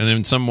do. And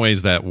in some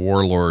ways that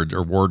Warlord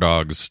or War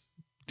Dogs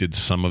did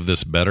some of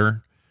this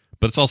better,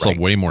 but it's also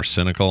way more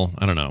cynical.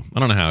 I don't know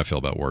how I feel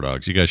about War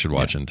Dogs. You guys should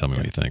watch it and tell me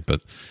what you think.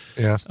 But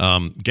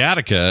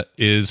Gattaca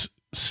is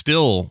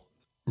still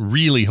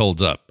really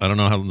holds up. I don't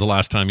know how the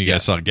last time you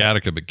guys saw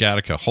Gattaca, but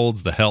Gattaca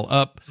holds the hell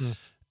up.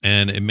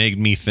 And it made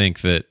me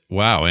think that,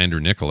 wow, Andrew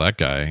Niccol, that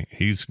guy,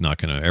 he's not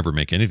going to ever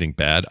make anything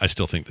bad. I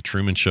still think The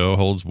Truman Show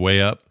holds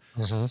way up.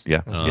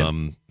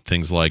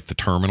 Things like The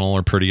Terminal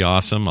are pretty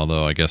awesome,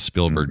 although I guess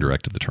Spielberg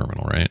directed The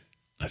Terminal, right?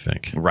 I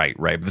think. Right.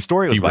 But the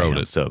story was by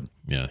him, so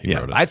he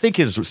wrote it. I think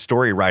his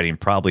story writing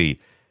probably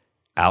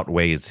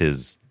outweighs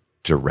his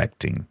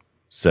directing.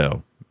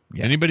 So,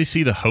 Anybody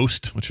see The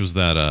Host, which was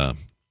that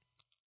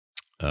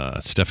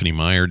Stephanie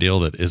Meyer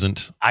deal that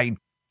isn't?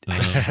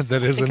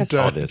 That isn't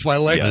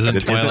Twilight. Isn't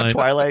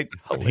Twilight?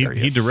 Twilight?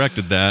 He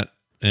directed that.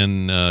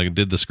 and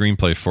did the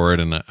screenplay for it,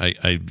 and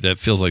I that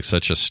feels like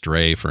such a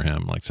stray for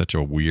him, like such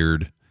a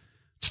weird.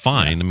 It's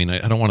fine. I mean,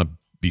 I don't want to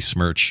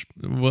besmirch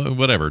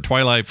whatever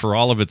Twilight for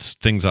all of its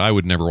things. I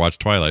would never watch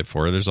Twilight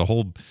for. There's a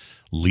whole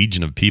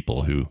legion of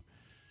people who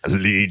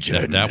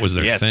that was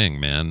their thing,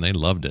 man. They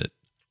loved it.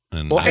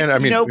 And I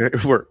mean,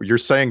 you're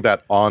saying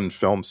that on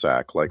Film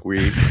Sack, like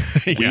we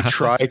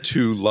try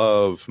to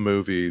love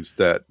movies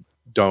that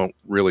don't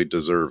really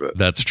deserve it.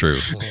 That's true.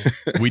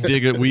 We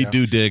dig it. We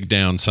do dig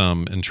down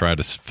some and try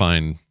to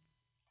find.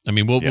 I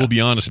mean, we'll be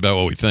honest about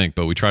what we think,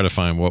 but we try to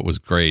find what was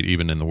great,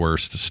 even in the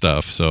worst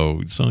stuff.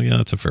 So yeah,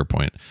 that's a fair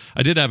point.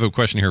 I did have a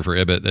question here for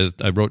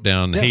Ibbot. I wrote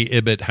down, "Hey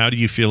Ibbot, how do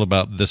you feel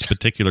about this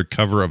particular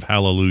cover of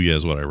Hallelujah?"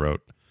 Is what I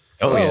wrote.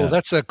 Oh,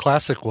 that's a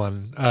classic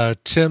one.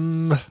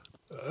 Tim.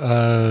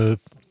 Yeah,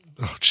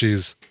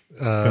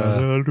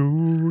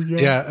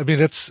 I mean,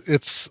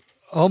 it's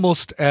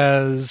almost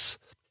as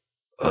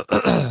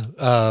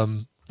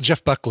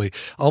Jeff Buckley,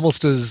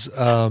 almost as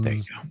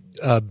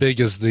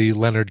big as the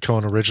Leonard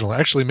Cohen original.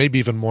 Actually, maybe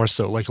even more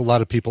so. Like a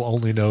lot of people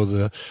only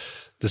know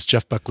this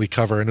Jeff Buckley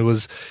cover, and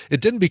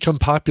it didn't become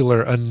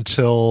popular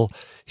until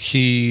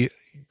he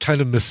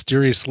kind of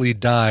mysteriously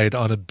died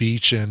on a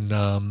beach in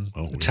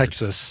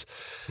Texas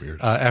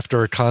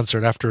after a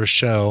concert, after a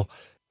show,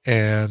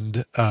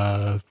 and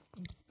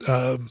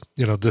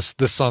this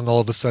song all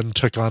of a sudden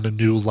took on a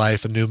new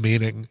life, a new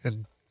meaning,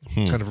 and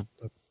kind of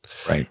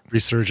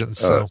resurgence.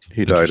 So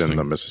he died in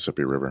the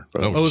Mississippi River.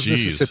 But it was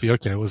Mississippi.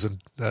 Okay, it was in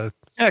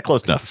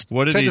close enough.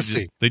 What did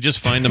Tennessee. They just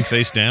find him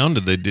face down?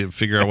 Did they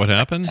figure out what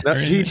happened?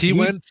 He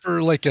went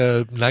for like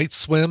a night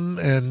swim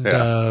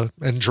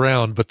and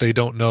drowned, but they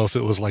don't know if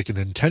it was like an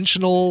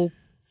intentional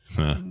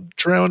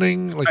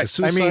drowning, like a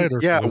suicide.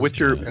 With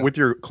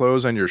your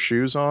clothes and your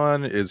shoes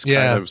on is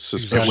kind of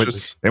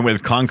suspicious. And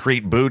with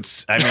concrete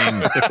boots, I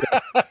mean,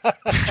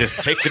 just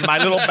taking my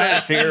little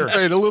bath here.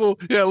 Right, a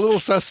little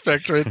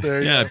suspect right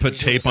there. Yeah, I put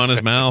tape on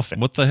his mouth.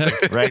 What the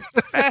heck? Right.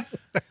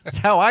 That's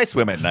how I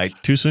swim at night.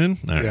 Too soon?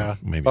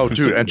 Maybe. Oh,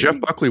 dude, and Jeff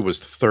Buckley was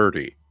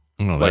 30.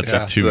 Oh,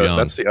 that's too young.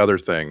 That's the other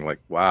thing. Like,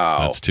 wow,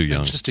 that's too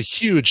young. Just a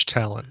huge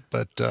talent,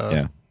 but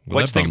What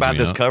do you think about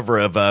this cover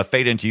of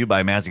 "Fade Into You"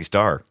 by Mazzy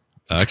Star?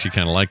 I actually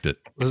kind of liked it.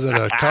 Was it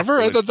a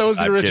cover? I thought that was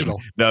the original.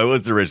 No, it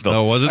was the original.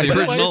 Oh, was it the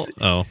original?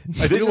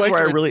 I do like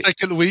the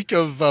second week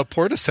of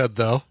Portishead,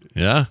 though.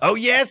 Yeah. Oh,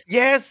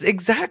 yes,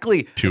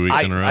 exactly. 2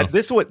 weeks in a row.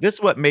 This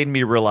is what made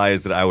me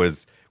realize that I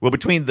was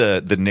between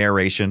the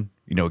narration.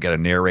 We got a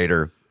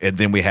narrator, and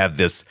then we have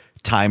this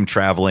time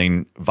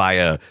traveling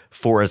via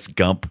Forrest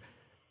Gump.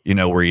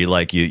 Where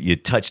you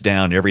touch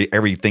down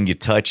everything you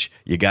touch,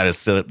 you got to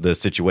set up the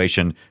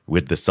situation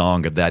with the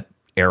song of that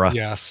era.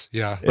 Yes,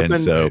 yeah. But then,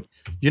 so,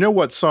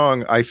 what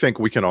song I think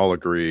we can all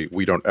agree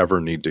we don't ever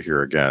need to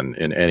hear again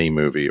in any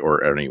movie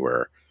or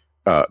anywhere?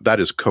 That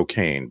is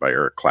 "Cocaine" by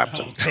Eric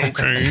Clapton.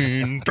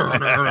 Cocaine.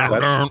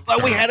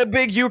 But we had a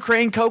big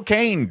Ukraine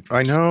cocaine.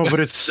 I know, but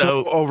it's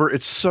so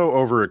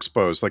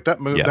overexposed. Like that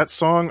movie, that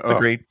song.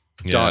 Agreed.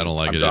 Yeah, I don't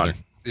like it either.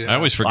 Yeah. I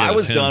always forget. I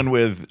was done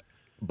with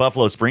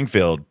Buffalo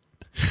Springfield.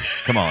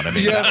 Come on, I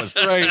mean, yes,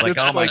 that was right. Like,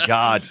 oh my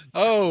God!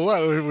 Oh, what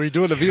are we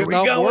doing? A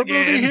Vietnam War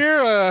movie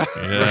here?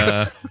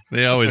 Yeah,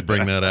 they always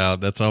bring that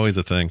out. That's always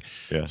a thing.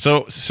 Yeah.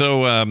 So,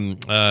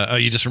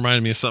 you just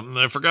reminded me of something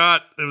I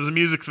forgot. It was a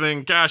music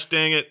thing. Gosh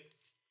dang it!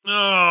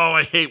 Oh,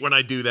 I hate when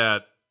I do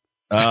that.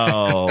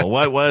 Oh,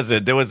 what was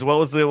it? What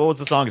was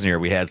the songs in here?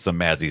 We had some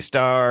Mazzy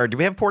Star. Did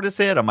we have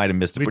Portishead? I might have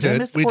missed it. We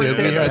did. We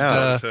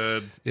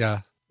had. Yeah.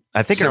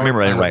 I think I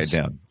remember. I didn't write it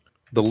down.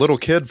 The little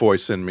kid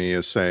voice in me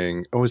is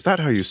saying, "Oh, is that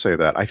how you say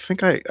that?" I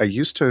think I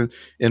used to,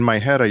 in my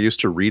head, I used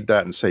to read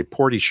that and say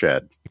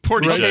 "Portishead."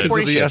 Portishead. Because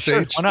of the SH.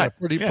 Sure, why not?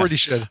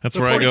 Portishead. That's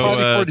where I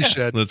go.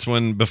 That's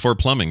when before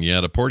plumbing, you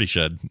had a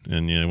Portishead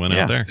and you went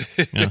out there.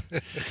 Yeah.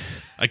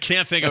 I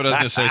can't think of what I was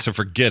going to say, so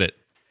forget it.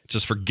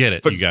 Just forget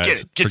it, you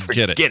guys. Just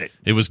forget it.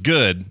 It was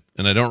good,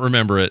 and I don't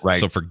remember it,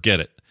 so forget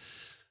it.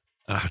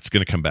 It's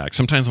going to come back.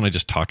 Sometimes when I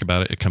just talk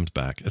about it, it comes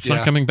back. It's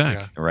not coming back.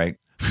 Yeah. Right.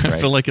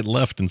 I feel like it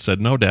left and said,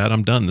 "No, Dad,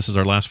 I'm done. This is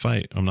our last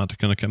fight. I'm not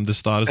going to come.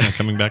 This thought is not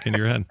coming back into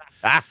your head."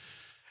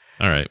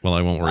 All right. Well,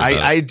 I won't worry about it.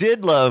 I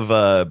did love,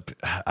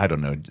 I don't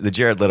know, the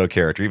Jared Leto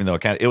character, even though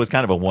it was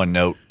kind of a one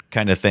note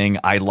kind of thing.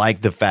 I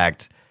like the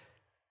fact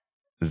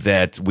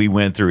that we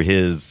went through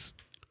his,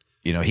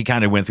 he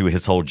kind of went through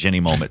his whole Jenny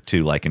moment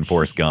too, like in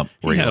Forrest Gump,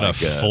 where he had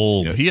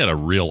he had a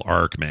real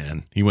arc,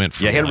 man. He went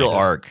from he had a real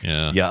arc.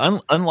 Yeah.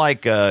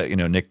 Unlike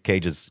Nick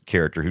Cage's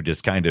character, who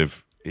just kind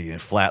of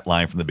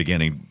flatline from the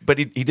beginning, but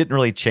he didn't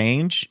really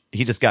change.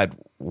 He just got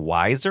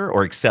wiser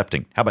or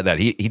accepting. How about that?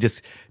 He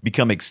just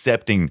become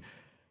accepting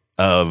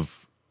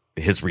of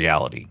his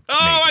reality. Oh,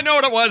 maybe. I know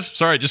what it was.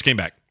 Sorry, it just came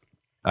back.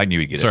 I knew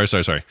he'd get it.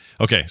 Sorry.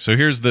 Okay, so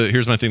here's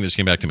my thing that just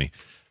came back to me.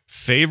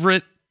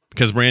 Favorite,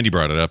 because Randy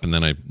brought it up and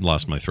then I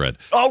lost my thread.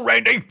 Oh,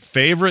 Randy.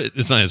 Favorite,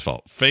 it's not his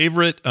fault.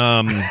 Favorite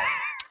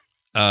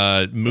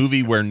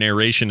movie where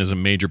narration is a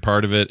major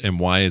part of it, and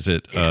why is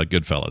it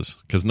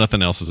Goodfellas? Because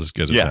nothing else is as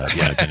good as that. In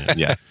my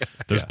opinion.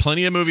 There's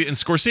plenty of movie, and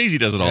Scorsese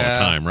does it all the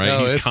time, right? No,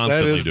 He's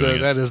constantly doing it.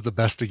 That is the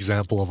best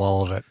example of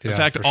all of it. In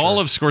fact, all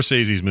of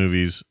Scorsese's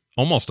movies,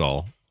 almost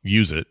all,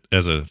 use it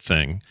as a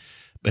thing.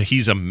 But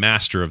he's a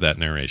master of that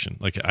narration.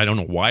 Like, I don't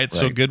know why it's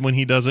so good when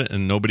he does it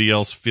and nobody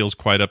else feels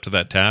quite up to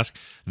that task.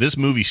 This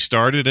movie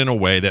started in a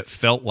way that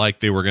felt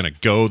like they were going to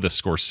go the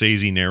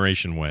Scorsese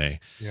narration way.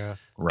 Yeah.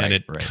 And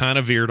it kind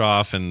of veered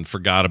off and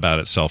forgot about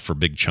itself for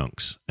big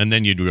chunks. And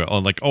then you'd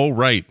go,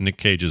 right, Nick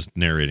Cage is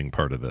narrating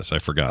part of this. I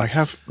forgot.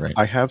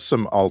 I have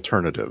some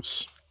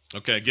alternatives.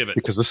 Okay, give it.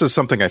 Because this is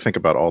something I think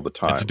about all the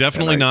time. It's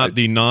definitely not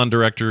the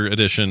non-director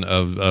edition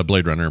of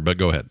Blade Runner, but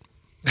go ahead.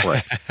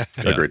 Right.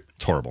 Agreed.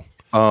 It's horrible.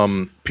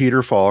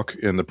 Peter Falk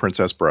in The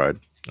Princess Bride.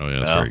 Oh yeah,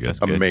 that's very good.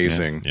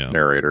 Amazing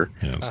narrator.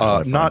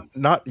 Yeah,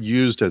 not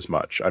used as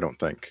much, I don't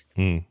think.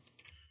 Freaking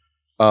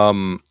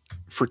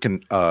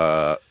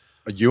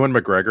Ewan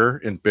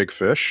McGregor in Big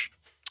Fish.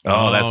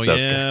 That's so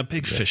good.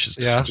 Big Fish is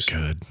so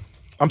good.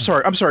 I'm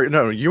sorry.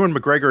 No, Ewan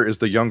McGregor is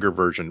the younger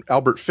version.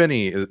 Albert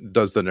Finney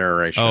does the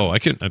narration. Oh,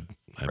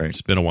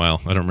 it's been a while.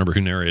 I don't remember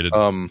who narrated.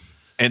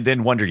 And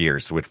then Wonder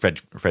Years with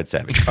Fred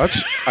Savage.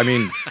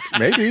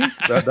 Maybe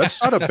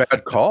that's not a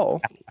bad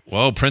call.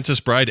 Whoa,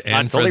 Princess Bride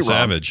and Fred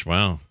Savage.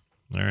 Wow.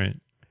 All right.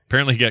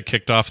 Apparently, he got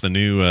kicked off the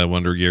new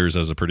Wonder Years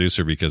as a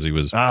producer because he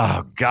was.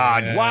 Oh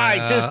God! Why?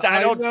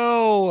 I don't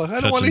know. I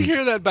don't want to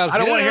hear that about. I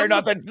don't want to hear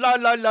nothing. La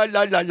la la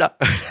la la la.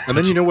 And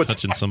then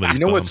touching somebody's.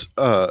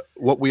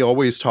 What we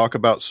always talk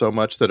about so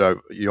much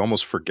that you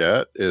almost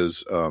forget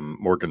is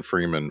Morgan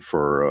Freeman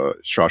for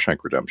Shawshank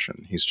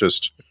Redemption. He's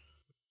just.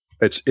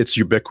 It's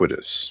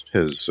ubiquitous.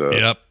 His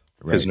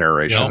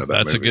narration of that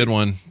that's movie. A good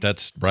one.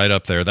 That's right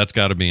up there. That's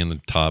got to be in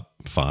the top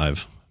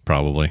 5,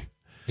 probably.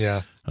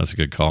 Yeah, that's a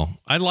good call.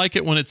 I like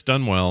it when it's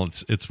done well.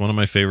 It's one of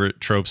my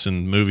favorite tropes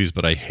in movies,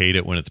 but I hate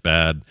it when it's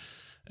bad.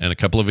 And a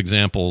couple of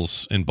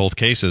examples in both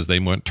cases, they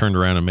turned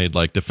around and made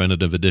like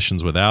definitive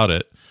editions without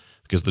it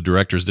because the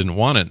directors didn't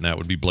want it, and that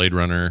would be Blade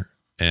Runner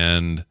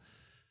and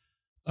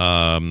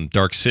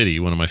Dark City,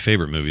 one of my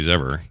favorite movies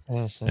ever.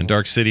 And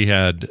Dark City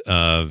had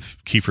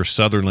Kiefer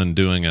Sutherland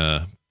doing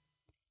a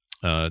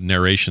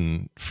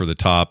narration for the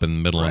top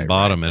and middle and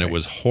bottom, and it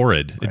was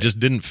horrid. It just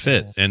didn't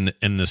fit, and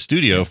the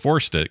studio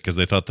forced it because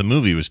they thought the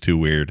movie was too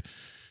weird.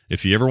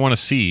 If you ever want to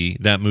see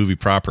that movie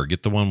proper,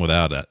 get the one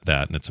without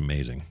that, and it's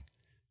amazing.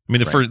 I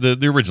mean,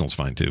 the original's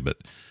fine too, but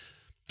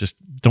just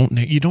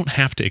you don't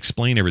have to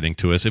explain everything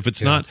to us. If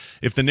it's not,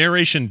 if the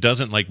narration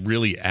doesn't like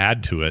really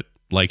add to it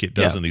like it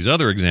does in these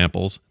other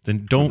examples,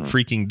 then don't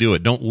freaking do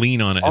it. Don't lean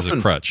on it as a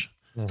crutch.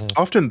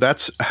 Often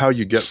that's how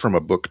you get from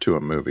a book to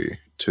a movie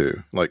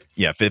too. Like,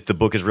 if the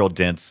book is real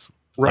dense,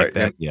 right?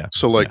 Like that,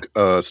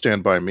 So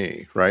Stand By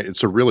Me, right?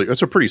 It's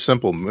a pretty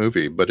simple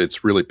movie, but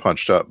it's really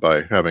punched up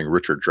by having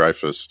Richard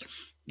Dreyfuss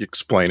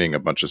explaining a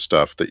bunch of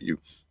stuff that you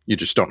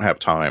just don't have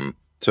time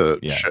to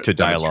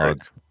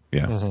dialogue.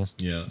 Yeah.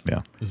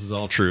 This is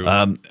all true.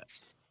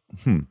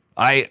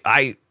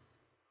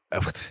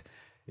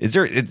 Is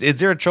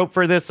there a trope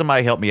for this?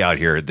 Somebody help me out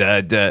here.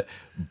 The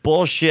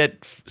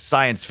bullshit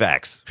science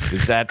facts.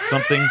 Is that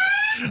something?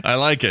 I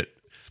like it.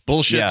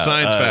 Bullshit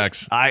science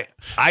facts. I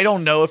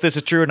don't know if this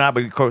is true or not,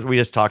 but of course we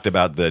just talked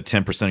about the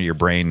 10% of your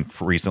brain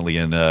recently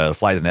in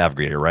Flight of the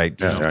Navigator, right?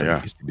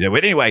 Yeah.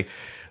 But anyway,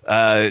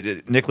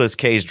 Nicolas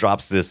Cage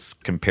drops this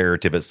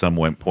comparative at some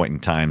point in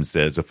time,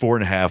 says a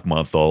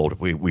 4.5-month-old,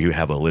 we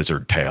have a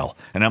lizard tail.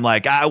 And I'm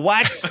like,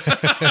 what?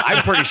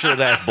 I'm pretty sure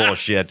that's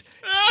bullshit.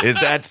 Is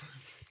that...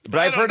 But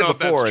I've heard it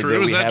before.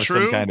 Is that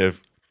true? Some kind of,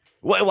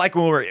 like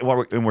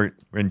when we're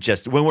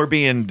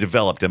being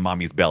developed in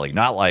mommy's belly,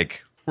 not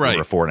like we're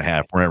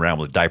 4.5 running around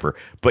with a diaper.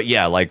 But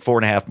yeah, like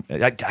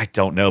 4.5. I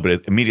don't know,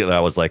 but immediately I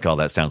was like, oh,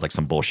 that sounds like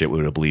some bullshit we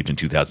would have believed in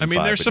 2005. I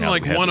mean, there's some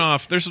like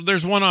one-off.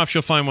 There's one-off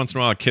you'll find once in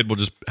a while. A kid will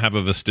just have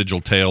a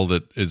vestigial tail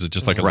that is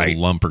just like a little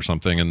lump or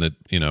something, and that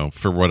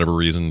for whatever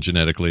reason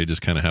genetically it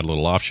just kind of had a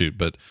little offshoot.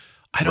 But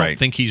I don't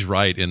think he's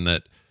right in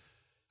that.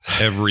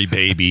 Every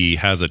baby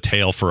has a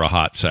tail for a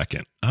hot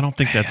second. I don't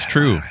think that's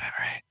true.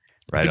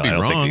 Right. Could be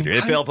wrong.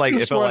 It felt like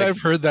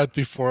I've heard that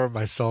before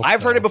myself.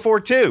 I've heard it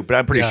before too, but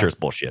I'm pretty sure it's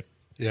bullshit.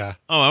 Yeah.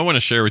 Oh, I want to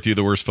share with you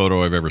the worst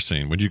photo I've ever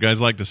seen. Would you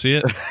guys like to see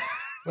it?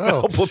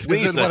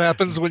 Please. Isn't what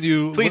happens when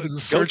you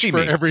search for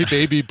every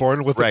baby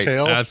born with a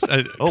tail?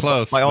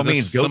 Close. By all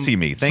means, go see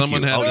me. Thank you.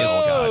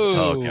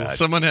 Oh, God.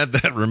 Someone had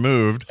that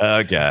removed.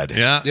 Oh, God.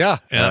 Yeah.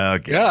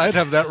 I'd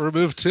have that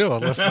removed too,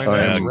 unless my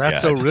name's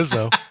Ratso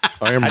Rizzo.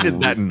 I did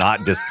that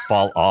not just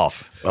fall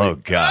off. Oh,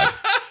 God.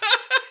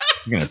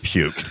 I'm going to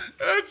puke.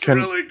 That's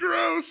really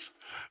gross.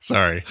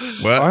 Sorry.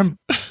 What?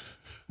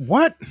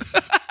 What?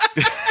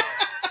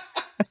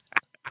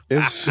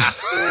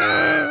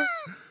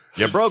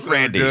 You broke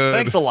Randy.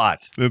 Thanks a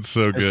lot. It's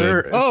so good. Is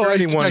there I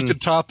anyone... think I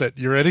could top it.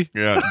 You ready?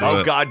 Yeah.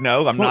 God,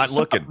 no. I'm not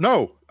looking.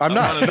 No, I'm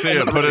not. I want to see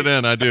it. Put it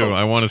in. I do.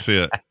 I want to see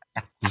it.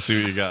 Let's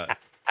see what you got.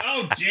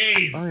 Oh,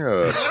 jeez.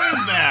 What is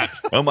that?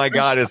 Oh my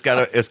God! It's got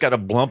a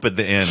blump at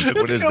the end.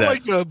 What is got that?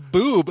 like a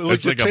boob, like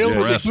It's the like a tail of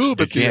breast. a boob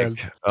You at the can't-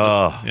 end.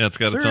 Oh, Yeah, it's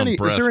got Is its there, own any,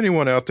 breast. is there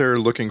anyone out there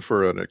looking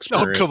for an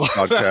experienced come on.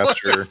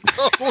 podcaster?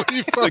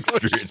 Holy fuck.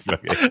 experience.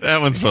 Okay.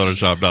 That one's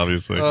photoshopped,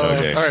 obviously.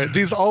 Okay. All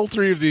right, all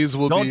three of these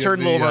will Don't be turn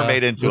in Little the,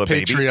 Mermaid into the a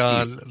baby.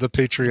 Patreon. The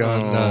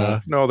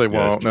Patreon. No, they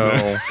won't.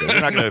 No.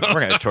 We're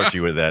gonna torture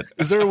you with that.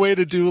 Is there a way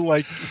to do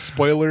like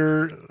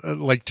spoiler,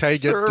 like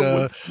tag Sir, it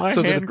would my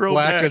so that hand it's grow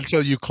black back?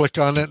 until you click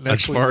on it? And As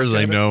actually far as look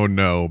I at it? know,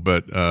 no,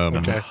 but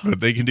Okay. but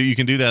they can do. You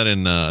can do that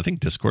in. I think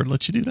Discord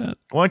lets you do that.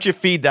 Why don't you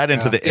feed that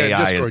into Yeah. the Yeah, AI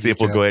Discord and see if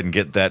you we'll can. go ahead and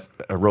get that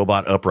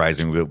robot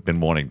uprising we've been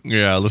wanting.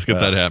 Yeah, let's get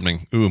that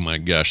happening. Ooh, my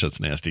gosh, that's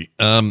nasty.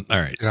 All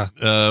right. Yeah.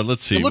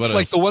 Let's see. It looks what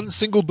like else? the one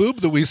single boob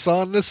that we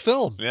saw in this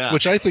film, Yeah.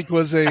 which I think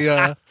was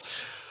a.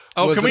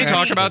 Oh, was can we an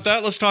talk accident. about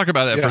that? Let's talk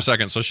about that for Yeah. a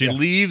second. So she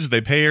leaves.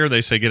 They pay her.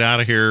 They say, "Get out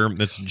of here."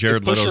 It's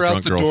Jared They push Leto's her out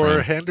drunk the girlfriend.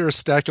 door, hand her a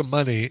stack of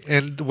money,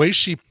 and the way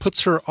she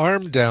puts her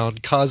arm down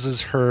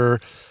causes the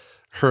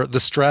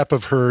strap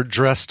of her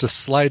dress to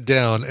slide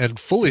down and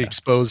fully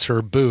expose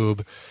her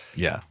boob.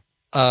 Yeah.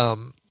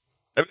 And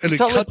it Totally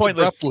cuts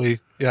pointless. abruptly.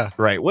 Yeah.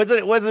 Right. What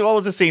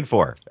was the scene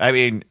for? I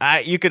mean,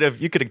 you could have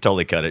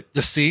totally cut it.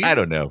 The scene? I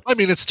don't know. I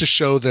mean, it's to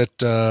show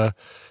that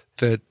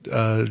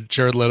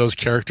Jared Leto's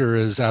character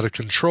is out of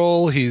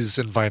control. He's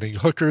inviting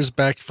hookers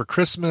back for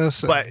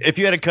Christmas. But if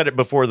you had cut it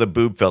before the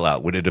boob fell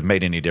out, would it have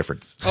made any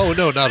difference? Oh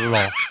no, not at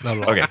all. Not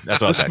at all. Okay,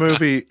 that's what I was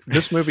asking.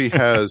 This movie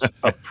has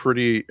a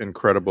pretty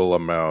incredible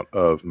amount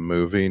of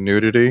movie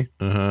nudity,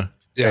 Uh-huh.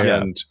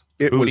 Yeah. and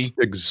it was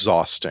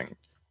exhausting.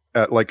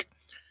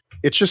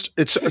 It's so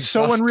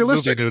Exhausting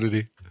unrealistic. movie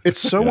nudity. It's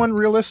so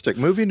unrealistic.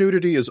 Movie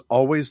nudity is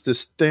always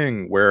this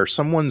thing where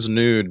someone's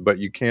nude, but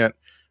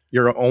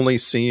you're only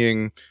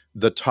seeing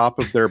the top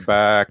of their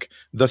back,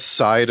 the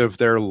side of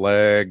their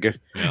leg.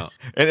 Yeah.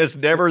 And it's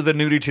never the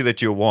nudity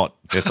that you want.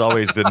 It's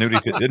always the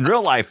nudity. In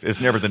real life, it's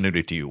never the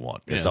nudity you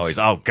want. It's Yes. always,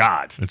 oh,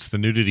 God. It's the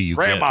nudity you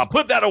Grandma, get.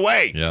 put that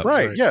away. Yeah.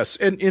 Right, yes.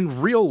 And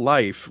in real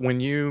life, when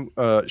you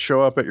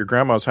show up at your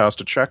grandma's house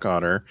to check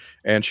on her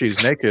and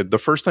she's naked, the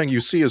first thing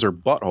you see is her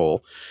butthole.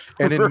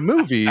 And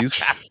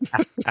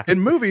in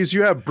movies,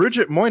 you have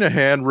Bridget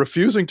Moynihan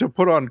refusing to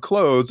put on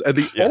clothes, and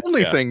the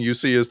only thing you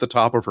see is the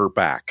top of her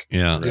back.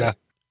 Yeah. Yeah.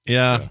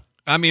 Yeah.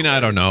 I mean, I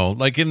don't know.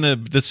 Like in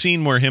the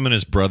scene where him and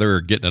his brother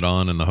are getting it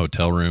on in the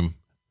hotel room.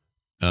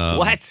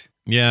 What?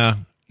 Yeah.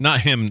 Not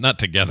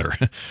together.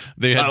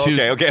 They had two.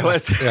 Okay.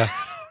 Let's, Yeah.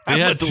 They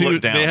had two.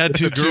 They had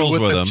two girls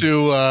with them.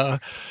 Two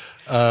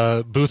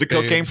booth The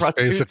cocaine babes,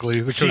 prostitutes?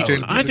 basically. The See,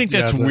 cocaine, I think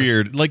that's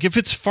weird. Like if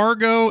it's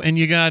Fargo and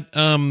you got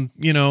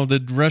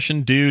the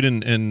Russian dude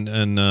and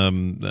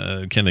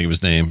can't think of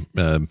his name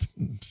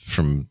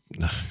from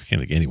can't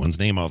think of anyone's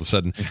name all of a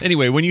sudden.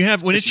 Anyway, when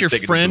it's your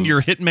thinking of friend, boobs.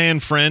 your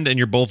hitman friend, and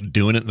you're both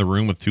doing it in the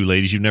room with two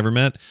ladies you've never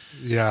met,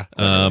 Yeah.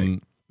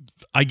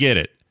 I get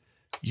it.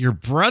 Your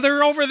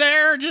brother over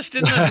there just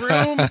in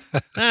the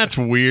room? That's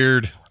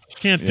weird.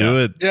 Can't do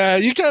it. Yeah,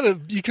 you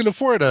can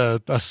afford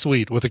a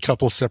suite with a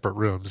couple separate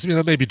rooms.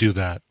 Maybe do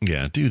that.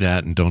 Yeah, do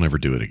that and don't ever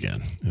do it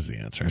again is the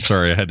answer.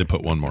 Sorry, I had to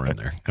put one more in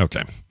there.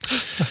 Okay.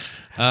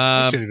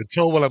 I can't even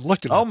tell what I'm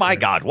looking at. Oh, my there.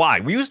 God. Why?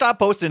 Will you stop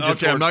posting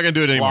Okay, I'm not going to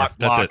do it anymore.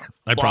 That's it.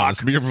 I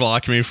promise. You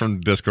block me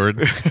from Discord.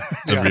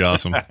 That'd be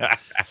awesome.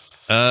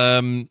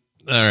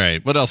 All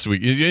right. What else do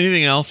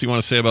anything else you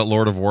want to say about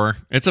Lord of War?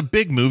 It's a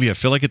big movie. I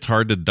feel like it's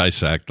hard to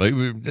dissect. Like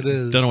It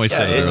is. Dunaway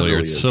said Yeah, it earlier,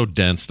 really it's is. so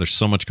dense. There's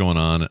so much going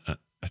on.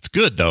 It's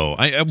good though.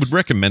 I would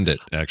recommend it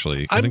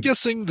actually. I I'm think-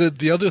 guessing that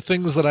the other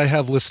things that I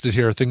have listed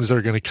here are things that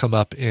are going to come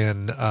up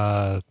in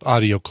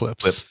audio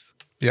clips.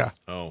 Yeah.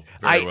 Oh,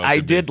 very well I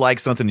could be. did like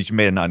something that you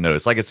may have not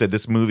noticed. Like I said,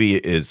 this movie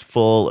is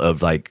full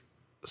of like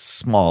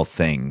small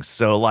things.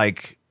 So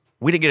like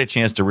we didn't get a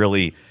chance to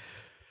really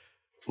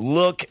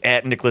look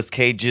at Nicolas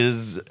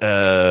Cage's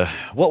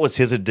what was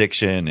his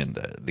addiction and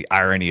the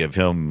irony of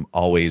him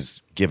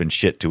always giving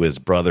shit to his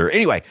brother.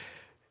 Anyway,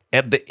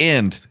 at the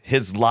end,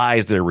 his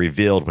lies that are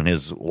revealed when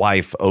his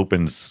wife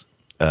opens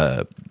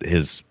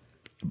his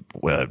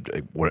what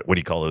do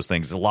you call those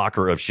things? The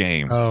locker of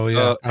shame. Oh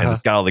yeah. And it's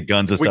got all the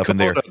guns and We stuff in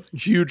call there. it a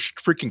huge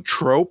freaking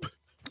trope.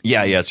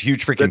 Yeah, it's a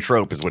huge freaking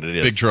trope is what it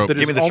is. Big trope. That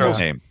Give me is the trope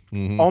almost-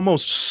 name.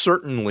 Almost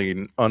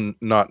certainly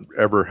not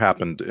ever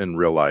happened in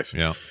real life.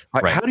 Yeah.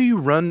 Right. How do you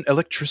run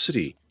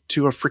electricity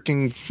to a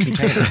freaking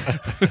container?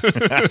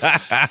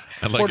 I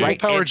like Portable it.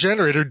 power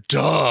generator.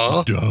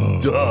 Duh.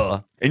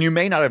 Duh. And you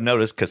may not have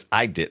noticed because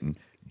I didn't,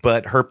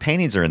 but her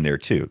paintings are in there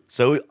too.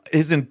 So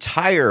his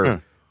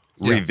entire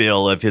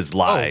reveal of his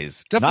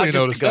lies. Definitely not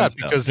just noticed the gun that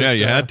stuff. because Yeah, it,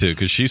 you had to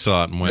because she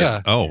saw it and went,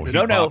 Yeah. "Oh, he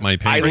No, bought my I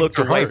painting." looked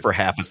to away her. for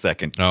half a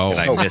second. Oh. And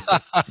I missed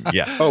it.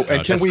 Yeah. Oh,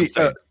 and That's what I'm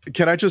saying.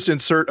 can I just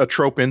insert a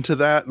trope into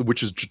that,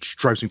 which is just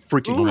drives me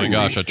freaking Oh my crazy.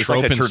 gosh, a It's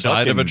trope like a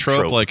inside of a turducken trope,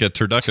 trope. like a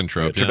turducken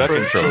trope. Yeah.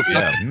 Turducken trope.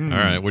 Yeah.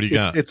 All right, what do you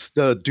got? It's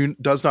the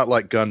does not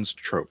like guns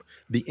trope.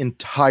 The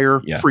entire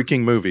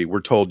freaking movie,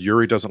 we're told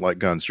Yuri doesn't like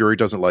guns. Yuri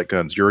doesn't like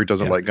guns. Yuri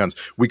doesn't like guns.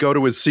 We go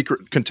to his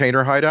secret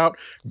container hideout,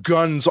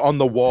 guns on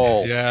the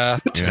wall. Yeah.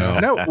 Yeah.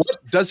 No,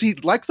 does he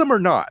like them or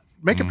not?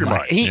 Make up your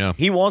mind.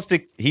 He wants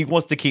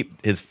to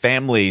keep his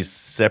family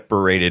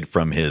separated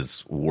from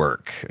his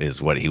work,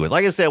 is what he was.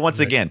 Like I said, once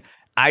again,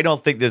 I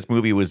don't think this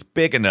movie was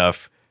big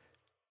enough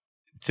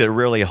to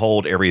really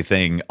hold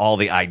everything, all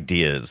the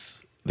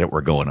ideas that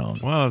were going on.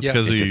 Well, it's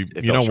because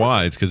you know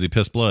why? It's because he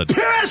pissed blood.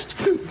 Pissed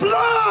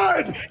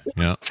blood!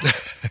 Yeah.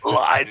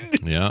 Blood!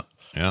 Yeah.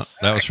 Yeah.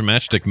 That was from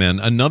Matchstick Men.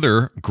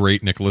 Another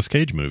great Nicolas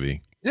Cage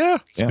movie. Yeah.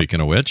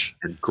 Speaking of which.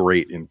 You're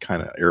great in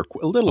kind of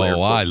a little air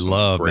I quotes.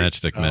 love Great.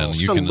 Matchstick Men.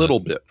 Just a little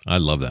bit. I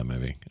love that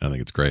movie. I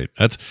think it's great.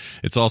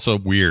 It's also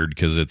weird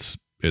because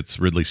it's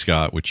Ridley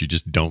Scott, which you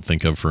just don't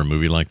think of for a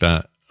movie like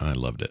that. I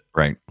loved it.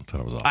 Right. I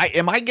thought it was awesome.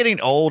 Am I getting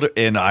old?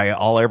 And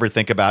all I ever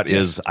think about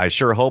is I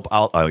sure hope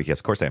I'll. Oh yes,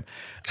 of course I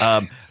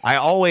am. I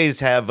always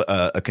have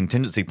a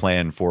contingency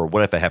plan for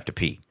what if I have to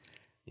pee,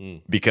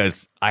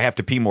 because I have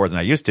to pee more than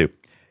I used to.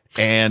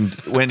 And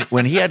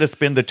when he had to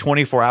spend the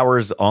 24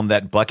 hours on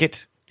that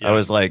bucket, I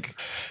was like,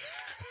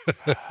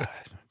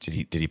 did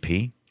he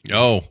pee?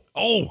 Oh,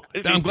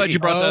 I'm glad you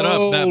brought that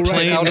up. That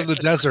plane out in the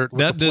desert.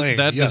 With the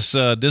plane. Yes.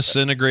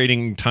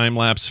 Disintegrating time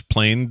lapse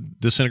plane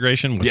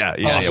disintegration was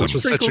awesome. Which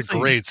was such a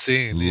great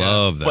scene.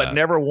 Love that. But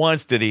never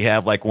once did he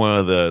have like one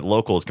of the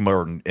locals come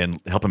over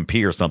and help him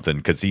pee or something,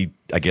 because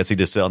I guess he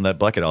just sat on that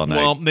bucket all night.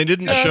 Well, they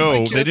didn't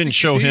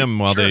show him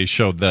while they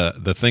showed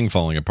the thing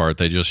falling apart.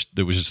 It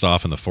was just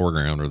off in the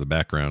foreground or the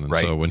background. And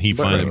so when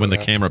when the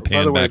camera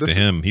panned back to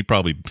him, he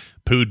probably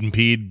pooed and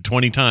peed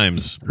 20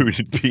 times. Pooed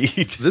and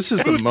peed. This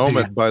is the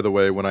moment, by the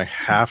way, when I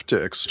have to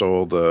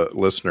extol the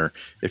listener.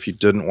 If you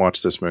didn't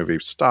watch this movie,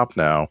 stop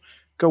now.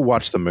 Go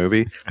watch the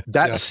movie.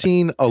 That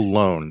scene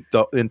alone,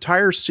 the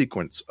entire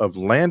sequence of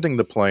landing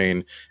the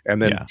plane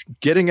and then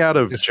getting out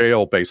of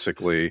jail,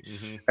 basically,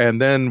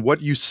 and then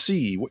what you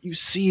see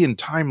in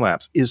time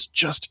lapse is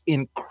just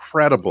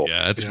incredible.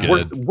 Yeah, it's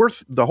good.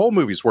 Worth the whole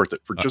movie's worth it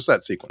for just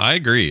that sequence. I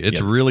agree.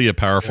 It's really a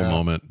powerful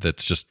moment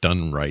that's just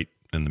done right,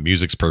 and the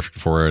music's perfect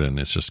for it, and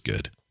it's just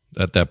good.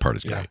 That part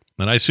is great.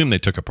 And I assume they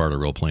took apart a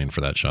real plane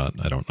for that shot.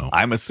 I don't know.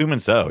 I'm assuming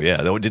so.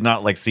 Yeah, they did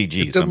not like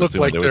CG. It didn't look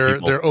like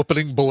their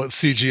opening bullet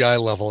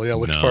CGI level. Yeah, it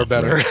looked far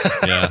better.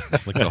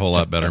 Looked a whole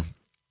lot better.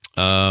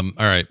 All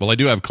right. Well, I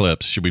do have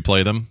clips. Should we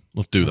play them?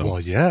 Let's do them. Well,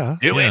 yeah.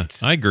 Do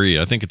it. I agree.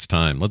 I think it's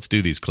time. Let's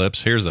do these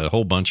clips. Here's a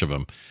whole bunch of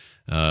them.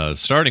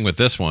 Starting with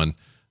this one.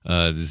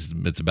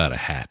 It's about a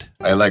hat.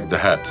 I like the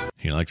hat.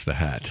 He likes the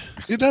hat.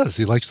 He does.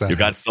 He likes that. You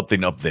got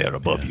something up there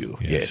above you.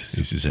 Yes.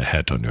 This is a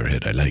hat on your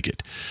head. I like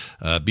it.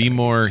 Be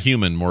more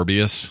human,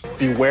 Morbius.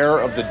 Beware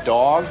of the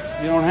dog.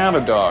 You don't have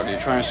a dog. Are you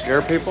trying to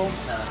scare people?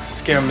 No, it's to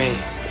scare me.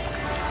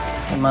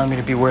 Remind me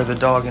to beware the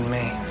dog in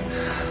me.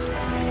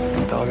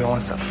 The dog that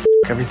wants to f***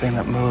 everything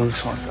that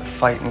moves, wants to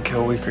fight and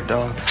kill weaker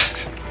dogs.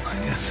 I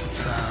guess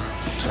it's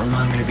to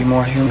remind me to be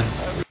more human.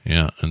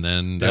 Yeah, and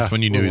then that's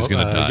when you knew he was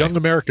going to die. Young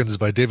Americans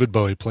by David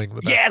Bowie playing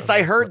the Yes,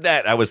 I heard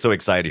that. I was so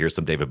excited to hear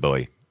some David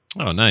Bowie.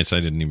 Oh, nice. I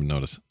didn't even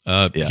notice.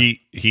 That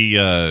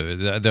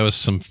was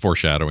some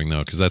foreshadowing,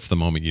 though, because that's the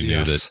moment you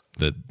knew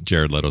that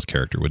Jared Leto's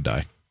character would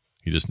die.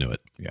 You just knew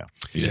it. Yeah,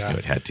 you just knew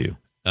it had to.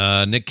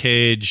 Nick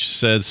Cage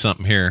says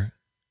something here.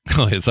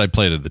 I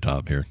played at the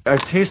top here.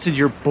 I've tasted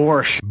your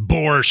borscht.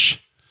 Borscht.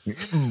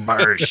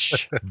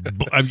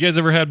 Have you guys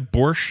ever had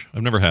borscht?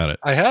 I've never had it.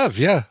 I have,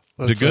 yeah.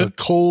 It's good? a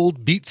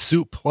cold beet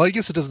soup. Well, I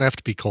guess it doesn't have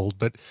to be cold,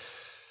 but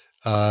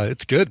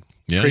it's good.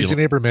 Yeah, Crazy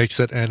Neighbor makes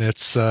it, and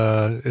it's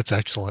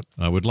excellent.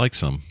 I would like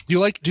some. Do you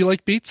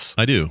like beets?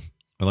 I do.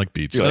 I like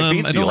beets. Do you like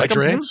beets? I Do you like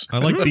drinks? I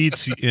like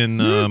beets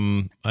in.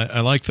 I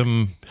like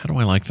them. How do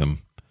I like them?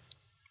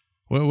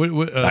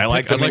 I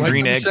like them in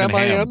green eggs and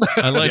ham.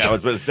 I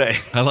was about to say.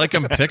 I like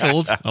them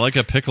pickled. I like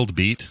a pickled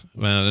beet.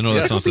 Well, I know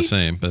that's not the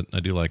same, but I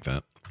do like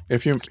that.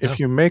 If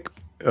you make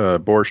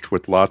borscht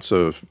with lots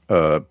of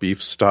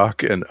beef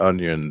stock and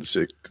onions,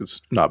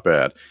 it's not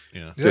bad.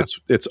 Yeah.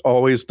 It's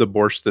always the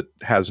borscht that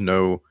has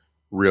no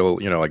real,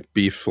 like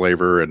beef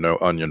flavor and no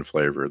onion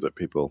flavor that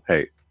people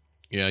hate.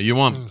 Yeah, you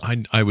want.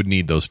 I would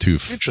need those two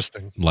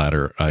interesting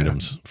latter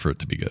items for it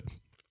to be good.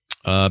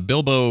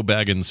 Bilbo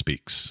Baggins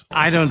speaks.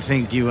 I don't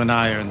think you and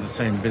I are in the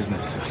same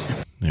business.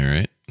 All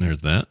right,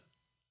 there's that.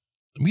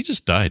 We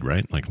just died,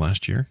 right? Like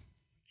last year.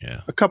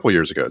 Yeah, a couple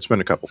years ago. It's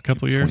been a couple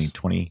years,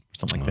 2020,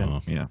 something like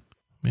that. Yeah,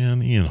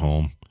 man, Ian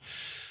Holm.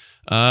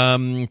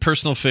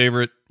 Personal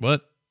favorite.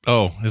 What?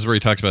 Oh, this is where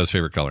he talks about his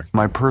favorite color.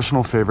 My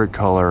personal favorite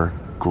color,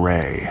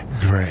 gray.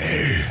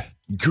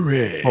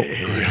 Gray.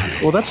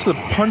 Well, that's the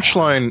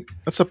punchline.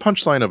 That's a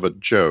punchline of a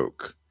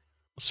joke.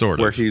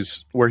 Sort of.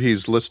 Where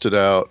he's listed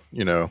out,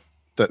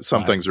 that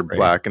some things are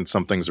black and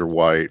some things are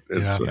white.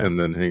 And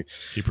then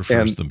he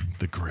prefers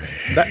the gray.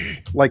 That,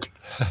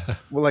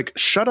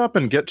 shut up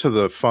and get to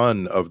the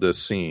fun of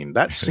this scene.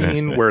 That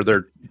scene where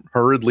they're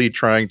hurriedly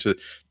trying to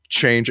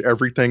change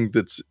everything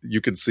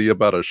you can see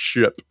about a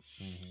ship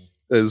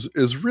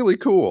is really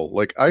cool.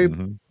 Like I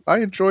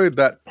enjoyed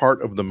that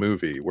part of the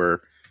movie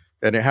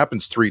and it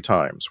happens 3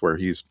 times where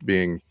he's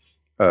being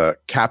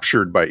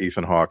captured by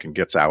Ethan Hawke and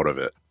gets out of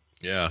it.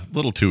 Yeah, a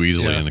little too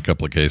easily in a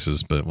couple of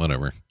cases, but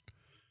whatever.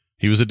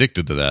 He was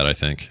addicted to that, I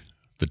think.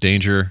 The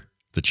danger,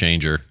 the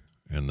changer,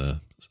 and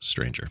the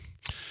stranger.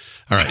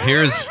 All right,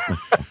 here's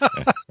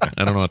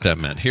I don't know what that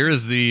meant. Here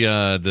is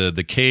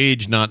the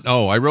Cage not.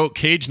 Oh, I wrote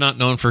Cage not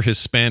known for his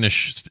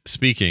Spanish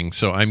speaking.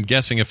 So I'm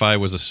guessing if I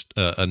was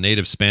a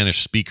native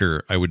Spanish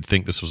speaker, I would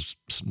think this was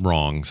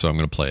wrong. So I'm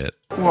going to play it.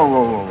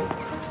 Whoa.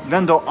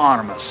 Vendo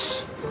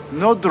armas.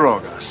 No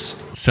drogas.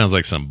 Sounds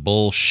like some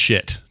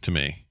bullshit to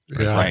me.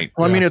 Yeah. Right.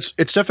 Well, I mean, it's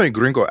definitely a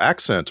gringo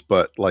accent,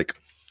 but like,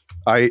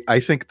 I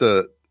think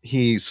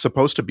he's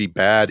supposed to be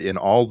bad in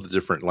all the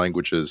different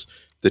languages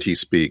that he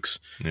speaks.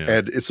 Yeah.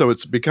 And so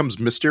it becomes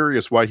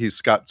mysterious why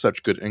he's got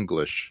such good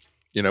English,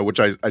 which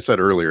I said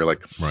earlier, like,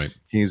 right.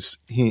 He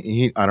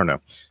I don't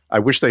know. I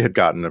wish they had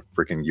gotten a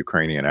freaking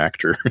Ukrainian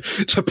actor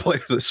to play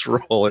this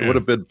role. It would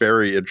have been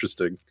very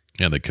interesting.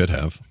 Yeah, they could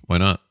have. Why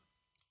not?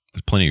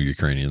 There's plenty of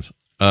Ukrainians.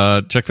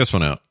 Check this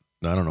one out.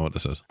 I don't know what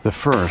this is. The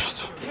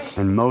first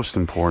and most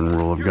important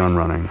rule of gun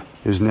running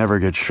is never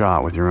get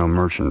shot with your own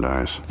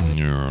merchandise.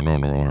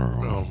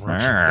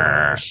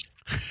 Merchandise.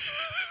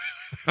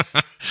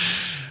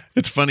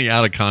 It's funny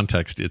out of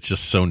context. It's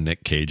just so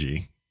Nick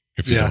Cagey.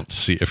 If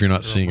you're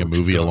not seeing a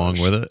movie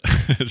along with it,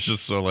 it's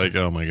just so like,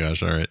 oh my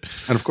gosh, all right.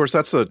 And of course,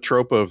 that's the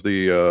trope of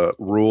the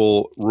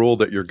rule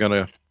that you're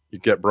gonna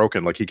get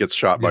broken. Like he gets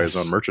shot by his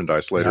own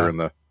merchandise later in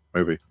the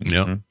movie.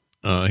 Yep.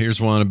 Mm-hmm. Here's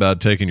one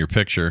about taking your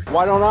picture.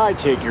 Why don't I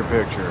take your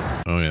picture?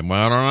 Oh yeah,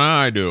 why don't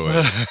I do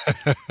it?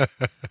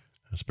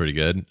 That's pretty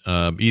good.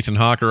 Ethan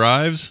Hawke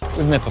arrives.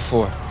 We've met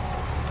before,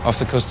 off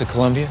the coast of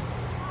Colombia.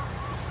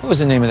 What was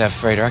the name of that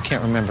freighter? I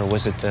can't remember.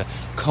 Was it the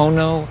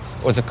Kono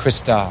or the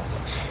Cristal?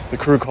 The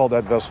crew called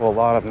that vessel a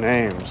lot of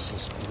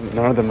names.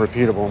 None of them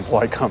repeatable in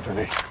polite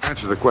company.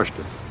 Answer the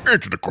question.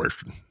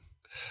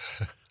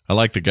 I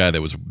like the guy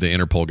that was the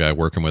Interpol guy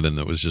working with him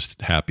that was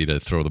just happy to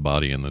throw the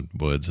body in the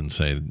woods and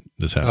say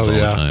this happens all the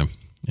time.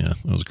 Yeah,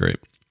 that was great.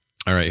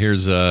 All right,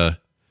 here's this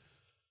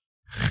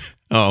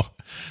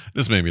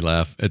made me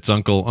laugh. It's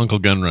Uncle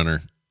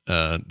Gunrunner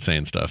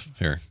saying stuff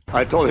here.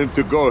 I told him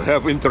to go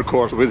have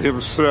intercourse with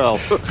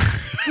himself.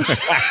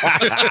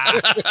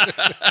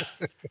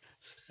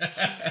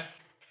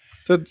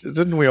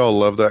 Didn't we all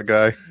love that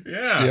guy?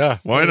 Yeah.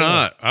 Why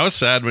not? I was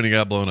sad when he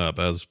got blown up.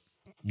 I was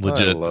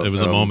legit. It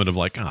was a moment of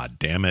like, ah,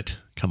 damn it.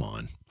 Come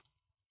on.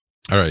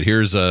 All right.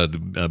 Here's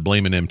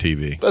blaming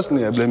MTV.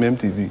 Personally, I blame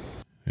MTV.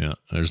 Yeah.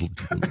 There's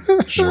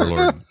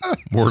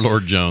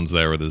Warlord Jones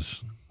there with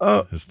his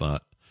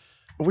thought.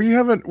 We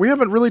haven't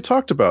really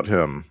talked about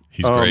him.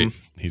 He's great.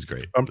 He's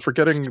great. I'm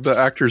forgetting the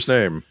actor's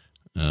name.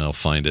 I'll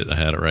find it. I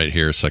had it right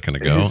here a second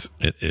ago.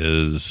 It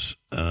is,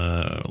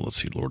 let's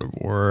see, Lord of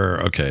War.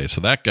 Okay,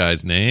 so that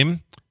guy's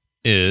name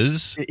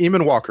is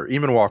Eamon Walker.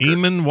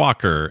 Eamon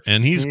Walker,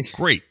 and he's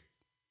great.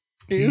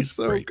 He's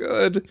so great.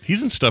 Good.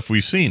 He's in stuff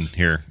we've seen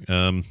here.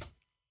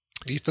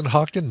 Ethan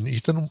Hawke and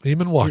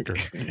Eamon Walker.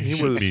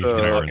 He was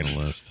on the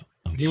list.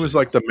 He was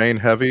like the main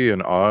heavy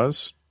in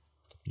Oz.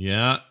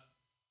 Yeah.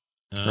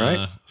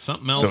 Right.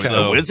 Something else.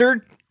 The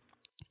wizard.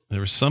 There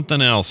was something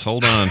else.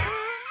 Hold on.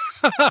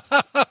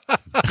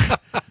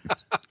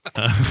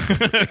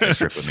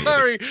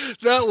 Sorry,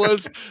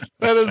 that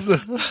is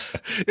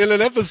in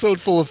an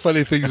episode full of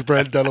funny things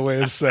Brad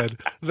Dunaway has said.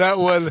 That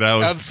was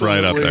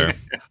absolutely right up there.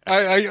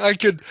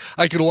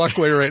 I could walk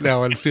away right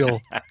now and feel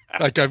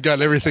like I've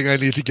got everything I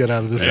need to get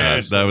out of this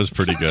episode. That was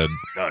pretty good.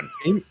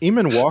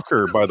 Eamon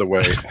Walker, by the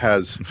way,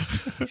 has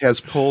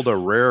pulled a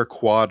rare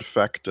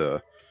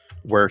quadfecta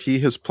where he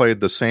has played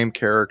the same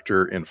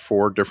character in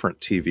 4 different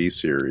TV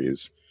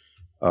series.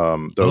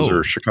 Those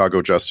are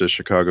Chicago Justice,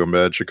 Chicago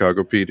Med,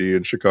 Chicago PD,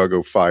 and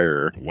Chicago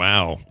Fire.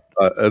 Wow.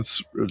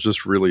 It's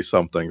just really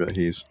something that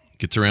he's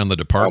gets around the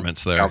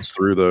departments there. Counts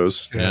through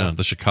those. Yeah,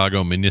 the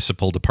Chicago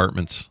municipal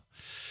departments.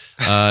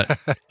 I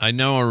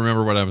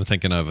remember what I'm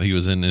thinking of. He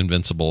was in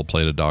Invincible,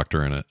 played a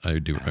doctor in it. I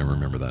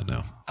remember that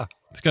now.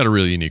 He's got a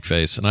really unique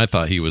face, and I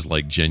thought he was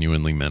like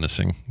genuinely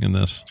menacing in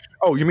this.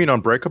 Oh, you mean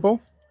Unbreakable?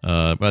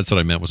 That's what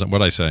I meant. What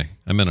did I say?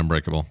 I meant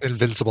Unbreakable.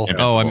 Invincible.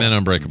 Oh, I meant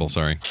Unbreakable.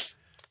 Sorry.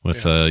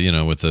 With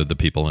with the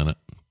people in it.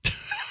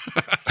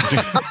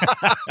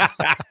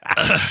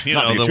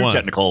 Not to get too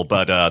technical,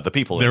 but the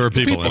people. There were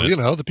people in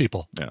it. The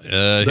people. Yeah.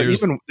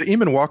 The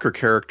Eamon Walker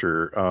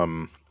character.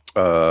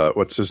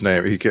 What's his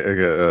name?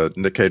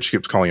 Nick Cage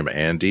keeps calling him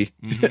Andy,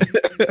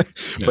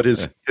 but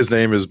his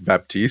name is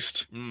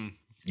Baptiste.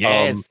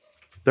 Yes.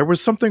 There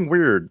was something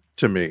weird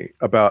to me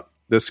about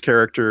this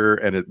character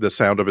and the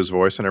sound of his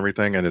voice and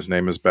everything, and his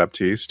name is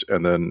Baptiste.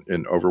 And then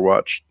in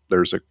Overwatch,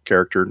 there's a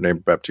character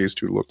named Baptiste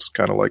who looks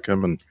kind of like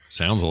him and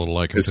sounds a little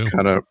like him. It's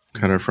kind of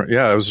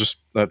yeah. It was just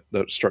that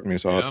struck me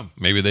as odd. Yeah,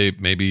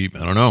 maybe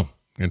I don't know.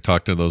 And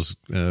talk to those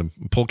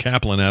pull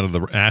Kaplan out of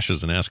the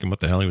ashes and ask him what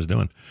the hell he was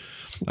doing.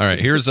 All right,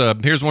 here's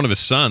one of his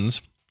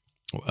sons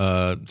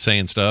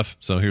saying stuff.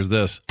 So here's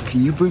this.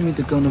 Can you bring me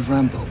the gun of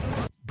Rambo?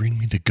 Bring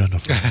me the gun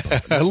of Rambo.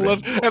 I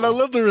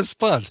love the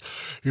response.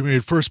 You mean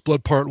First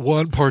Blood Part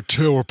 1, Part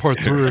 2, or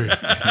Part 3?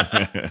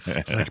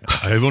 It's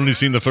like, I've only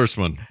seen the first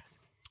one.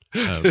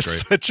 That was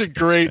it's such a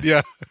great,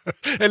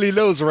 and he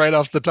knows right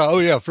off the top. Oh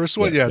yeah, first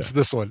one, it's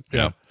this one.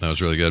 Yeah, that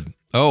was really good.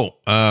 Oh,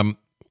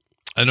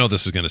 I know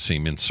this is going to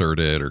seem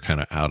inserted or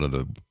kind of out of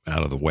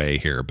the way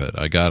here, but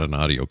I got an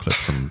audio clip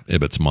from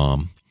Ibbott's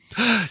mom.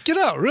 Get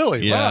out,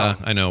 really? Yeah, Wow.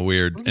 I know,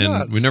 weird.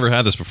 Nuts. And we never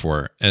had this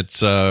before.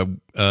 It's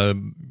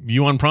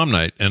you on prom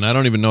night, and I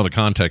don't even know the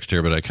context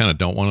here, but I kind of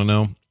don't want to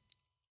know.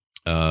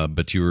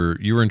 But you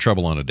were in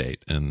trouble on a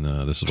date, and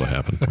this is what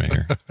happened right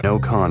here. No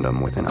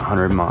condom within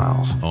 100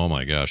 miles. Oh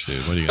my gosh,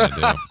 dude! What are you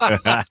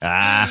gonna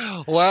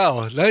do?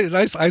 Wow,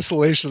 nice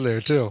isolation there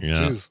too. Yeah.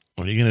 Jeez.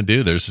 What are you gonna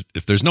do?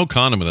 If there's no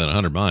condom within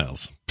 100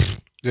 miles,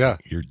 Yeah,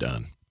 you're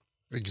done.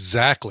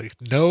 exactly.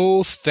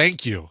 No,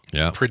 thank you.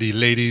 Yeah. Pretty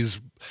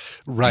ladies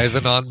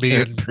writhing on me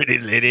and Pretty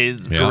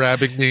ladies. Yeah.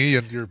 grabbing me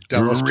and your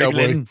Dallas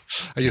Wriggling.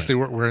 Cowboy. I guess they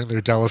weren't wearing their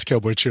Dallas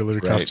Cowboy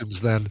cheerleader Right. costumes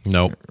then.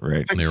 Nope.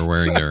 Right. They were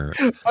wearing their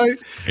I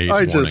age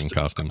I warning just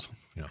costumes.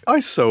 Yeah. I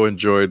so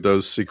enjoyed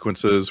those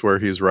sequences where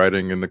he's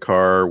riding in the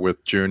car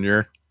with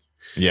Junior.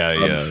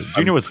 Yeah.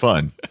 Junior was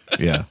fun.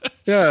 Yeah.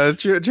 Yeah,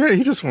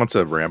 he just wants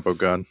a Rambo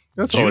gun.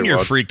 That's all he Junior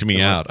wants. freaked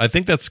me out. I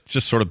think that's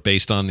just sort of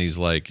based on these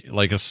like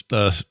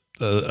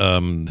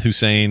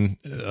Hussein,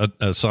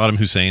 Saddam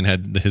Hussein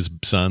had his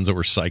sons that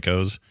were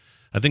psychos.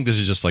 I think this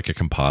is just like a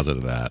composite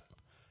of that.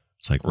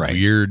 It's like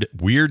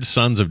weird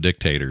sons of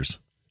dictators.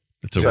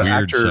 It's a It's an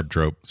weird actor-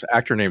 subtrope. It's an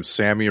actor named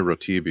Sammy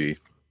Rotibi.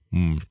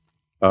 Mm.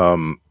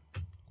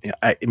 Yeah,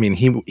 I mean,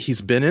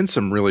 he's been in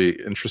some really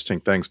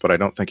interesting things, but I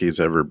don't think he's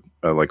ever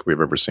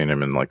we've ever seen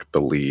him in like the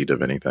lead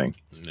of anything.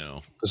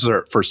 No, this is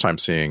our first time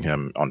seeing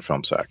him on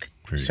Film Sack.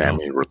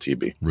 Sammy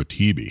Rotibi.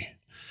 Rotibi.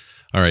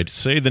 All right,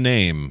 say the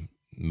name.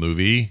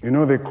 Movie. You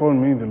know, they call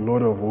me the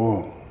Lord of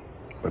War,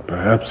 but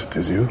perhaps it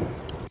is you.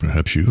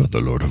 Perhaps you are the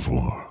Lord of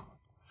War.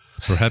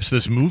 Perhaps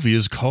this movie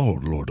is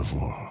called Lord of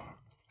War.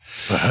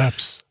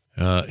 Perhaps.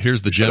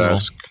 Here's the should general.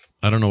 ask.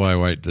 I don't know why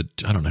I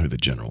don't know who the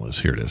general is.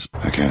 Here it is.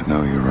 I can't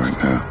know you right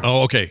now.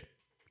 Oh, okay.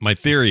 My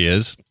theory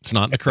is it's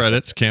not in the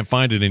credits. Can't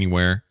find it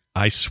anywhere.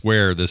 I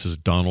swear this is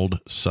Donald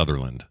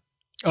Sutherland.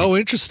 Oh,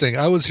 interesting.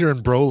 I was here in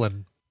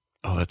Brolin.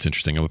 Oh, that's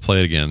interesting. I would play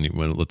it again.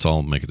 Well, let's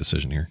all make a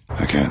decision here.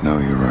 I can't know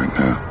you right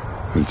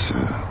now. It's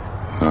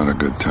not a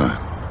good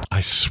time.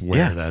 I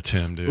swear that's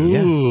him, dude.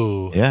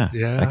 Ooh. Yeah.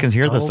 I can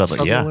hear Donald the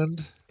Sutherland.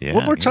 Sutherland. Yeah.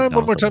 One more he's time,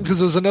 Donald because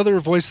there was another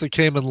voice that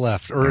came and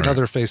left, or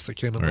another face that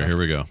came and All right, left. here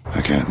we go.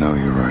 I can't know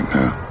you right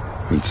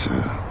now. It's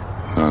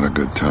not a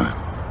good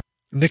time.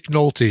 Nick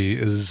Nolte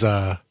is,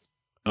 Oh,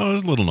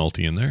 there's a little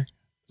Nolte in there.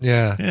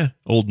 yeah, Yeah,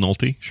 old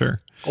Nolte,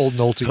 sure. old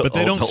Nolte. But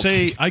they don't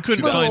say. I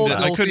couldn't Well, find. old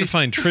I couldn't Nolte.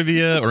 find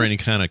trivia or any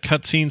kind of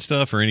cutscene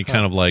stuff or any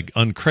kind of like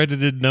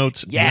uncredited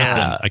notes. Yeah.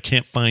 Nothing. I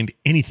can't find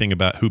anything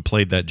about who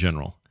played that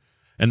general,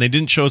 and they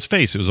didn't show his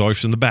face. It was always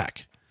from the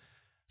back.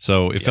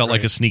 So it felt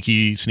like a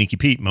sneaky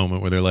Pete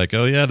moment where they're like,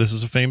 "Oh yeah, this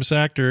is a famous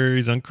actor.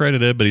 He's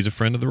uncredited, but he's a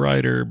friend of the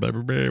writer." Blah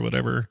blah blah.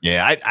 Whatever.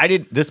 Yeah, I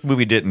did. This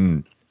movie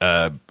didn't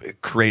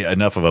create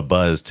enough of a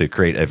buzz to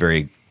create a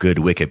very good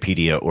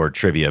Wikipedia or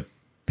trivia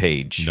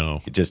page.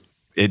 No, it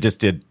just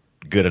did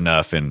good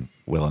enough and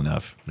well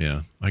enough.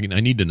 Yeah, I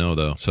need to know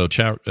though. So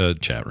chat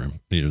room.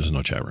 There's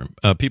no chat room.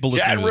 People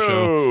listening Chat to the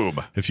show. room.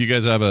 If you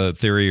guys have a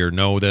theory or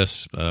know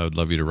this, I'd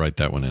love you to write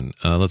that one in.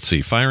 Let's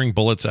see. Firing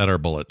bullets at our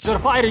bullets. They're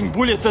firing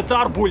bullets at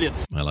our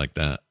bullets. I like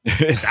that.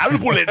 Our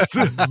bullets.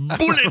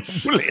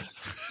 Bullets.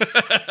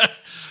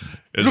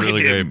 It's Look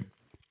really at great.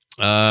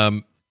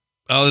 him.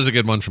 Oh, this is a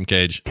good one from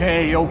Cage.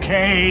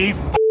 Okay.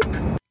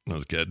 That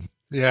was good.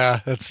 Yeah,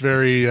 that's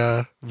very,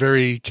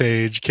 very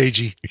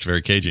cagey. It's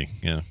very cagey.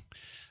 Yeah.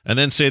 And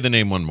then say the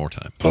name one more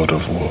time. Lord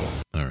of War.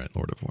 All right,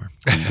 Lord of War.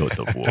 Lord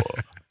of War.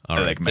 All I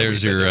right, like my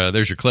there's way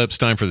your clips.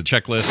 Time for the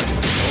checklist.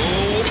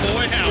 Oh,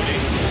 boy, howdy.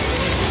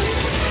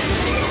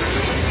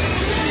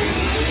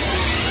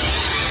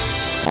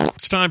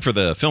 It's time for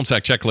the Film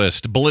Sack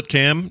checklist. Bullet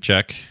cam,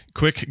 check.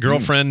 Quick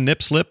girlfriend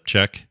nip slip,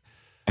 check.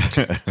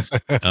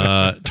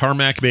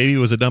 Tarmac baby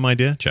was a dumb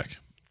idea, check.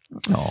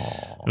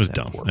 Oh, it was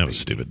dumb. That was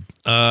stupid.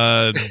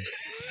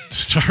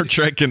 Star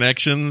Trek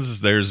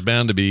connections. There's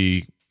bound to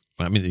be.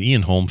 I mean,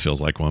 Ian Holm feels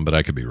like one, but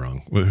I could be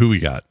wrong. Who we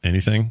got?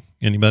 Anything?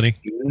 Anybody?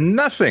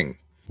 Nothing.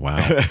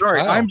 Wow.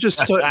 Sorry, I'm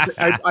just.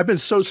 I've been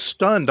so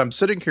stunned. I'm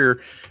sitting here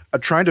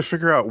trying to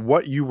figure out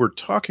what you were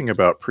talking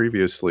about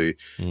previously.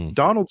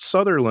 Donald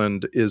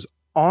Sutherland is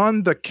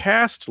on the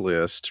cast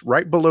list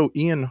right below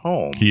Ian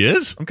Holm. He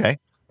is? Okay.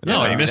 No,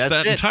 I missed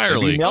that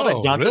entirely. You nailed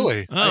it, Johnson.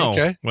 Really? Oh,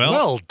 okay.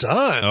 well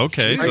done.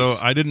 Okay, Jeez.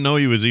 so I didn't know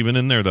he was even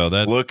in there though.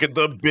 That Look at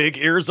the big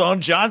ears on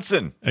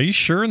Johnson. Are you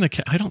sure in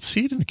the I don't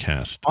see it in the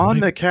cast.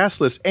 On the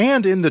cast list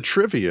and in the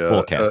trivia.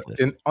 Full cast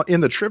list. In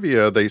the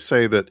trivia, they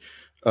say that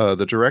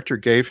the director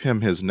gave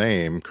him his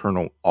name,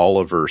 Colonel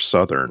Oliver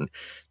Southern,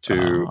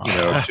 to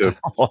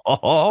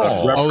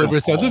Oliver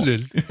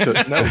Sutherland.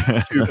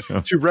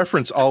 to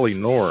reference Ollie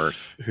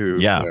North, who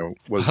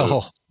was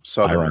a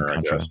Southerner,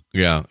 I guess.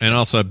 Yeah, and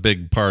also a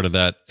big part of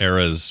that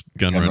era's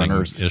gun running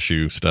runners.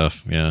 issue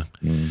stuff. Yeah.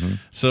 Mm-hmm.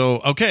 So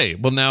okay,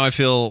 well now I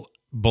feel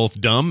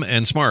both dumb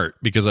and smart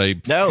because I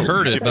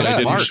heard it, but I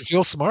You didn't. should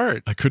feel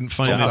smart. I couldn't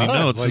find Well any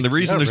done. notes, Like, and the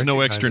reason yeah, there's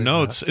no extra recognizing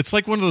notes, it's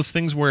like one of those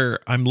things where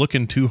I'm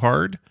looking too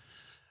hard,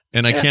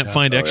 and I Yeah. can't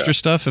find Oh, extra yeah.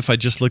 stuff. If I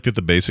just looked at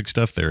the basic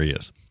stuff, there he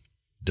is.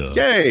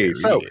 Yay!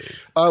 So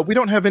we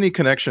don't have any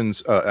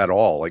connections at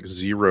all, like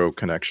zero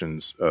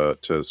connections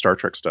to Star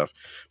Trek stuff.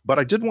 But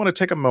I did want to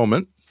take a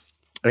moment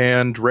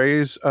and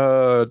raise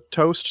a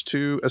toast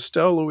to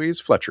Estelle Louise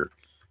Fletcher.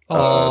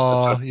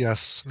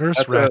 Yes,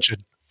 Nurse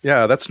Ratched.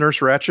 That's Nurse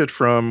Ratched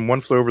from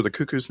One Flew Over the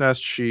Cuckoo's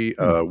Nest. She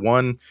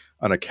won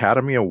an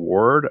Academy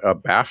Award, a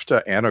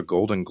BAFTA, and a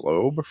Golden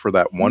Globe for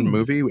that one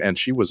movie, and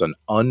she was an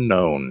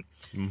unknown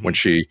when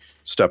she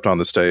stepped on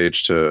the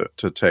stage to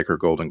take her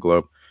Golden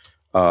Globe.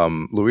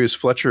 Louise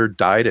Fletcher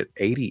died at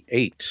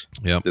 88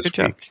 this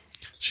week.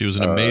 She was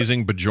an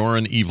amazing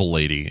Bajoran evil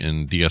lady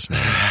in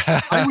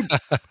DS9.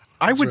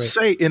 I would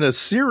say in a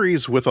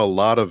series with a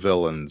lot of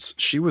villains,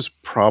 she was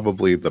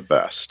probably the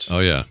best. Oh,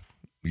 yeah.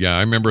 Yeah, I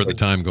remember at the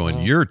time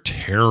going, you're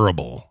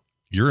terrible.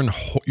 You're a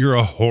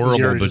horrible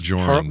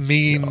Bajoran.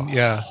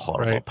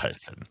 Horrible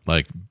person.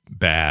 Like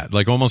bad.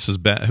 Like almost as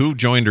bad. Who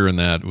joined her in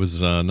that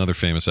was another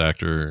famous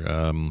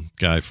actor,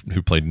 guy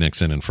who played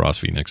Nixon in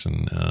Frost v.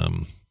 Nixon.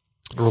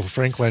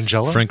 Frank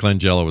Langella? Frank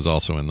Langella was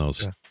also in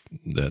those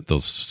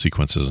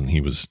sequences, and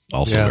he was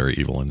also very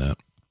evil in that.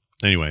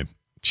 Anyway,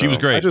 she was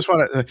great. I just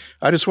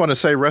want to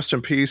say rest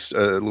in peace,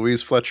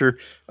 Louise Fletcher.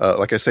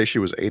 Like I say, she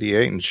was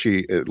 88, and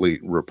she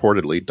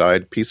reportedly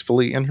died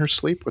peacefully in her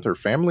sleep with her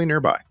family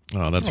nearby.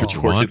 Oh, that's what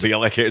you want.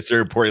 Like it's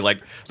reported,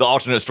 like the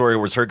alternate story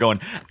was her going.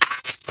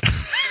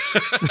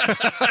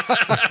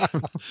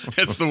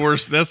 That's the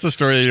worst. That's the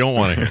story that you don't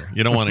want to hear.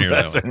 You don't want to hear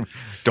that one.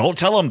 Don't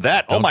tell them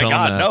that. Oh my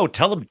God, no!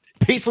 Tell them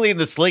peacefully in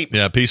the sleep.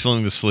 Yeah, peacefully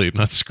in the sleep,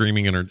 not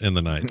screaming in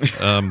the night.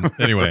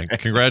 Anyway,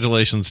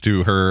 congratulations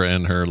to her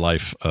and her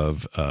life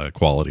of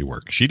quality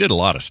work. She did a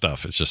lot of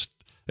stuff. It's just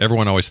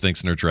everyone always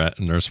thinks Nurse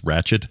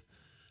Ratched,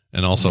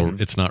 and also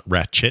it's not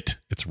Ratchet,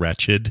 it's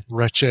Ratched.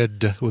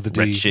 Ratched with a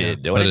D. Ratched. I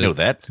didn't know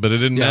that, but it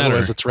didn't matter.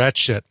 Otherwise, it's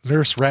Ratchet.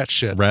 Nurse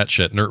Ratchet.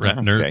 Ratchet. Nert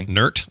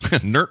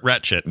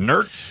Ratchet.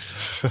 Nert.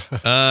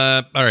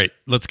 All right,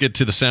 let's get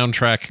to the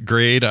soundtrack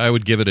grade. I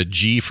would give it a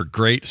G for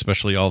great,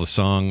 especially all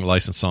the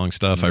licensed song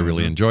stuff. I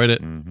really enjoyed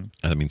it.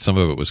 I mean, some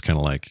of it was kind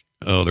of like,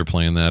 oh, they're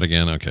playing that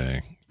again.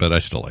 Okay, but I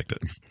still liked it.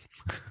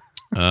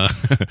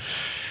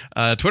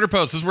 Twitter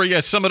post. This is where you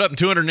guys sum it up in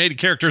 280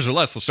 characters or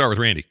less. Let's start with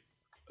Randy.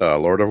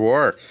 Lord of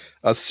War,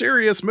 a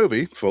serious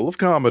movie full of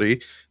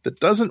comedy that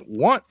doesn't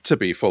want to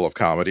be full of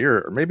comedy,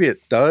 or maybe it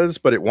does,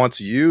 but it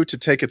wants you to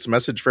take its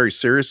message very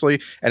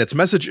seriously. And its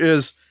message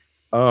is,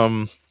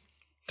 don't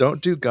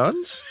do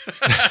guns.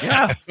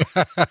 Yeah.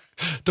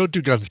 Don't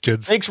do guns,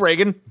 kids. Thanks,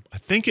 Reagan. I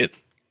think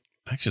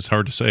actually it's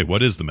hard to say.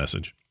 What is the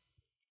message?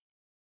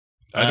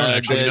 I don't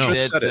actually know.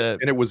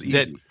 And it was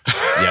easy.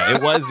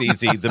 It was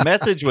easy. The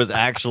message was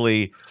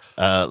actually,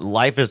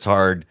 life is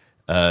hard,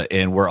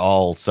 and we're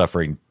all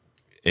suffering.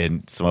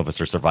 And some of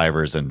us are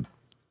survivors, and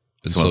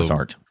some of us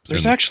aren't.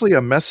 There's actually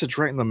a message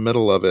right in the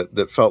middle of it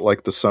that felt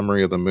like the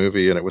summary of the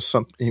movie, and it was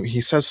something.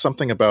 He says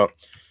something about,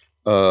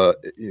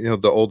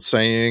 the old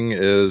saying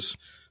is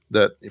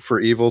that for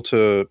evil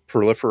to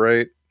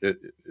proliferate, it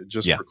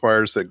just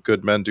requires that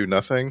good men do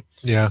nothing.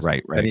 Yeah,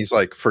 right. And he's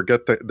like,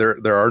 forget that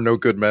there are no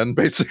good men,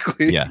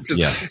 basically. Yeah,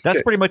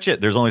 that's pretty much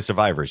it. There's only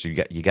survivors. You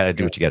got to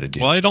do what you got to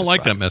do. Well, I don't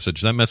like that message.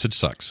 That message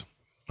sucks.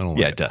 I don't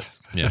like it does.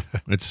 Yeah,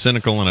 it's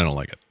cynical, and I don't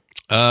like it.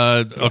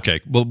 Okay.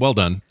 Well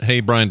done.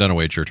 Hey, Brian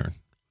Dunaway, it's your turn.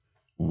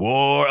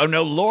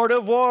 Lord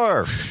of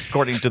War.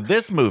 According to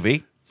this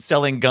movie,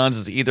 selling guns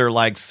is either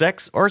like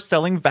sex or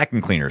selling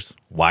vacuum cleaners.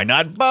 Why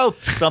not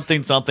both?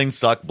 Something,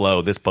 suck,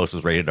 blow. This post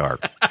was rated R. #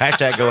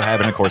 go have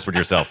intercourse with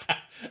yourself.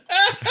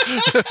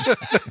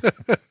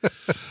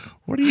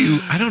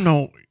 I don't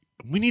know.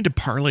 We need to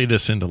parlay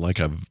this into like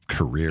a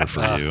career for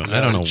you. I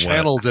don't know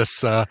channel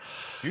this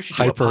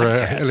hyper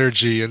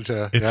energy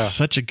into. It's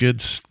such a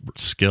good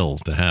skill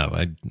to have.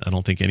 I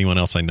don't think anyone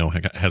else I know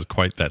has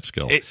quite that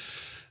skill.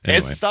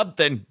 It's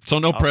something. So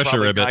no pressure,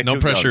 Ribbit. No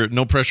pressure.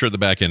 No pressure at the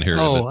back end here.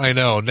 Oh, Ribbit. I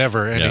know.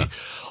 Never any. Yeah.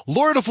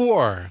 Lord of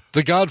War,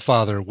 The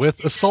Godfather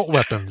with assault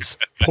weapons.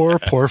 Poor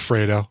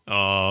Fredo.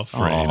 Oh,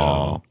 Fredo.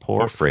 Oh,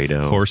 poor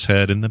Fredo.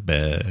 Horsehead in the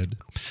bed.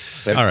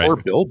 And all right. Poor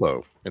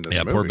Bilbo in this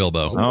movie. Poor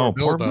Bilbo.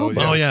 Poor Bilbo.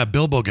 Yeah. Oh, yeah.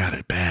 Bilbo got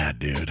it bad,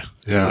 dude.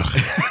 Yeah.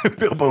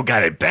 Bilbo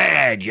got it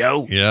bad,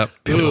 yo. Yep.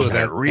 Bilbo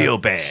got it real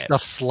bad.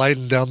 Stuff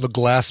sliding down the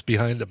glass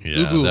behind him.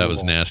 Yeah, that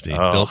was nasty.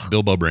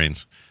 Bilbo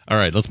brains. All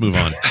right, let's move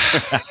on.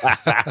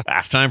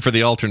 It's time for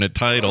the alternate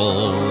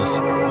titles.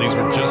 These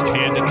were just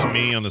handed to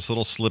me on this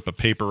little slip of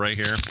paper right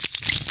here,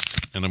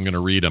 and I'm going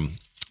to read them.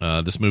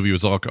 This movie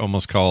was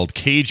almost called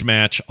Cage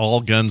Match, All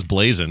Guns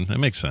Blazing. That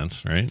makes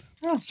sense, right?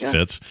 Yeah.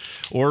 Fits.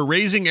 Or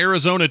Raising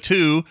Arizona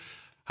 2,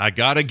 I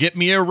Gotta Get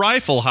Me a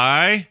Rifle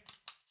High.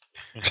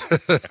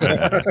 All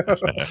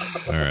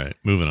right,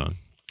 moving on.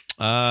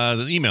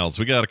 The emails.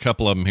 We got a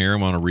couple of them here I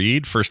want to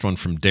read. First one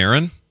from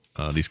Darren.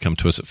 These come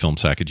to us at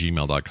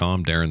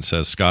filmsack@gmail.com. Darren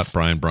says, Scott,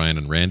 Brian,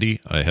 and Randy,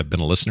 I have been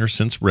a listener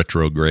since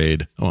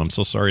retrograde. Oh, I'm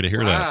so sorry to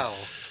hear that.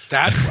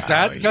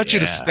 That got you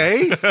to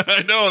stay?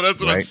 I know, that's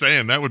what I'm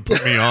saying. That would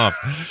put me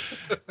off.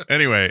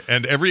 Anyway,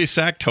 and every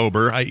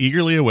Sacktober, I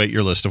eagerly await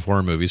your list of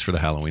horror movies for the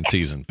Halloween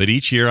season. But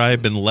each year, I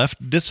have been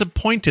left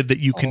disappointed that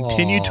you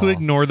continue to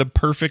ignore the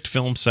perfect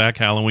Film Sack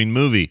Halloween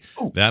movie.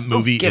 That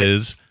movie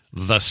is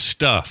The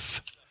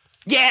Stuff.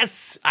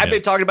 Yes, I've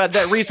been talking about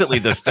that recently.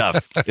 The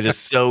Stuff. It is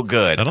so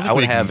good. I don't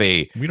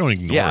think we don't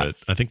ignore it.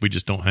 I think we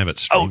just don't have it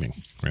streaming,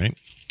 right?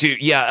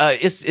 Dude, yeah,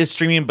 it's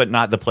streaming, but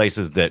not the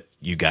places that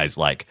you guys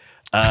like.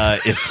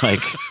 It's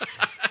like,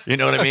 you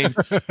know what I mean?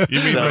 You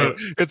mean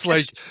it's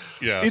like,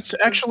 yeah,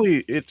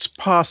 it's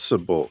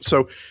possible.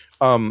 So,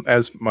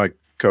 as my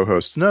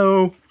co-hosts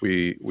know,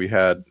 we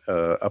had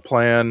a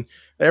plan.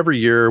 Every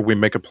year we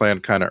make a plan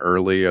kind of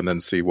early and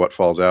then see what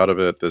falls out of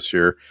it. This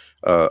year,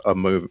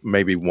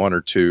 maybe one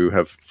or two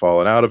have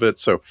fallen out of it.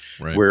 So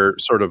we're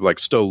sort of like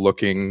still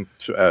looking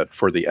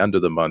for the end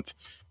of the month.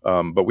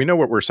 But we know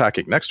what we're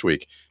sacking next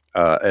week.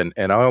 And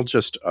I'll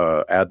just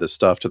add this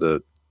stuff to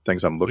the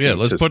things I'm looking at. Yeah,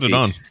 let's put it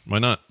on. Why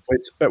not?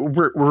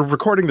 We're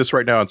recording this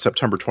right now on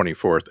September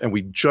 24th, and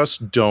we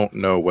just don't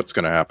know what's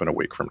going to happen a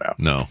week from now.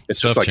 No, it's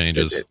stuff just like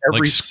changes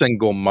every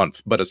single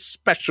month, but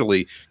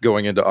especially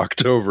going into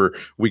October,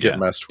 we get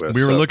messed with.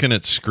 We were looking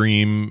at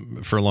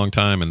Scream for a long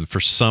time, and for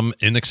some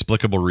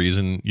inexplicable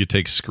reason, you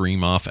take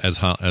Scream off as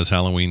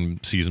Halloween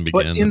season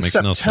begins. But in it makes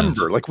September, no sense.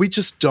 like we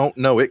just don't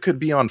know. It could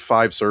be on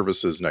 5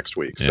 services next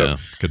week. So yeah,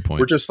 good point.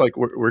 We're just like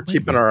we're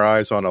keeping our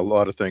eyes on a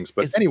lot of things.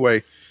 But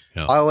anyway.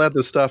 Yeah. I'll add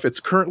this stuff.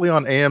 It's currently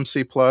on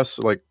AMC Plus,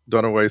 like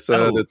Dunaway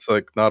said. It's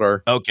like not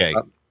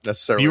not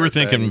necessarily. You were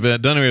thinking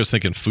Dunaway was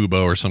thinking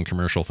Fubo or some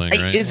commercial thing,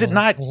 right? Is it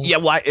not? Yeah,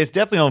 well, it's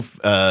definitely on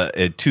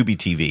Tubi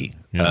TV.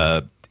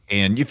 Yeah.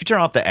 And if you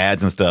turn off the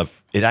ads and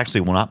stuff, it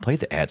actually will not play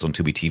the ads on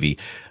Tubi TV.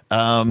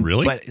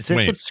 Really? But it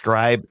says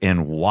subscribe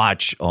and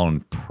watch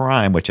on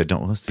Prime, which I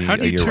don't. Let's see. How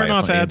do you turn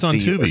off ads on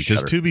Tubi?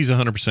 Because Tubi Tubi's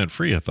 100%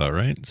 free, I thought,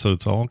 right? So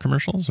it's all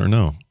commercials, or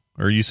no?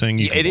 Or are you saying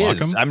you can block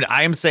them?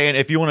 I am saying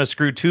if you want to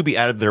screw Tubi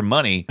out of their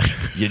money,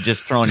 you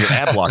just turn on your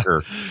ad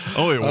blocker.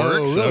 Oh, it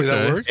works. Really? Okay.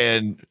 That works.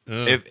 And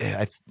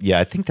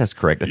I think that's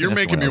correct. You're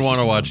making me want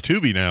to watch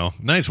Tubi now.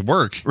 Nice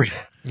work.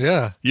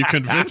 Yeah. You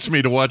convinced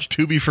me to watch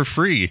Tubi for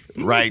free.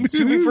 Right.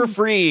 Tubi for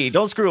free.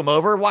 Don't screw them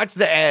over. Watch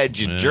the ads,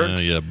 you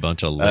jerks. Yeah, a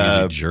bunch of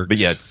lazy jerks. But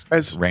yeah,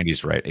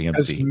 Randy's right. AMC.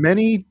 As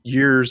many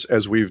years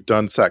as we've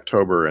done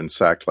Sacktober and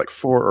sacked like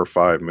 4 or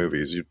 5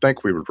 movies, you'd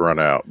think we would run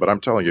out. But I'm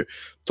telling you,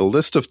 the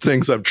list of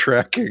things I'm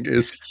tracking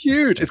is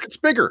huge. It gets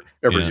bigger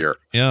every year.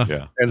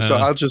 Yeah. And so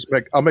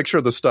I'll make sure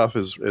the stuff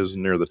is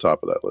near the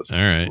top of that list. All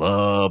right.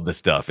 Love the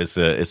stuff. It's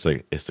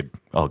a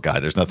oh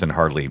God, there's nothing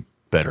hardly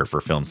better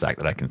for Film Sack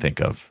that I can think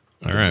of.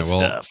 All right.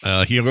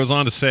 Well, he goes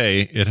on to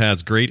say it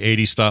has great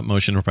 80s stop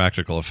motion and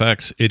practical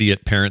effects,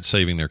 idiot parents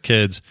saving their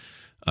kids,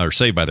 or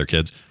saved by their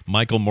kids,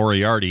 Michael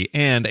Moriarty,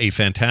 and a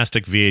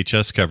fantastic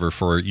VHS cover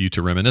for you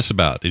to reminisce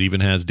about. It even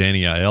has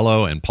Danny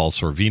Aiello and Paul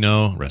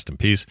Sorvino, rest in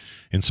peace,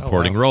 in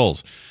supporting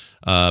roles.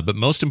 But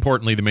most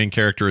importantly, the main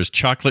character is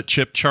Chocolate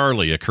Chip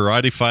Charlie, a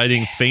karate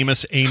fighting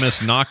famous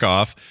Amos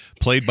knockoff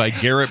played by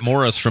Garrett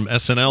Morris from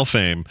SNL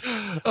fame.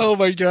 Oh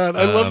my God.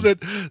 I love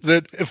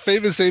that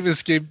famous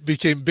Amos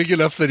became big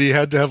enough that he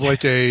had to have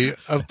like a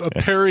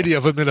parody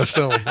of him in a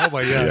film. Oh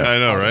my God. Yeah, I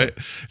know, right?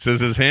 It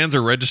says his hands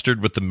are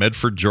registered with the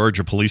Medford,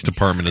 Georgia Police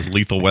Department as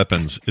lethal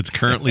weapons. It's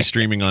currently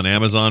streaming on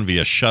Amazon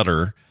via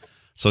Shudder.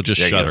 So just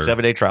Shudder.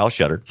 7-day trial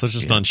Shudder. So it's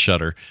just on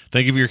Shudder.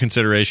 Thank you for your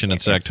consideration.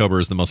 And Sacktober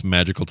is the most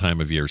magical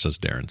time of year, says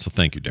Darren. So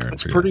thank you, Darren.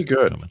 It's pretty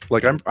good. Comment.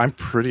 Like I'm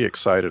pretty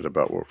excited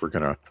about what we're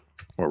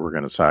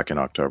gonna sack in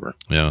October.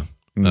 Yeah.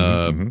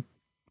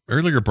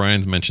 Earlier,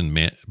 Brian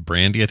mentioned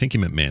Brandy. I think you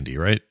meant Mandy,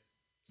 right?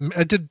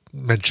 I did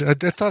mention. I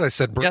thought I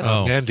said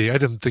Mandy. I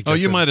didn't think. Oh,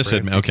 you might have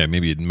said. Okay,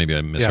 maybe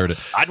I misheard it.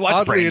 I'd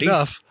watch Brandy.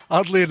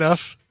 Oddly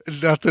enough,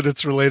 not that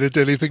it's related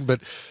to anything,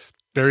 but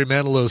Barry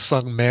Manilow's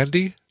song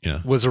 "Mandy"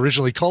 was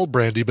originally called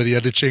Brandy, but he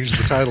had to change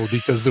the title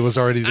because there was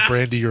already the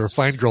 "Brandy, You're a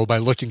Fine Girl" by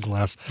Looking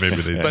Glass. Maybe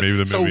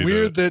the so movie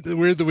weird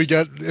that we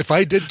got. If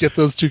I did get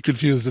those two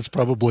confused, it's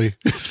probably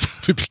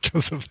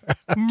because of that.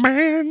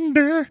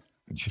 Mandy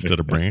instead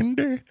of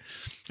Brandy.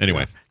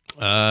 Anyway,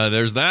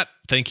 there's that.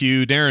 Thank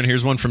you, Darren.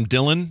 Here's one from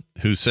Dylan,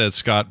 who says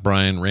Scott,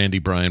 Brian, Randy,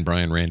 Brian,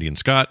 Randy, and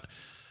Scott.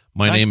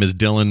 My name is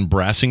Dylan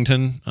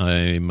Brassington.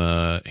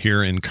 I'm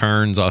here in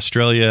Cairns,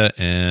 Australia,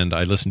 and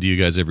I listen to you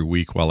guys every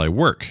week while I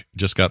work.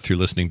 Just got through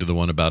listening to the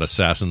one about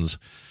assassins,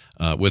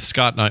 with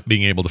Scott not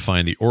being able to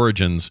find the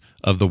origins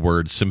of the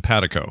word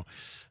simpatico.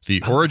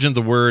 The origin of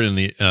the word in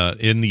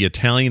the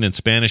Italian and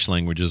Spanish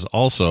languages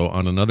also,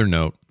 on another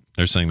note,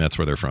 they're saying that's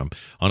where they're from.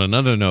 On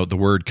another note, the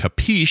word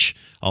capiche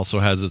also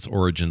has its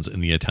origins in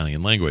the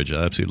Italian language.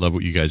 I absolutely love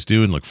what you guys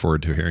do and look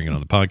forward to hearing it on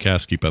the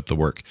podcast. Keep up the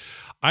work.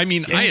 I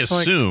mean, I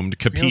assumed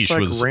capiche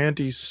was.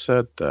 Randy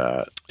said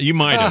that. You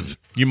might have.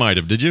 You might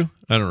have. Did you?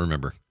 I don't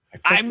remember.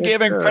 I'm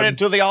giving credit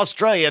to the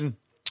Australian.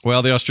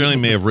 Well, the Australian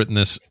may have written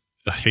this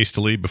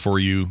hastily before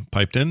you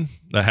piped in.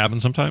 That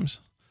happens sometimes.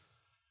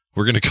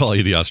 We're going to call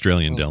you the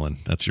Australian,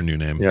 Dylan. That's your new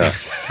name. Yeah.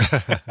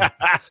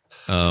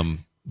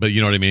 But you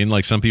know what I mean?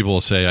 Like some people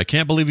will say, I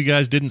can't believe you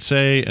guys didn't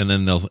say, and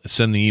then they'll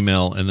send the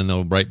email, and then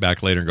they'll write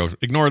back later and go,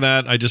 ignore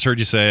that. I just heard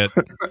you say it.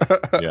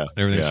 Yeah.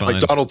 Everything's fine.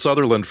 Like Donald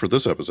Sutherland for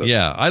this episode.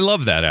 Yeah, I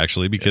love that,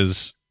 actually,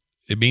 because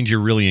it means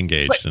you're really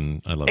engaged,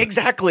 and I love it.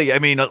 Exactly. I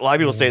mean, a lot of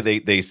people say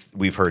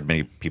we've heard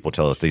many people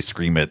tell us they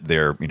scream at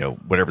their,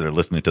 whatever they're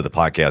listening to the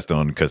podcast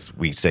on because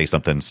we say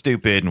something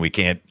stupid and we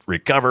can't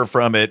recover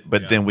from it,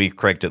 but then we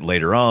correct it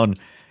later on.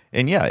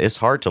 And yeah, it's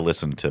hard to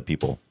listen to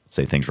people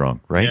say things wrong,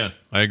 right? Yeah,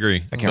 I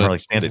agree. I can't really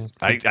stand it.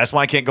 That's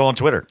why I can't go on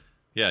Twitter.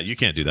 Yeah, you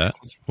can't do that.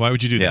 Why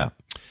would you do that?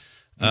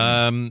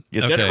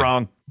 You said it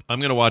wrong. I'm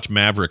going to watch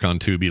Maverick on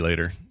Tubi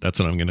later. That's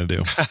what I'm going to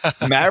do.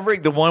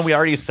 Maverick, the one we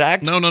already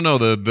sacked? No,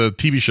 the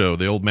TV show,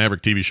 the old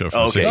Maverick TV show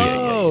from the 60s.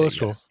 Oh, that's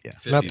cool. Yeah.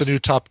 Not the new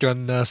Top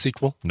Gun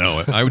sequel?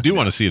 No, I do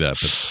want to see that,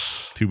 but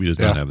Tubi does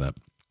not have that.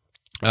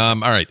 All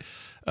right.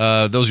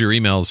 Those are your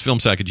emails.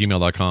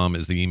 Filmsack@gmail.com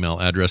is the email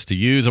address to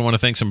use. I want to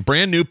thank some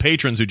brand new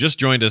patrons who just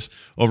joined us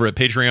over at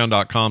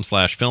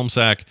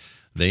patreon.com/filmsack.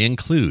 They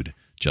include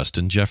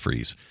Justin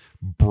Jeffries,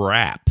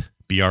 Brap,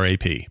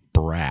 B-R-A-P,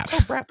 Brap. Oh,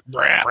 Brap.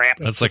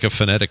 That's like a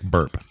phonetic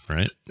burp,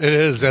 right? It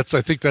is.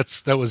 I think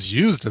that was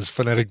used as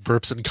phonetic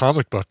burps in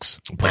comic books.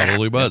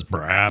 Probably was.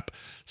 Brap.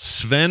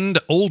 Sven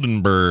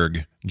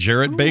Oldenburg,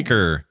 Jarrett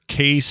Baker,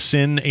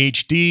 K-Sin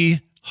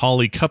HD,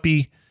 Holly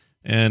Cuppy,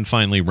 and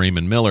finally,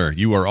 Raymond Miller.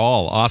 You are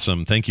all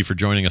awesome. Thank you for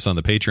joining us on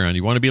the Patreon.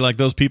 You want to be like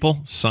those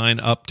people? Sign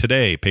up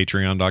today,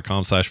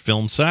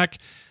 patreon.com/filmsack,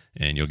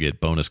 and you'll get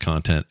bonus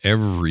content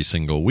every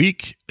single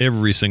week,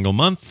 every single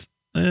month,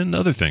 and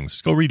other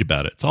things. Go read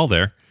about it. It's all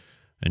there.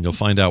 And you'll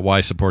find out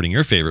why supporting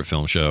your favorite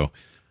film show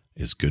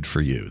is good for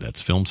you.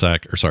 That's that's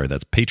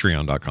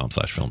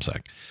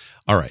patreon.com/filmsack.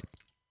 All right.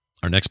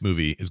 Our next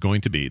movie is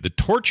going to be The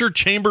Torture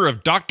Chamber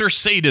of Dr.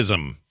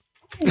 Sadism.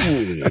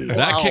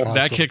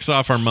 That kicks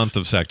off our month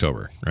of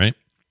Sacktober, right?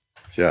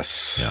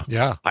 Yes.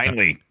 Yeah.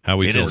 Finally. How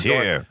we it feel. is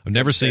here. I've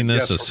never seen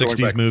this, a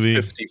 60s movie.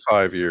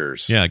 55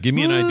 years. Yeah, give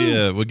me an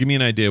idea. Well, give me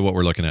an idea what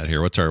we're looking at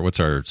here. What's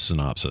our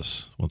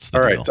synopsis? What's the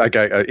deal? All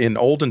right. In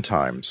olden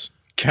times,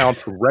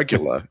 Count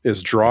Regula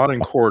is drawn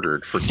and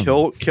quartered for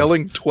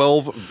killing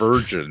 12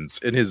 virgins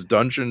in his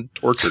dungeon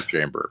torture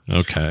chamber.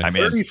 Okay.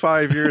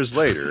 35 years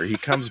later, he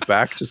comes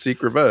back to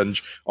seek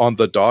revenge on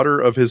the daughter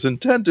of his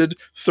intended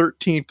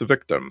 13th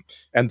victim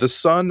and the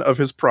son of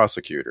his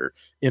prosecutor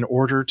in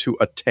order to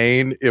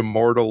attain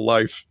immortal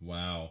life.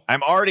 Wow.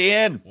 I'm already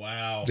in.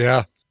 Wow.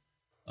 Yeah.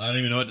 I don't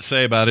even know what to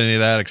say about any of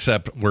that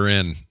except we're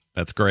in.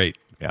 That's great.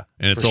 Yeah.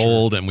 And it's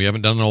old, and we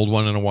haven't done an old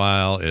one in a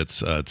while. It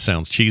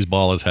sounds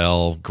cheeseball as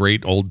hell.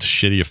 Great old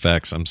shitty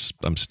effects. I'm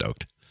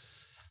stoked.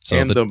 So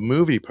and the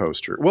movie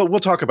poster. Well, we'll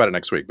talk about it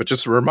next week, but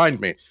just remind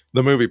me,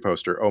 the movie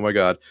poster. Oh my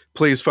God.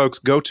 Please, folks,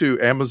 go to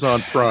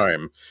Amazon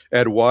Prime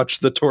and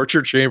watch The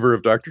Torture Chamber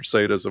of Dr.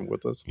 Sadism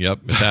with us. Yep,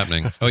 it's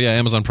happening. Oh yeah,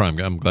 Amazon Prime.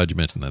 I'm glad you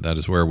mentioned that. That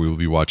is where we will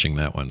be watching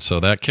that one.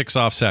 So that kicks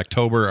off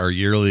Sacktober, our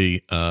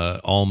yearly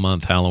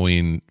all-month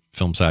Halloween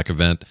Film Sack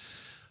event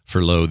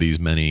for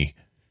these many.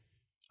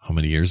 How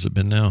many years has it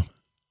been now?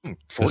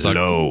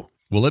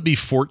 Will it be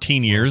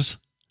 14 years?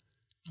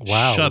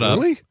 Wow. Shut up.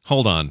 Really?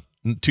 Hold on.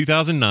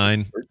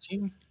 2009.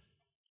 13?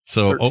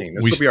 So 13.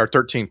 This will be our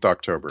 13th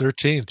October.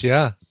 13th,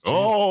 yeah.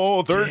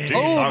 Oh, 13th.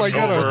 Oh my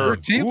God, our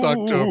 13th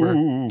October.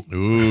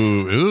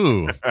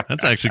 Ooh.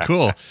 That's actually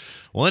cool.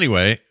 Well,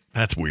 anyway,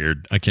 that's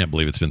weird. I can't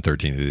believe it's been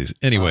 13 of these.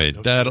 Anyway,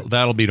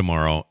 that'll be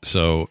tomorrow.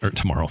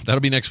 Tomorrow. That'll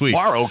be next week.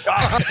 Tomorrow. God.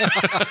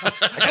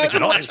 I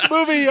haven't watched the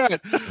movie yet.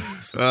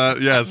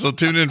 Yeah, so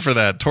tune in for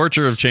that.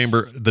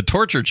 The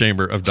Torture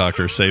Chamber of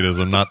Dr.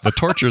 Sadism, not the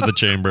Torture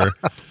Chamber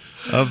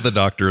of the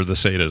Doctor of the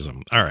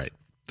Sadism. All right.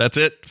 That's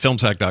it.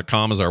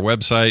 Filmsack.com is our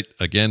website.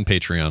 Again,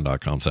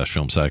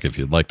 patreon.com/filmsack if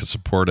you'd like to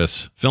support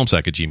us.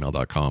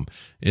 Filmsack@gmail.com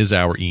is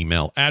our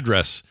email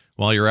address.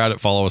 While you're at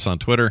it, follow us on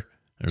Twitter.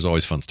 There's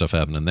always fun stuff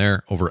happening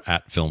there over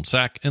at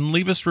FilmSack, and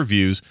leave us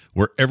reviews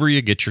wherever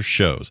you get your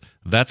shows.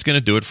 That's going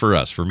to do it for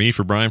us, for me,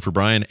 for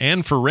Brian,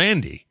 and for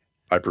Randy.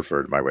 I prefer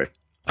it my way.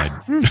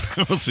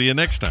 We'll see you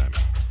next time.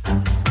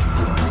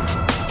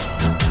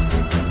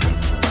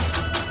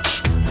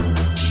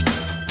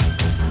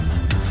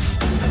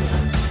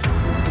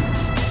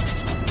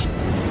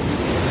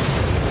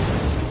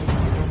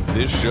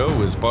 This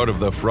show is part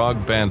of the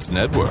Frog Pants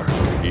Network.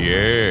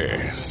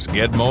 Yes.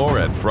 Get more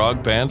at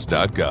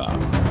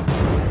frogpants.com.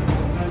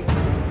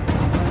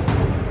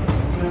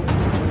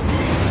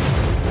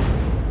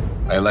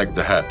 I like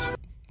the hat.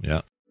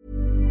 Yeah.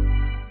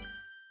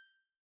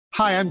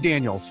 Hi, I'm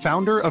Daniel,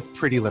 founder of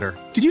Pretty Litter.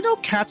 Did you know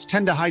cats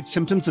tend to hide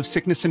symptoms of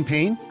sickness and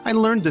pain? I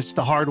learned this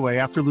the hard way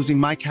after losing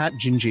my cat,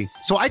 Gingy.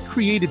 So I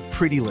created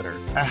Pretty Litter,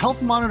 a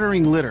health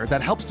monitoring litter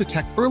that helps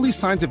detect early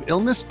signs of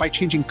illness by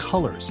changing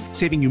colors,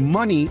 saving you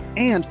money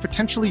and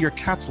potentially your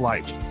cat's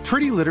life.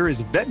 Pretty Litter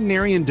is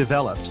veterinarian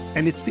developed,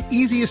 and it's the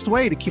easiest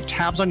way to keep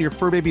tabs on your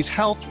fur baby's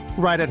health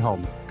right at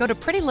home. Go to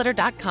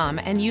prettylitter.com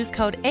and use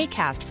code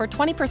ACAST for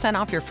 20%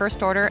 off your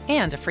first order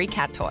and a free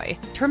cat toy.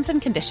 Terms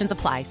and conditions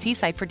apply. See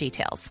site for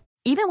details.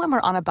 Even when we're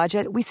on a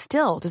budget, we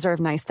still deserve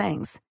nice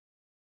things.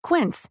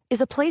 Quince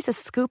is a place to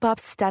scoop up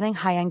stunning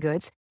high-end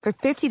goods for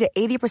 50 to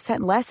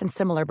 80% less than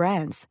similar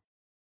brands.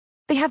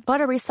 They have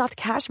buttery soft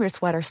cashmere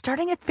sweaters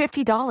starting at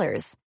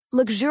 $50,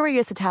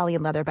 luxurious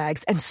Italian leather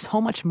bags, and so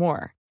much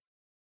more.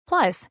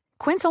 Plus,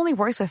 Quince only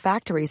works with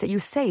factories that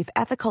use safe,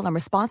 ethical, and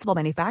responsible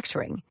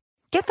manufacturing.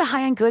 Get the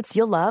high-end goods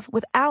you'll love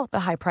without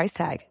the high price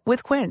tag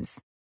with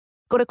Quince.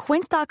 Go to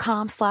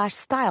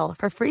quince.com/style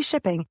for free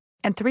shipping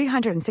and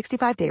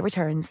 365-day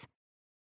returns.